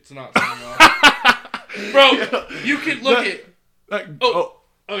 It's not turning off. Bro, you can look at. Oh.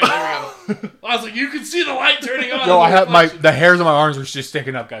 Okay, there we go. I was like, you can see the light turning on. Yo, I have Reflection. the hairs on my arms are just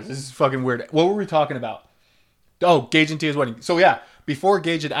sticking up, guys. This is fucking weird. What were we talking about? Oh, Gage and Tia's wedding. So yeah, before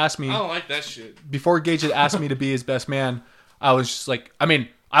Gage had asked me, I don't like that shit. to be his best man, I was just like, I mean,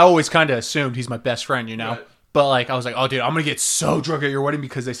 I always kind of assumed he's my best friend, you know. Right. But like, I was like, oh, dude, I'm gonna get so drunk at your wedding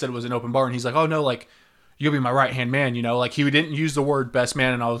because they said it was an open bar, and he's like, oh no, like, you'll be my right hand man, you know. Like he didn't use the word best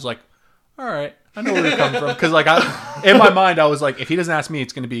man, and I was like, all right, I know where you're coming from, because like in my mind, I was like, if he doesn't ask me,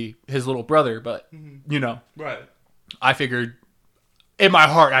 it's gonna be his little brother, but you know, Right. I figured. In my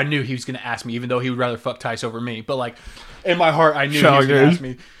heart, I knew he was going to ask me, even though he would rather fuck Tice over me. But like, in my heart, I knew he was going to ask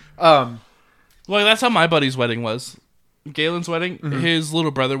me. Well, that's how my buddy's wedding was. Galen's wedding, his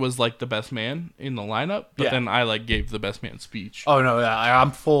little brother was like the best man in the lineup, but Yeah. then I like gave the best man speech. Oh no, yeah, I'm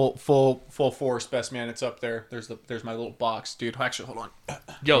full force best man. It's up there. There's my little box, dude. Actually, hold on.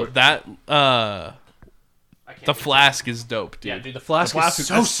 Yo, that the flask is dope, dude. Yeah, dude, the flask, Blast is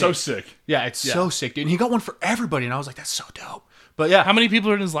is so so sick. sick. Yeah, it's so sick, dude. And he got one for everybody, and I was like, that's so dope. But yeah, How many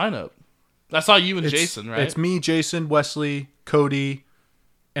people are in his lineup? I saw you and it's- Jason, right? It's me, Jason, Wesley, Cody,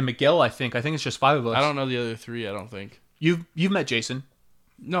 and Miguel. I think it's just 5 of us. I don't know the other three. I don't think. You've met Jason.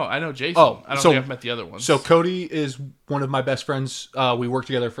 No, I know Jason. Oh, I don't so- think I've met the other ones. So Cody is one of my best friends. We worked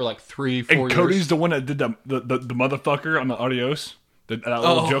together for like 3-4 And years. Cody's the one that did the motherfucker on the Adios. That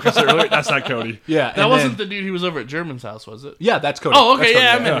little joke I said earlier. That's not Cody. Yeah, that and wasn't then- the dude who was over at German's house, was it? Yeah, that's Cody. Oh, That's okay, Cody,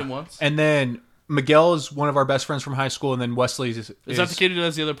 yeah, I met him once. And then Miguel is one of our best friends from high school, and then Wesley's is Is that the kid who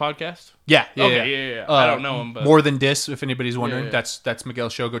does the other podcast? Yeah, Okay, yeah. I don't know him, but More Than Dis, if anybody's wondering, Yeah. that's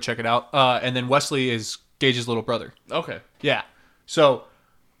Miguel's show. Go check it out. And then Wesley is Gage's little brother. okay. Yeah. So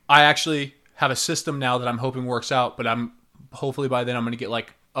I actually have a system now that I'm hoping works out, but I'm hopefully by then I'm gonna get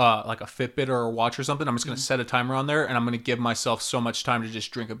like a Fitbit or a watch or something. I'm just gonna set a timer on there, and I'm gonna give myself so much time to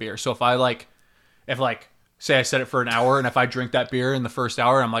just drink a beer. So if say I set it for an hour, and if I drink that beer in the first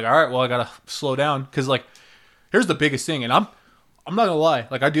hour, I'm like, all right, well I gotta slow down, because like here's the biggest thing, and I'm not gonna lie,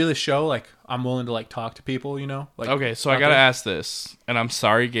 like I do this show, like I'm willing to like talk to people, you know. Like Okay, so I gotta ask this, and I'm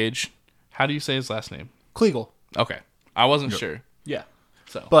sorry, Gage. How do you say his last name? Kliegel. Okay, I wasn't sure. Yeah.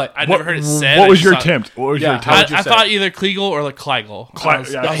 So, But I'd never heard it said. What I was just your thought- attempt? What was Yeah, your I, attempt? would you I say? thought either Kliegel or like Kleigel.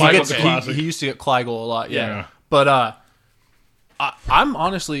 Yeah, No, Kliegel. he Classic. used to get Kleigel a lot, yeah. Yeah. But I'm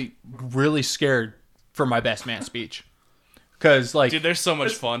honestly really scared for my best man speech, because like, Dude, they're so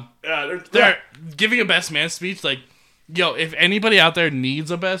much fun. Yeah, They're giving a best man speech. Like, yo, if anybody out there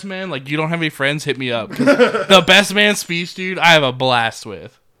needs a best man, like you don't have any friends, hit me up. 'Cause the best man speech, dude, I have a blast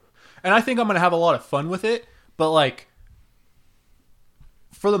with. and I think I'm gonna have a lot of fun with it. But like,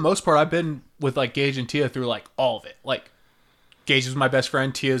 for the most part, I've been with like Gage and Tia through like all of it. Like, Gage was my best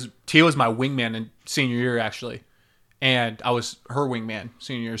friend. Tia was my wingman in senior year, actually. And I was her wingman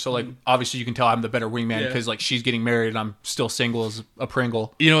senior year. So like, obviously you can tell I'm the better wingman, Yeah. because like she's getting married and I'm still single as a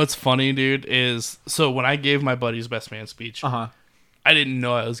Pringle. You know what's funny, dude, is so when I gave my buddy's best man speech, Uh-huh. I didn't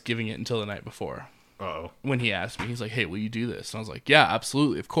know I was giving it until the night before. Uh-oh. When he asked me, he's like, "Hey, will you do this?" And I was like, "Yeah,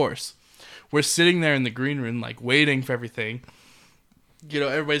 absolutely, of course." We're sitting there in the green room, like waiting for everything. You know,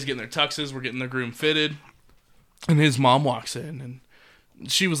 everybody's getting their tuxes. We're getting their groom fitted, and his mom walks in,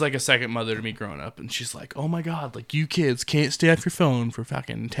 and she was like a second mother to me growing up, and she's like, "Oh my god, like you kids can't stay off your phone for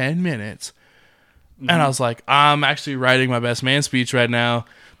fucking 10 minutes." And I was like, "I'm actually writing my best man speech right now,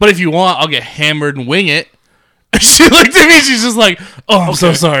 but if you want, I'll get hammered and wing it." She looked at me, she's just like, "Oh, I'm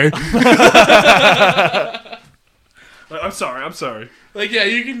so sorry." I'm sorry. Like, yeah,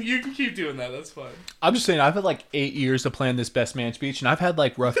 you can keep doing that. That's fine. I'm just saying, I've had like 8 years to plan this best man speech, and I've had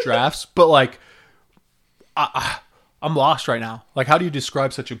like rough drafts, but like, I'm lost right now. Like, how do you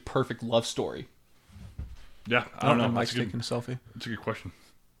describe such a perfect love story? Yeah, I don't know. Mike's That's a, taking a selfie. that's a good question.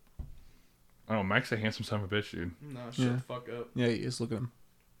 I don't know. Mike's a handsome son of a bitch, dude. No, shut Yeah. the fuck up. Yeah, he is. Look at him.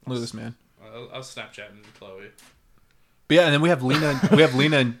 Look at this man. I was Snapchatting Chloe. But yeah, and then we have Lena. We have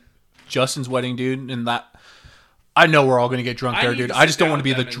Lena and Justin's wedding, dude. And that, I know we're all gonna get drunk there, need dude. to I just sit don't want to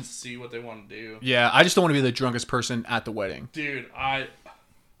be down the. with them and see what they want to do. Yeah, I just don't want to be the drunkest person at the wedding. Dude,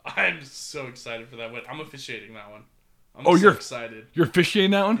 I'm so excited for that one. I'm officiating that one. I'm Oh, so you're- excited. You're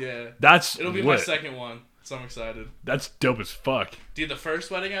officiating that one? Yeah. That's It'll be my lit. second one, so I'm excited. That's dope as fuck. Dude, the first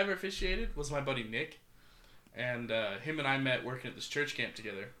wedding I ever officiated was my buddy Nick. And him and I met working at this church camp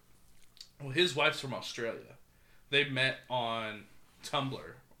together. Well, his wife's from Australia. They met on Tumblr.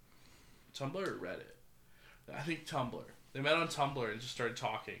 Tumblr or Reddit? I think Tumblr. They met on Tumblr and just started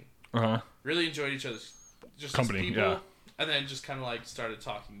talking. Uh-huh. Really enjoyed each other's just Company, as people. yeah. And then just kind of like started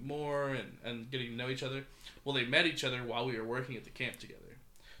talking more and getting to know each other. Well, they met each other while we were working at the camp together.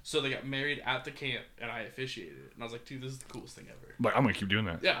 So they got married at the camp and I officiated it. And I was like, dude, this is the coolest thing ever. Like, I'm gonna keep doing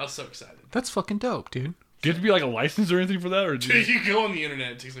that. Yeah, I was so excited. That's fucking dope, dude. Do you have to be like a license or anything for that? Or do Dude, you... you go on the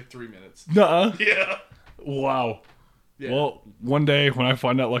internet, it takes like 3 minutes. Nuh-uh. Yeah. Wow. Yeah. Well, one day when I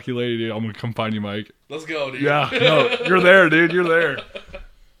find that lucky lady, dude, I'm gonna come find you, Mike. Let's go, dude. Yeah, no, you're there, dude. You're there.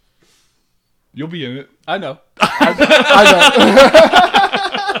 You'll be in it. I know. I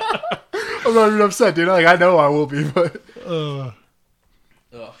know. I'm not even upset, dude. Like I know I will be, but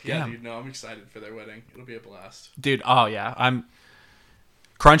Oh, yeah, Damn. dude. No, I'm excited for their wedding. It'll be a blast. dude. Oh yeah, I'm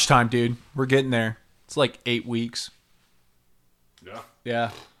crunch time, dude. We're getting there. It's like 8 weeks. Yeah.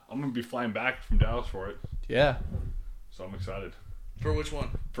 Yeah, I'm gonna be flying back from Dallas for it, yeah. so I'm excited. For which one?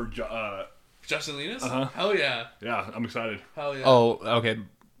 For Justin Linus? Uh-huh. Hell yeah. yeah, I'm excited. Hell yeah. Oh, okay.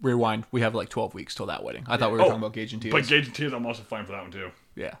 Rewind. We have like 12 weeks till that wedding. I thought we were Oh, talking about Gage and Tears. But Gage and Tears, I'm also flying for that one too.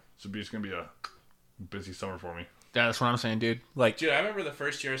 yeah, So it's gonna be a busy summer for me. yeah. That's what I'm saying, dude. Like, Dude, I remember the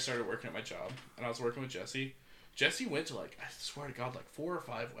first year I started working at my job, and I was working with Jesse. Jesse went to, like, I swear to God, like 4 or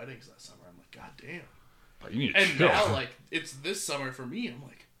 5 weddings that summer. I'm like, God damn. But you need to And chill. now, like, it's this summer for me. I'm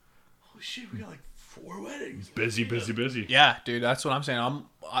like, holy shit, we got, like, 4 weddings. busy. yeah, dude. That's what I'm saying.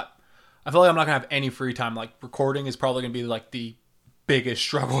 I feel like I'm not gonna have any free time. Like, recording is probably gonna be like the biggest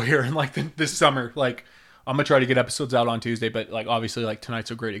struggle here in like this summer. Like, I'm gonna try to get episodes out on Tuesday, but like obviously, like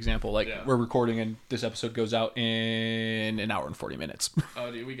tonight's a great example. Like, Yeah. we're recording and this episode goes out in an hour and 40 minutes.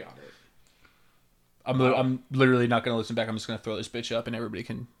 Oh, dude, we got it. I'm literally not gonna listen back. I'm just gonna throw this bitch up and everybody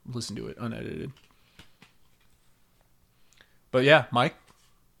can listen to it unedited. But yeah, Mike,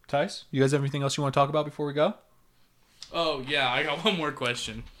 Tice, you guys have anything else you want to talk about before we go? Oh, yeah, I got one more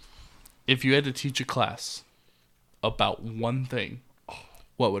question. If you had to teach a class about one thing,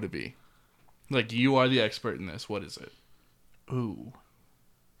 what would it be? Like, you are the expert in this. What is it? Ooh,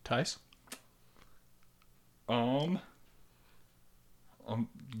 Tice.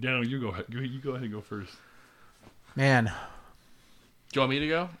 Daniel, you go ahead. You go ahead and go first. Man, Do you want me to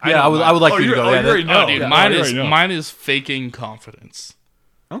go? yeah, I would like you to go. Yeah, you already know. Oh, dude, Yeah, mine you is already know. mine is faking confidence.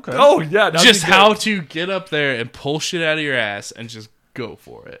 okay. Oh yeah, that'd Just be good. how to get up there and pull shit out of your ass and just go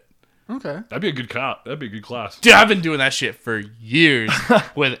for it. Okay. That'd be a good That'd be a good class. Dude, I've been doing that shit for years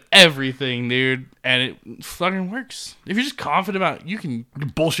with everything, dude, and it fucking works. If you're just confident about it, you can You can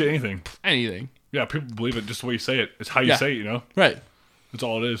bullshit anything. anything. Yeah, people believe it just the way you say it. It's how you Yeah. say it, you know? Right. That's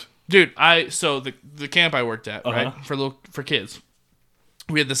all it is. Dude, so the camp I worked at, right, for kids,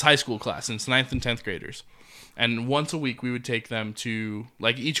 we had this high school class, and it's 9th and 10th graders, and once a week we would take them to,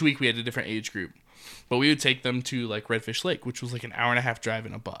 like, each week we had a different age group, but we would take them to, like, Redfish Lake, which was like an hour and a half drive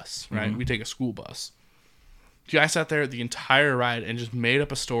in a bus, right? We'd take a school bus. Dude, I sat there the entire ride and just made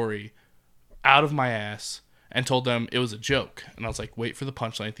up a story out of my ass and told them it was a joke, and I was like, wait for the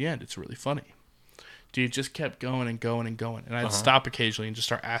punchline at the end, it's really funny. Dude, it just kept going and going and going. And I'd stop occasionally and just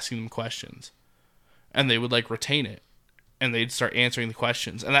start asking them questions. And they would, like, retain it. And they'd start answering the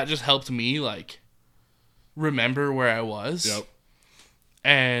questions. And that just helped me, like, remember where I was. Yep.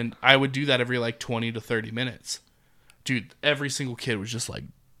 And I would do that every, like, 20 to 30 minutes. Dude, every single kid was just, like,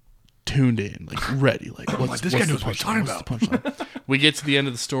 tuned in, like, ready. Like, what's, this what's guy the knows what he's talking punchline? What's the punchline? We get to the end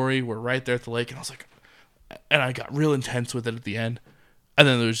of the story. We're right there at the lake. And I was like... And I got real intense with it at the end. And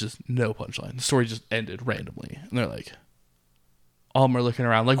then there was just no punchline. The story just ended randomly. And they're like, all of them are looking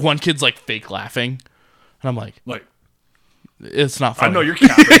around. Like, one kid's like fake laughing. And I'm like, Like, it's not funny. I know you're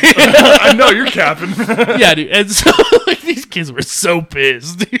capping. I know you're capping. Yeah, dude. And so, like, these kids were so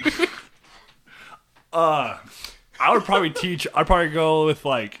pissed, dude. I'd probably go with,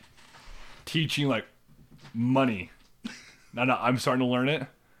 like, teaching, like, money. No, I'm starting to learn it.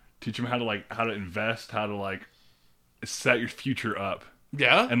 Teach them how to invest, how to, like, set your future up.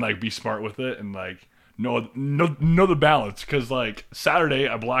 Yeah? And like be smart with it and like know the balance, because like Saturday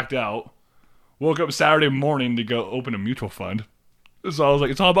I blacked out, Woke up Saturday morning to go open a mutual fund. So I was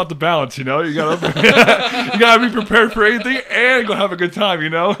like, it's all about the balance, you know? You gotta you gotta be prepared for anything and go have a good time, you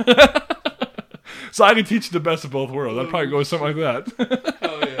know? So I can teach you the best of both worlds. I'd probably go with something like that.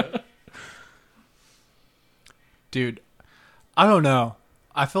 Oh yeah. Dude, I don't know.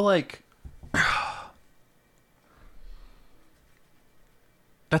 I feel like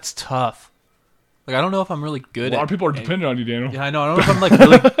that's tough. Like, I don't know if I'm really A good lot at of people are dependent on you, Daniel. Yeah, I know. I don't know if I'm like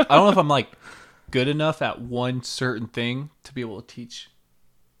really I don't know if I'm like good enough at one certain thing to be able to teach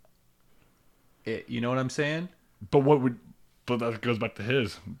it. You know what I'm saying? But that goes back to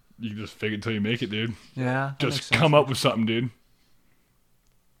his. You can just fake it till you make it, dude. Yeah. that makes Just sense. come up with something, dude.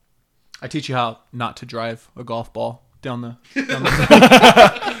 I teach you how not to drive a golf ball down the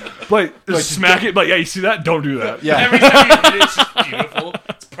Like, just smack it. Like, yeah, you see that? Don't do that. Yeah. Every time you read it, it's just beautiful.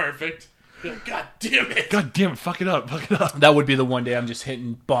 It's perfect. You're like, God damn it. God damn it. Fuck it up. Fuck it up. That would be the one day I'm just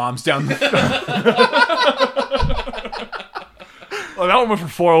hitting bombs down the Oh, that one went for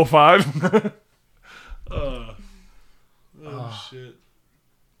 405. Oh shit.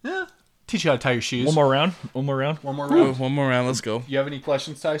 Yeah. Teach you how to tie your shoes. One more round. One more round. One more Oh, round. one more round. Let's go. You have any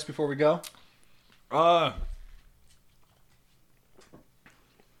questions, Tice, before we go? All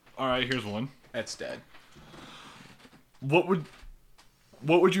right, here's one. That's dead. What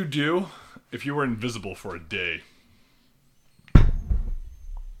would you do if you were invisible for a day?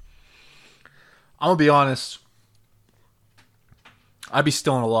 I'm gonna be honest. I'd be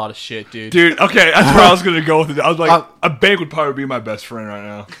stealing a lot of shit, dude. Dude, okay, that's where I was gonna go with it. I was like, a bank would probably be my best friend right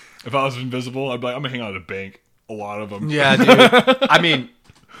now. If I was invisible, I'd be like, I'm gonna hang out at a bank. A lot of them. Yeah, dude. I mean,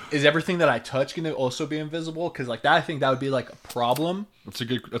 is everything that I touch gonna also be invisible? Because like that, I think that would be like a problem. That's a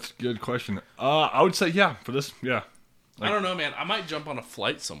good question. I would say yeah for this. Yeah. I don't know, man. I might jump on a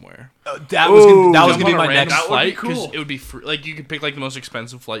flight somewhere. That was Ooh, gonna Jump be on my a random next. That would be flight because cool. it would be free. Like you could pick like the most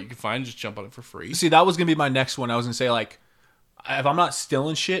expensive flight you could find, just jump on it for free. See, that was gonna be my next one. I was gonna say like, if I'm not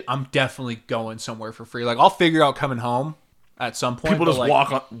stealing shit, I'm definitely going somewhere for free. Like I'll figure out coming home at some point. People but, just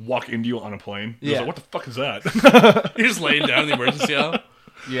like, walk into you on a plane. Just Yeah. like, what the fuck is that? You're just laying down in the emergency aisle,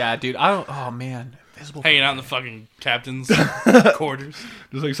 Yeah, dude. I don't. Oh man, invisible. hanging out in the fucking captain's quarters.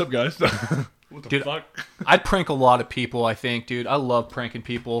 Just like, what's up, guys? What the Dude, fuck? I'd prank a lot of people. I think, dude. I love pranking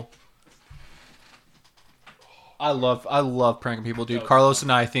people. I love pranking people, dude. Carlos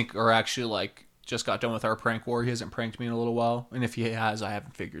and I think are actually like just got done with our prank war. He hasn't pranked me in a little while, and if he has, I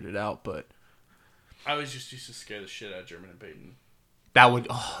haven't figured it out. But I was just used to scare the shit out of German and Peyton. that would.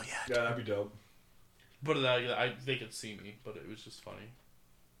 Oh yeah. Yeah, that'd be dope. But they could see me, but it was just funny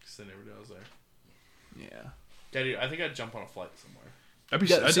because they never knew I was there. Yeah. Yeah, dude, I think I'd jump on a flight somewhere. That'd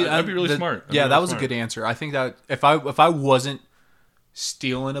be Yeah, see, that'd be really smart. That'd Yeah, be that really was smart. a good answer. I think that if I wasn't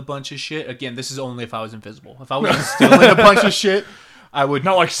stealing a bunch of shit, again, this is only if I was invisible. If I wasn't stealing a bunch of shit, I would.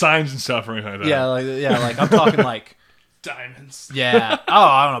 Not like signs and stuff or anything like that. Yeah, like I'm talking like. Diamonds. Yeah. Oh,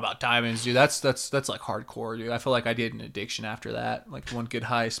 I don't know about diamonds, dude. That's like hardcore, dude. I feel like I did an addiction after that. Like one good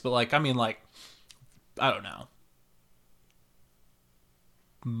heist, but like I mean, like I don't know,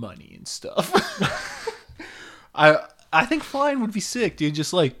 money and stuff. I think flying would be sick, dude.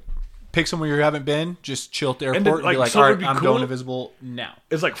 Just like pick somewhere you haven't been, just chill at the airport, then, and like, be like, so all it right, would be I'm cool- going invisible now.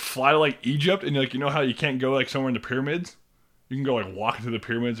 It's like fly to like Egypt, and like you know how you can't go like somewhere in the pyramids. You can go like walk into the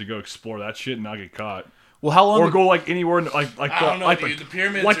pyramids and go explore that shit and not get caught. Well, how long? Or go like anywhere in, like I don't know, like dude. The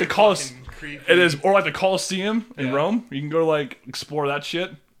pyramids like are the Colosseum. fucking creepy. It is, or like the Colosseum in Yeah. Rome. You can go like explore that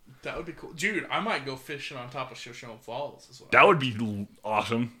shit. That would be cool, dude. I might go fishing on top of Shoshone Falls. As well. That would be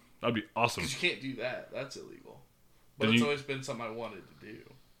awesome. That'd be awesome. 'Cause you can't do that. That's illegal. But Then it's you- always been something I wanted to do.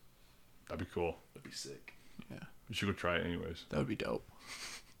 That'd be cool. That'd be sick. You should go try it anyways. That would be dope.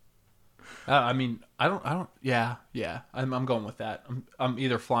 I mean, I don't. Yeah. I'm going with that. I'm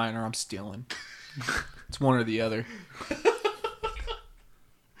either flying or I'm stealing. It's one or the other.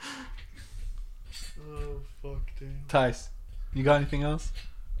 Oh fuck, damn. Tice, you got anything else?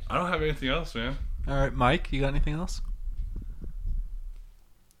 I don't have anything else, man. All right, Mike, you got anything else?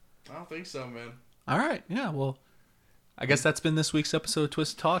 I don't think so, man. All right, yeah. Well, I guess that's been this week's episode of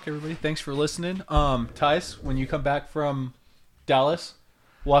Twisted Talk. Everybody, thanks for listening. Tice, when you come back from Dallas,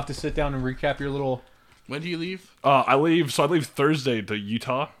 we'll have to sit down and recap your little. When do you leave? I leave Thursday to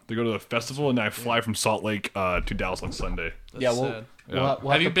Utah to go to the festival, and then I fly from Salt Lake to Dallas on Sunday. That's Yeah, sad.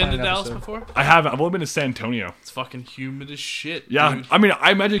 we'll Have you been to plan an Dallas episode. before? I haven't. I've only been to San Antonio. It's fucking humid as shit. Yeah, dude. I mean,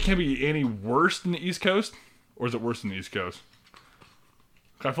 I imagine it can't be any worse than the East Coast, or is it worse than the East Coast?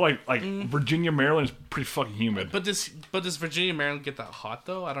 I feel like Virginia, Maryland is pretty fucking humid. But does Virginia, Maryland get that hot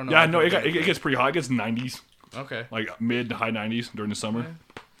though? I don't know. Yeah, no, it gets pretty hot. It gets 90s, Okay. like mid to high 90s during the summer.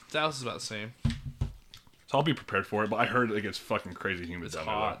 Dallas is about the same. So I'll be prepared for it. But I heard it gets fucking crazy humid It's down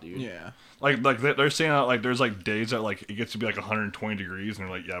hot, there. dude. Yeah. Like they're saying that like there's like days that like it gets to be like 120 degrees, and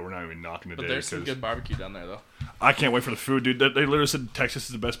they're like, yeah, we're not even knocking the But day. there's some 'cause good barbecue down there, though. I can't wait for the food, dude. They literally said Texas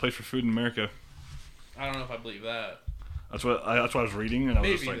is the best place for food in America. I don't know if I believe that. That's what I was reading, and I was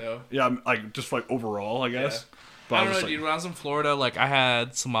Maybe, just like, though. yeah, like just like overall, I guess. Yeah. But I don't was know, just dude. When I was in Florida, like I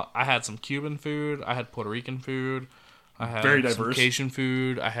had some Cuban food, I had Puerto Rican food, I had Very some diverse. Cajun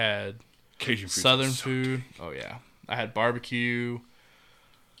food, I had Cajun food, Southern food. Oh yeah, I had barbecue.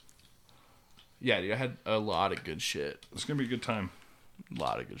 Yeah, dude, I had a lot of good shit. It's gonna be a good time. A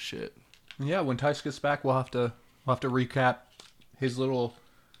lot of good shit. Yeah, when Tice gets back, we'll have to recap his little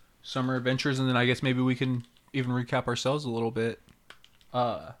summer adventures, and then I guess maybe we can even recap ourselves a little bit.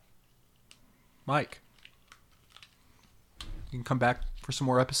 Mike, you can come back for some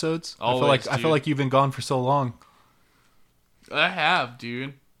more episodes. Always, I feel like you've been gone for so long, I have,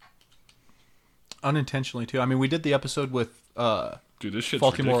 dude. unintentionally too. I mean, we did the episode with Dude, this shit's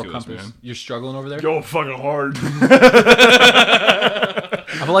Faulty Moral ridiculous, Compass. man. You're struggling over there. Yo, fucking hard.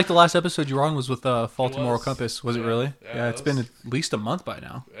 I feel like the last episode you were on was with Faulty It Moral was. Compass. Was it Yeah. really? Yeah, Yeah, it it's been was. at least a month by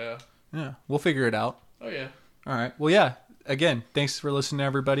now. Yeah. Yeah, we'll figure it out. Oh yeah. All right. Well, yeah. Again, thanks for listening,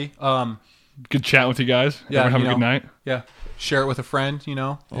 everybody. Good chatting with you guys. Yeah, Everyone have you a good know. night. Yeah, share it with a friend. You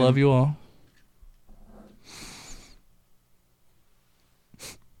know. Love you all.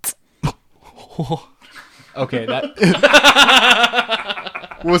 Okay, that.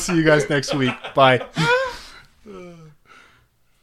 We'll see you guys next week. Bye.